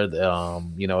mature.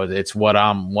 You know, it's what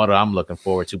I'm looking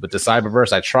forward to. But the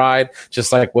Cyberverse, I tried,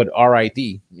 just like with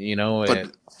RID, you know,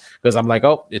 because I'm like,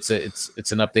 oh, it's an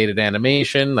updated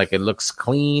animation, like it looks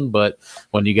clean, but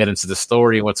when you get into the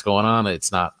story and what's going on,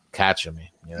 it's not catching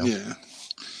me. You know? Yeah,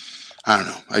 I don't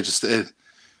know. I just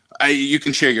you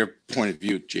can share your point of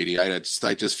view, JD.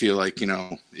 I just feel like, you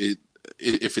know,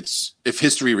 if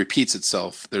history repeats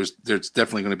itself, there's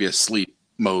definitely going to be a sleep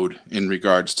mode in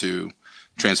regards to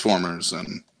Transformers,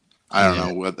 and I don't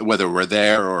know whether we're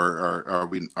there or are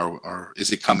we or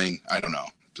is it coming? I don't know,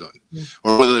 so,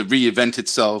 or whether it reinvent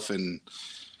itself and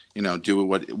do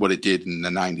what it did in the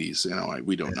 90s.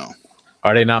 We don't know.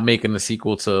 Are they not making a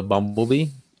sequel to Bumblebee?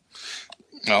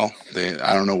 Well,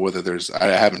 I don't know whether there's. I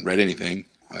haven't read anything.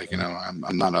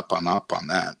 I'm not up on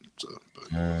that. So,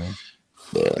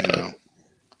 but,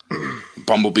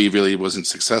 Bumblebee really wasn't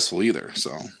successful either.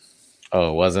 So.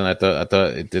 Oh, it wasn't. I thought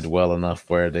it did well enough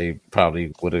where they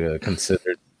probably would have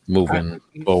considered moving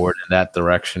forward in that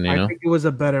direction. I think it was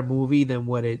a better movie than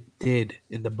what it did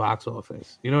in the box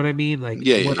office. You know what I mean? Like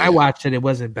when I watched it, it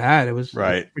wasn't bad. It was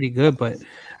pretty good, but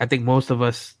I think most of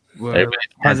us were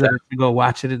hesitant to go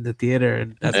watch it in the theater,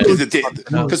 and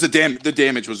because the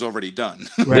damage was already done.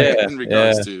 Right. In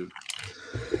regards to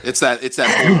it's that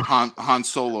whole Han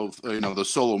Solo, the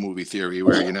Solo movie theory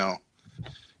where you're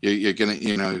gonna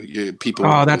people.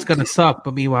 Oh, that's gonna suck.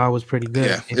 But meanwhile, it was pretty good.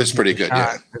 Yeah, it was pretty good.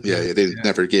 Yeah. They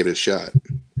never gave it a shot.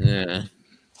 Yeah.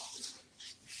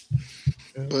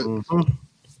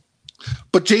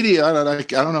 But JD, I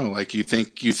don't know. Like, you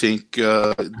think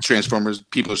Transformers,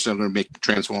 people are still going to make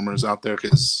Transformers out there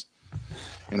because,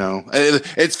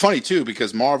 it's funny too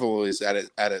because Marvel is at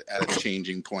a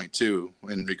changing point too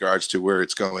in regards to where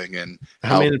it's going and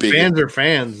how big fans are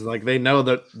fans. Like they know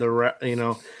that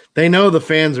they know the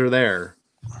fans are there.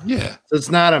 Yeah, so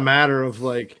it's not a matter of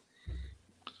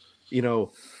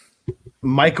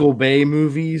Michael Bay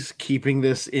movies keeping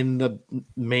this in the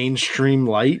mainstream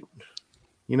light.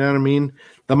 You know what I mean?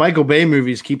 The Michael Bay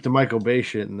movies keep the Michael Bay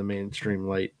shit in the mainstream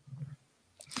light.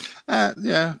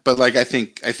 Yeah, but I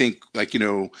think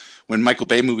when Michael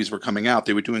Bay movies were coming out,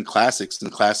 they were doing classics,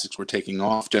 and the classics were taking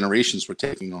off. Generations were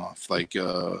taking off.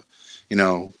 All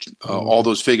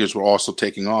those figures were also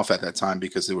taking off at that time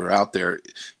because they were out there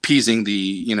pleasing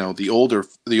the older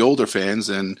fans,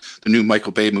 and the new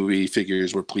Michael Bay movie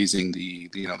figures were pleasing the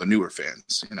newer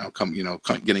fans.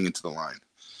 Getting into the line.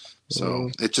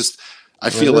 So it just. I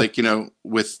feel like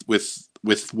with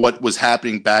what was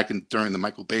happening back during the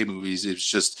Michael Bay movies, it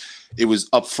was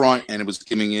upfront and it was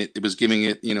giving it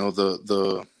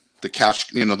the cash,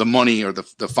 the money or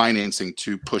the financing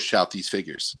to push out these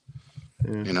figures.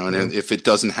 And if it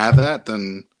doesn't have that,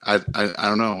 then I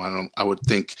don't know. I would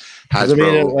think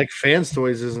Hasbro Fans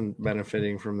Toys isn't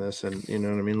benefiting from this, and you know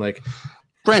what I mean. Like,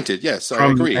 granted, yes, I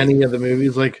agree. Any of the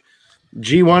movies, like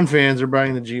G1 fans are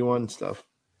buying the G1 stuff.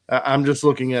 I'm just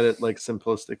looking at it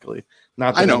simplistically,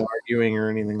 not that I'm arguing or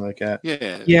anything like that.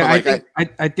 Yeah.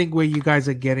 I think where you guys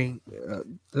are getting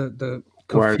the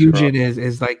confusion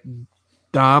is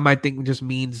Dom. I think just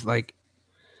means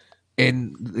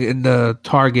in the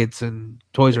Targets and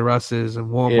Toys R Us's and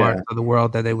Walmart of the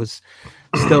world that it was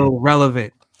still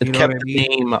relevant. It kept the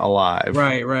name alive.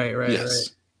 Right. Yes. Right.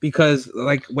 Because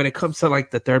when it comes to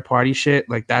the third party shit,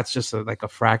 that's just a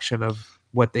fraction of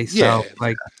what they sell,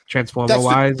 Transformer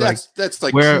wise. That's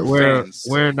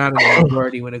we're not a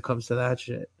majority when it comes to that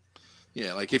shit.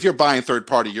 Yeah, if you're buying third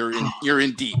party, you're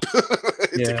in deep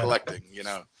into collecting.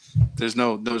 There's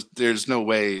no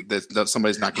way that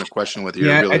somebody's not going to question whether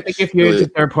you're really. I think if you're into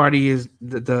third party, is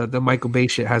the Michael Bay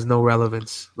shit has no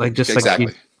relevance.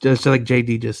 Exactly. Just like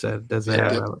JD just said, doesn't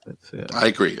have relevance. Yeah. I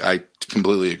agree. I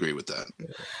completely agree with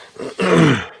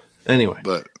that. Anyway,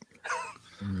 but.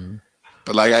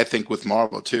 But I think with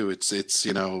Marvel too, it's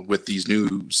with these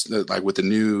new with the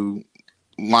new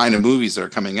line of movies that are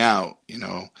coming out,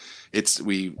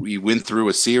 we went through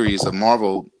a series of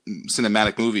Marvel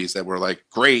cinematic movies that were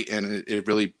great, and it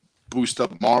really boosted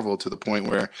up Marvel to the point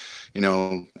where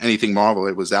anything Marvel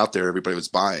it was out there, everybody was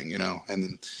buying,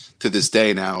 and to this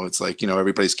day now it's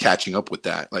everybody's catching up with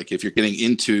that. If you're getting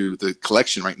into the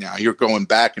collection right now, you're going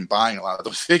back and buying a lot of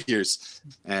those figures,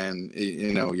 and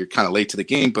you're kind of late to the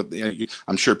game, but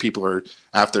I'm sure people are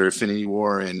after Infinity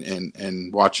War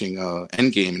and watching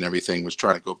Endgame and everything was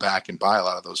trying to go back and buy a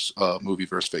lot of those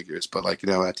movieverse figures. But at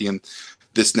the end,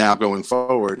 this now going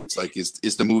forward, it's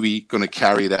is the movie going to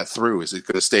carry that through? Is it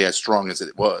going to stay as strong as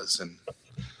it was? And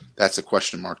that's a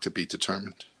question mark to be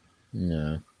determined.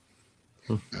 Yeah.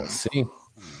 Let's see.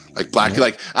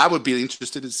 I would be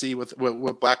interested to see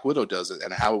what Black Widow does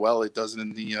and how well it does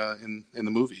in the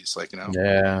movies.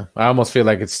 Yeah, I almost feel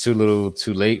like it's too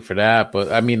late for that,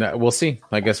 but I mean, we'll see.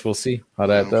 I guess we'll see how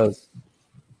that does.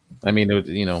 I mean,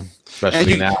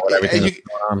 especially now with everything that's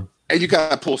going on. And you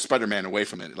got to pull Spider-Man away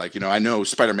from it. I know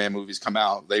Spider-Man movies come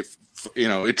out,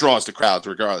 it draws the crowds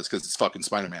regardless because it's fucking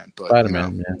Spider-Man. But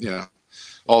Spider-Man,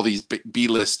 all these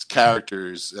B-list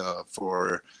characters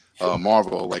for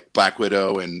Marvel, like Black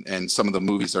Widow and some of the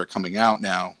movies that are coming out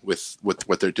now with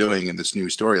what they're doing in this new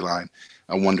storyline.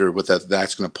 I wonder what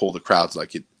that's going to pull the crowds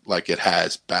like it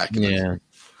has back. Yeah.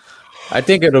 I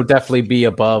think it'll definitely be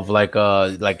above like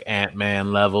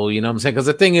Ant-Man level, you know what I'm saying? Because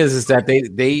the thing is that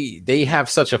they have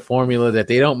such a formula that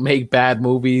they don't make bad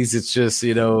movies. It's just,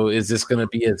 you know, is this going to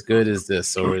be as good as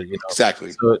this, or you know,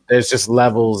 exactly. So there's just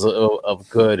levels of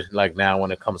good like now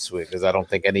when it comes to it, because I don't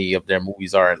think any of their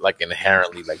movies are like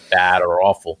inherently like bad or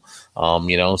awful,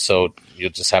 you know. So you'll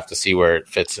just have to see where it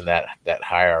fits in that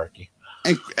hierarchy.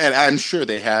 And I'm sure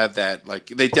they have that, like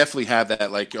they definitely have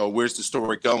that, like, oh, where's the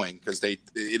story going? Because it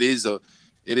is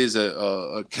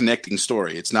a connecting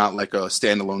story. It's not like a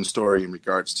standalone story in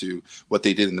regards to what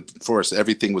they did in the forest.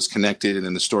 Everything was connected, and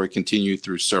then the story continued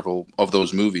through several of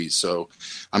those movies. So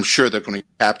I'm sure they're going to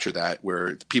capture that,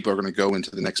 where people are going to go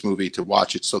into the next movie to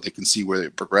watch it so they can see where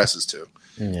it progresses to,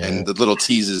 and the little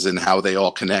teases and how they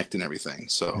all connect and everything.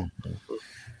 So.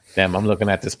 Damn, I'm looking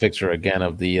at this picture again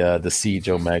of the Siege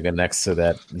Omega next to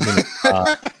that,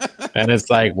 and it's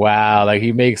like, wow, like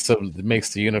he makes the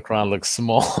Unicron look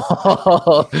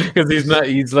small because he's not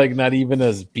even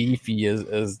as beefy as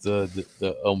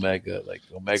the Omega. Like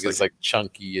Omega's like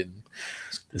chunky and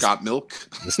got milk.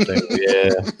 This thing,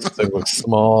 this thing looks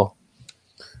small.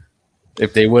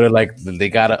 If they would have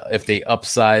if they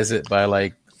upsize it by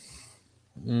like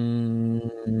another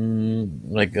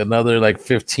like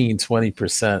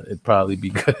 15-20%, it'd probably be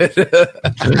good.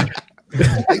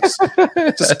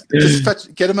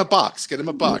 just get him a box. Lord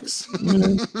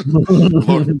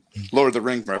of the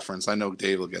Ring reference. I know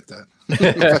Dave will get that.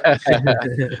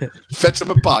 Fetch him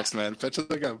a box, man. Fetch him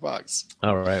a box.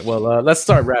 All right. Well, let's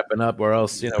start wrapping up, or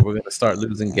else we're gonna start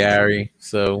losing Gary.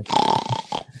 So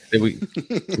we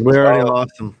already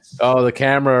lost him. Oh, the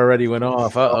camera already went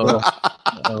off.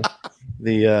 Uh-oh.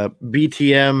 The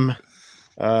BTM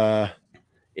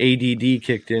ADD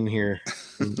kicked in here.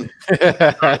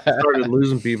 Started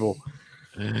losing people.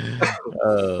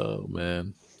 Oh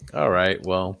man! All right,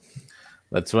 well,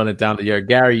 let's run it down to your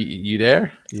Gary. You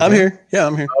there? I'm here. Yeah,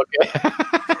 I'm here. Okay.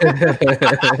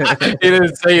 He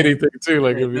didn't say anything too.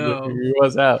 Like if he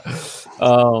was out.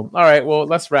 All right. Well,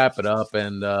 let's wrap it up.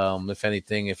 And if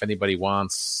anybody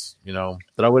wants, throw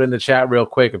it in the chat real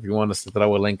quick. If you want us to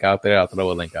throw a link out there, I'll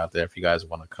throw a link out there if you guys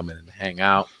want to come in and hang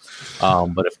out.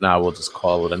 But if not, we'll just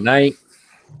call it a night.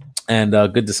 And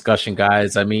good discussion,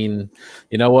 guys. I mean,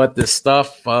 you know what? This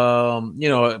stuff,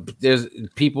 there's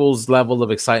people's level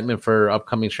of excitement for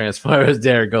upcoming Transformers.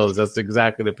 There it goes. That's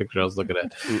exactly the picture I was looking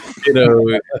at.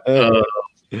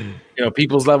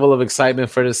 People's level of excitement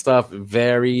for this stuff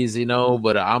varies,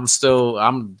 but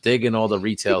I'm digging all the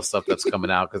retail stuff that's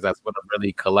coming out because that's what I'm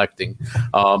really collecting,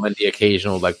 and the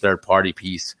occasional like third party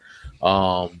piece.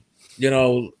 I'm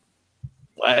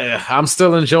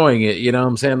still enjoying it. You know what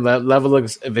I'm saying? That level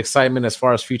of excitement as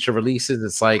far as future releases,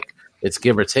 it's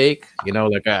give or take.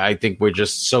 I think we're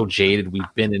just so jaded. We've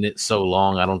been in it so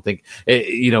long. I don't think,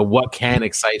 what can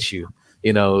excite you,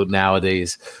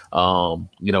 nowadays.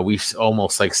 We've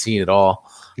almost like seen it all.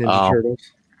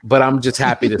 But I'm just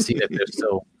happy to see that they're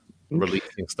still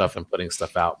releasing stuff and putting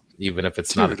stuff out, even if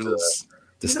it's not the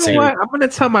same. What? I'm gonna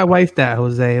tell my wife that,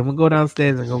 Jose, and we'll go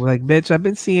downstairs and go like, "Bitch, I've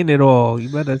been seeing it all. You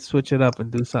better switch it up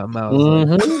and do something else."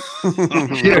 Mm-hmm.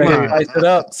 Spice it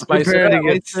up. Spice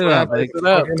it up.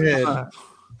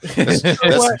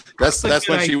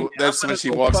 That's when she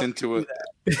walks into it.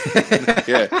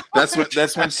 Yeah,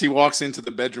 that's when she walks into the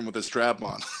bedroom with a strap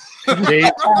on. Either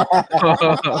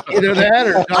that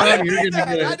or Dom, you're gonna get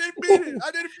I didn't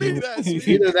mean that.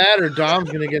 Either that or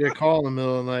Dom's gonna get a call in the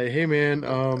middle of the night. Hey man,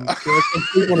 I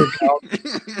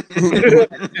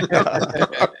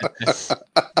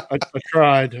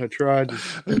tried.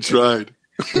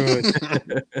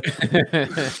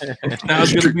 Now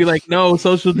it's gonna be like, no,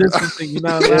 social distancing. You're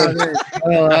not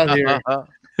allowed here.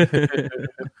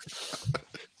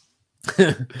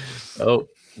 Oh,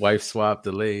 wife swap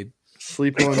delayed.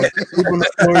 Sleep on the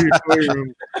floor of your toy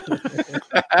room.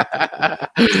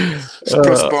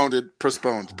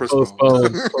 Postponed.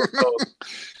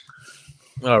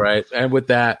 All right, and with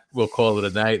that, we'll call it a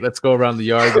night. Let's go around the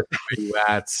yard. Get where you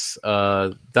at.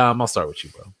 Dom, I'll start with you,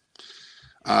 bro.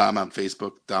 I'm on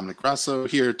Facebook, Dominic Grasso,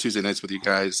 here Tuesday nights with you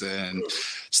guys, and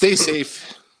stay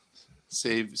safe,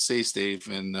 stay safe,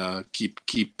 and keep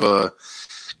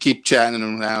chatting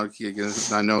them out.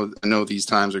 I know these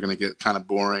times are going to get kind of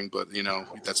boring, but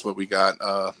that's what we got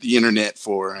the internet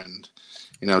for, and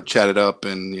chat it up,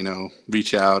 and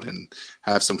reach out and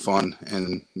have some fun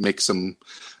and make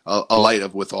a light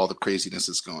of with all the craziness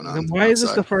that's going on. And why is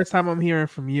this the first time I'm hearing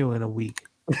from you in a week?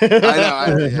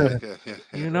 Yeah.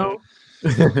 You know,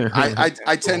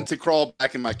 I tend to crawl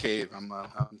back in my cave. I'm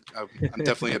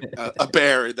definitely a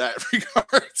bear in that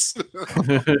regards.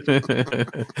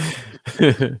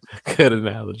 Good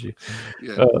analogy.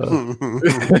 Yeah.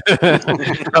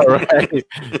 All right,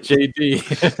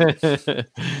 JD.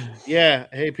 Yeah.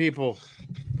 Hey, people,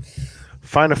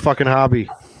 find a fucking hobby.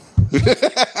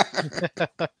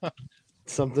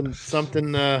 Something.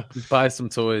 Buy some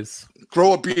toys.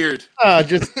 Grow a beard.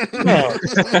 Just no.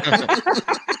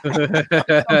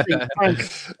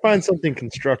 Find something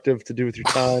constructive to do with your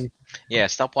time. Yeah,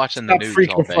 stop watching Stop the news all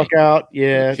freaking day. fuck out.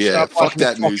 Yeah. Yeah, Stop fuck watching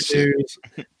that the news fucking shit. news.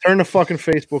 Turn the fucking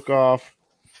Facebook off.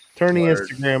 Turn the Word.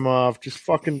 Instagram off. Just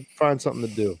fucking find something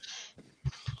to do.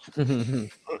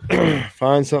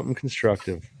 Find something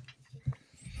constructive.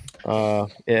 Yeah,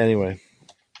 anyway.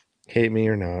 Hate me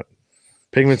or not.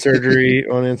 Pigment surgery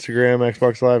on Instagram,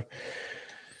 Xbox Live.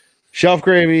 Shelf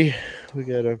gravy. We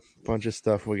got a bunch of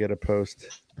stuff we got to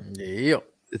post. Yep.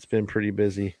 It's been pretty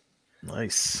busy.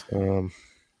 Nice. And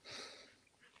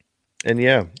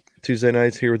yeah, Tuesday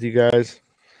nights here with you guys.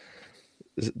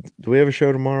 Do we have a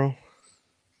show tomorrow?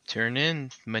 Turn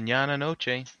in mañana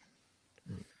noche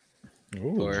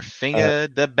Ooh. or finger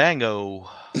de bango.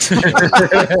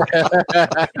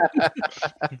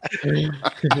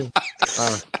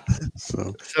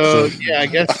 So yeah, I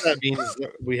guess that means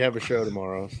that we have a show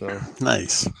tomorrow. So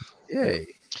Nice. Yay.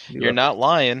 You're not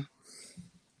lying.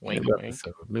 Wink, New wink.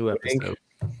 episode. New episode.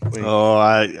 wait. Oh,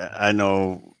 I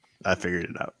know. I figured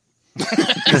it out.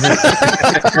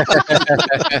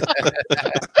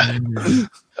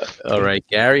 All right,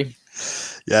 Gary.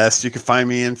 Yes, you can find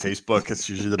me in Facebook. It's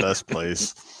usually the best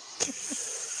place.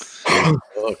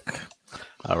 Look.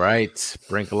 All right,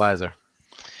 Brinkalizer.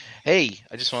 Hey,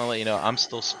 I just want to let you know I'm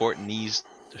still sporting these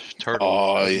turtles.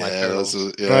 Oh My yeah, turtles.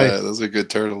 those are good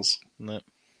turtles.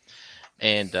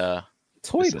 And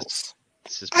Toidles.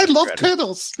 this is I my love shredder.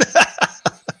 turtles.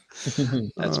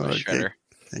 That's my shredder.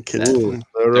 Kid. Ooh,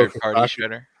 Third party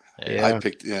shredder. Yeah. I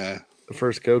picked the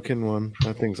first Gokin one.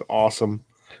 That thing's awesome.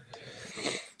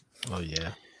 Oh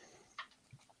yeah.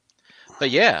 But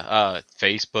yeah,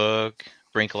 Facebook,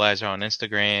 Brinkalizer on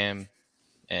Instagram,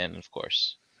 and of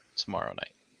course tomorrow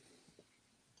night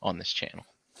on this channel.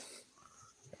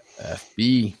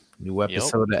 FB. New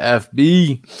episode of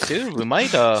FB. Dude, we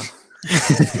might be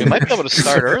able to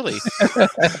start early.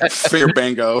 Fair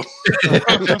bango.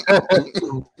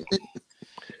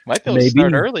 Might be able to Maybe.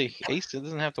 start early. Ace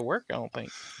doesn't have to work, I don't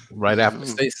think. Right after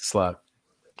Stasis slot.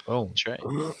 Oh, That's right.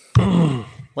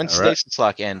 When's All right. Stasis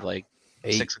Lock end? Like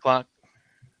 8. 6 o'clock?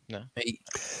 Yeah,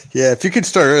 if you could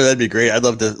start early, that'd be great. I'd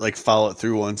love to follow it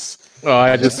through once. Oh,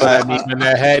 I just saw that meme in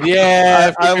their head.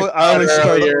 Yeah, I always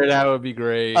start earlier. That would be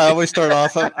great. I always start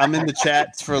off. I'm in the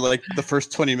chat for like the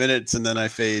first 20 minutes, and then I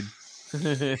fade.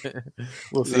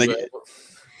 We'll see. And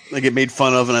I get made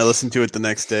fun of, and I listen to it the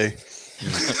next day.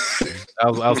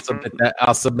 I'll submit that.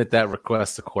 I'll submit that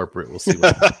request to corporate. We'll see.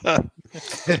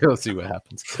 We'll see what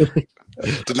happens.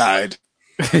 Denied.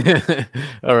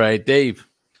 All right, Dave.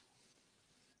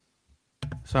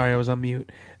 Sorry, I was on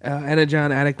mute.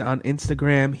 Energon Addict on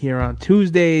Instagram, here on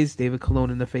Tuesdays. David Colon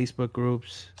in the Facebook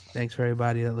groups. Thanks for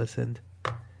everybody that listened.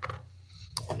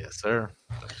 Yes, sir.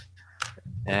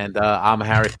 And I'm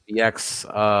Harris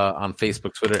BX on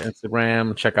Facebook, Twitter,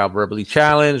 Instagram. Check out Verbally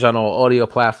Challenge on all audio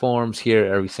platforms here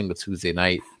every single Tuesday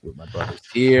night with my brothers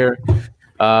here.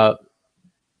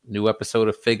 New episode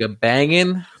of Figure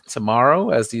Bangin'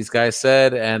 tomorrow, as these guys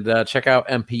said. And check out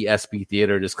MPSB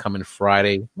Theater this coming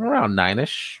Friday around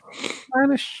 9-ish.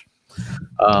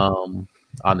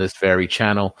 On this very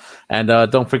channel. And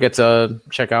don't forget to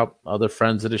check out other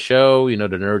friends of the show. You know,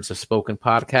 the Nerds Have Spoken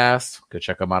podcast. Go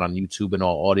check them out on YouTube and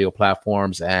all audio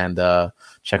platforms. And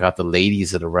check out the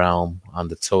Ladies of the Realm on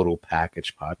the Total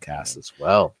Package podcast as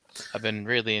well. I've been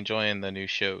really enjoying the new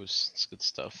shows. It's good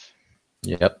stuff.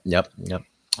 Yep.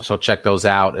 So check those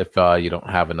out if you don't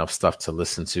have enough stuff to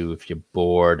listen to. If you're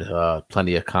bored,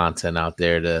 plenty of content out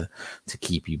there to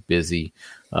keep you busy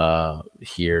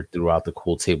here throughout the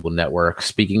Cool Table Network.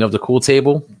 Speaking of the Cool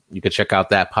Table, you can check out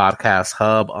that podcast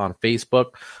hub on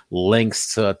Facebook.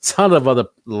 Links to a ton of other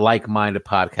like-minded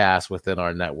podcasts within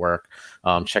our network.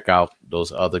 Check out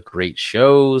those other great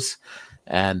shows.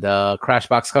 And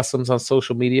Crashbox Customs on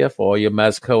social media for all your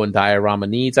Mezco and diorama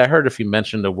needs. I heard if you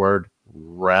mentioned the word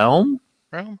realm,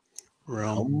 you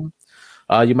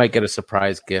might get a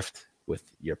surprise gift with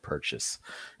your purchase.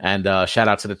 And shout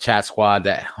out to the chat squad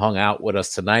that hung out with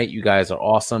us tonight. You guys are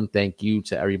awesome. Thank you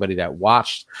to everybody that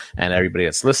watched and everybody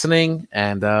that's listening.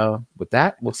 And with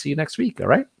that, we'll see you next week. All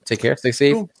right. Take care. Stay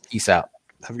safe. Cool. Peace out.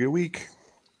 Have a good week.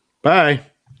 Bye.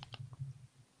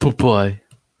 Bye-bye.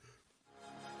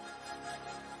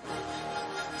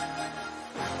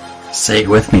 Say it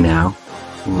with me now.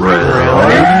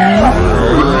 Really?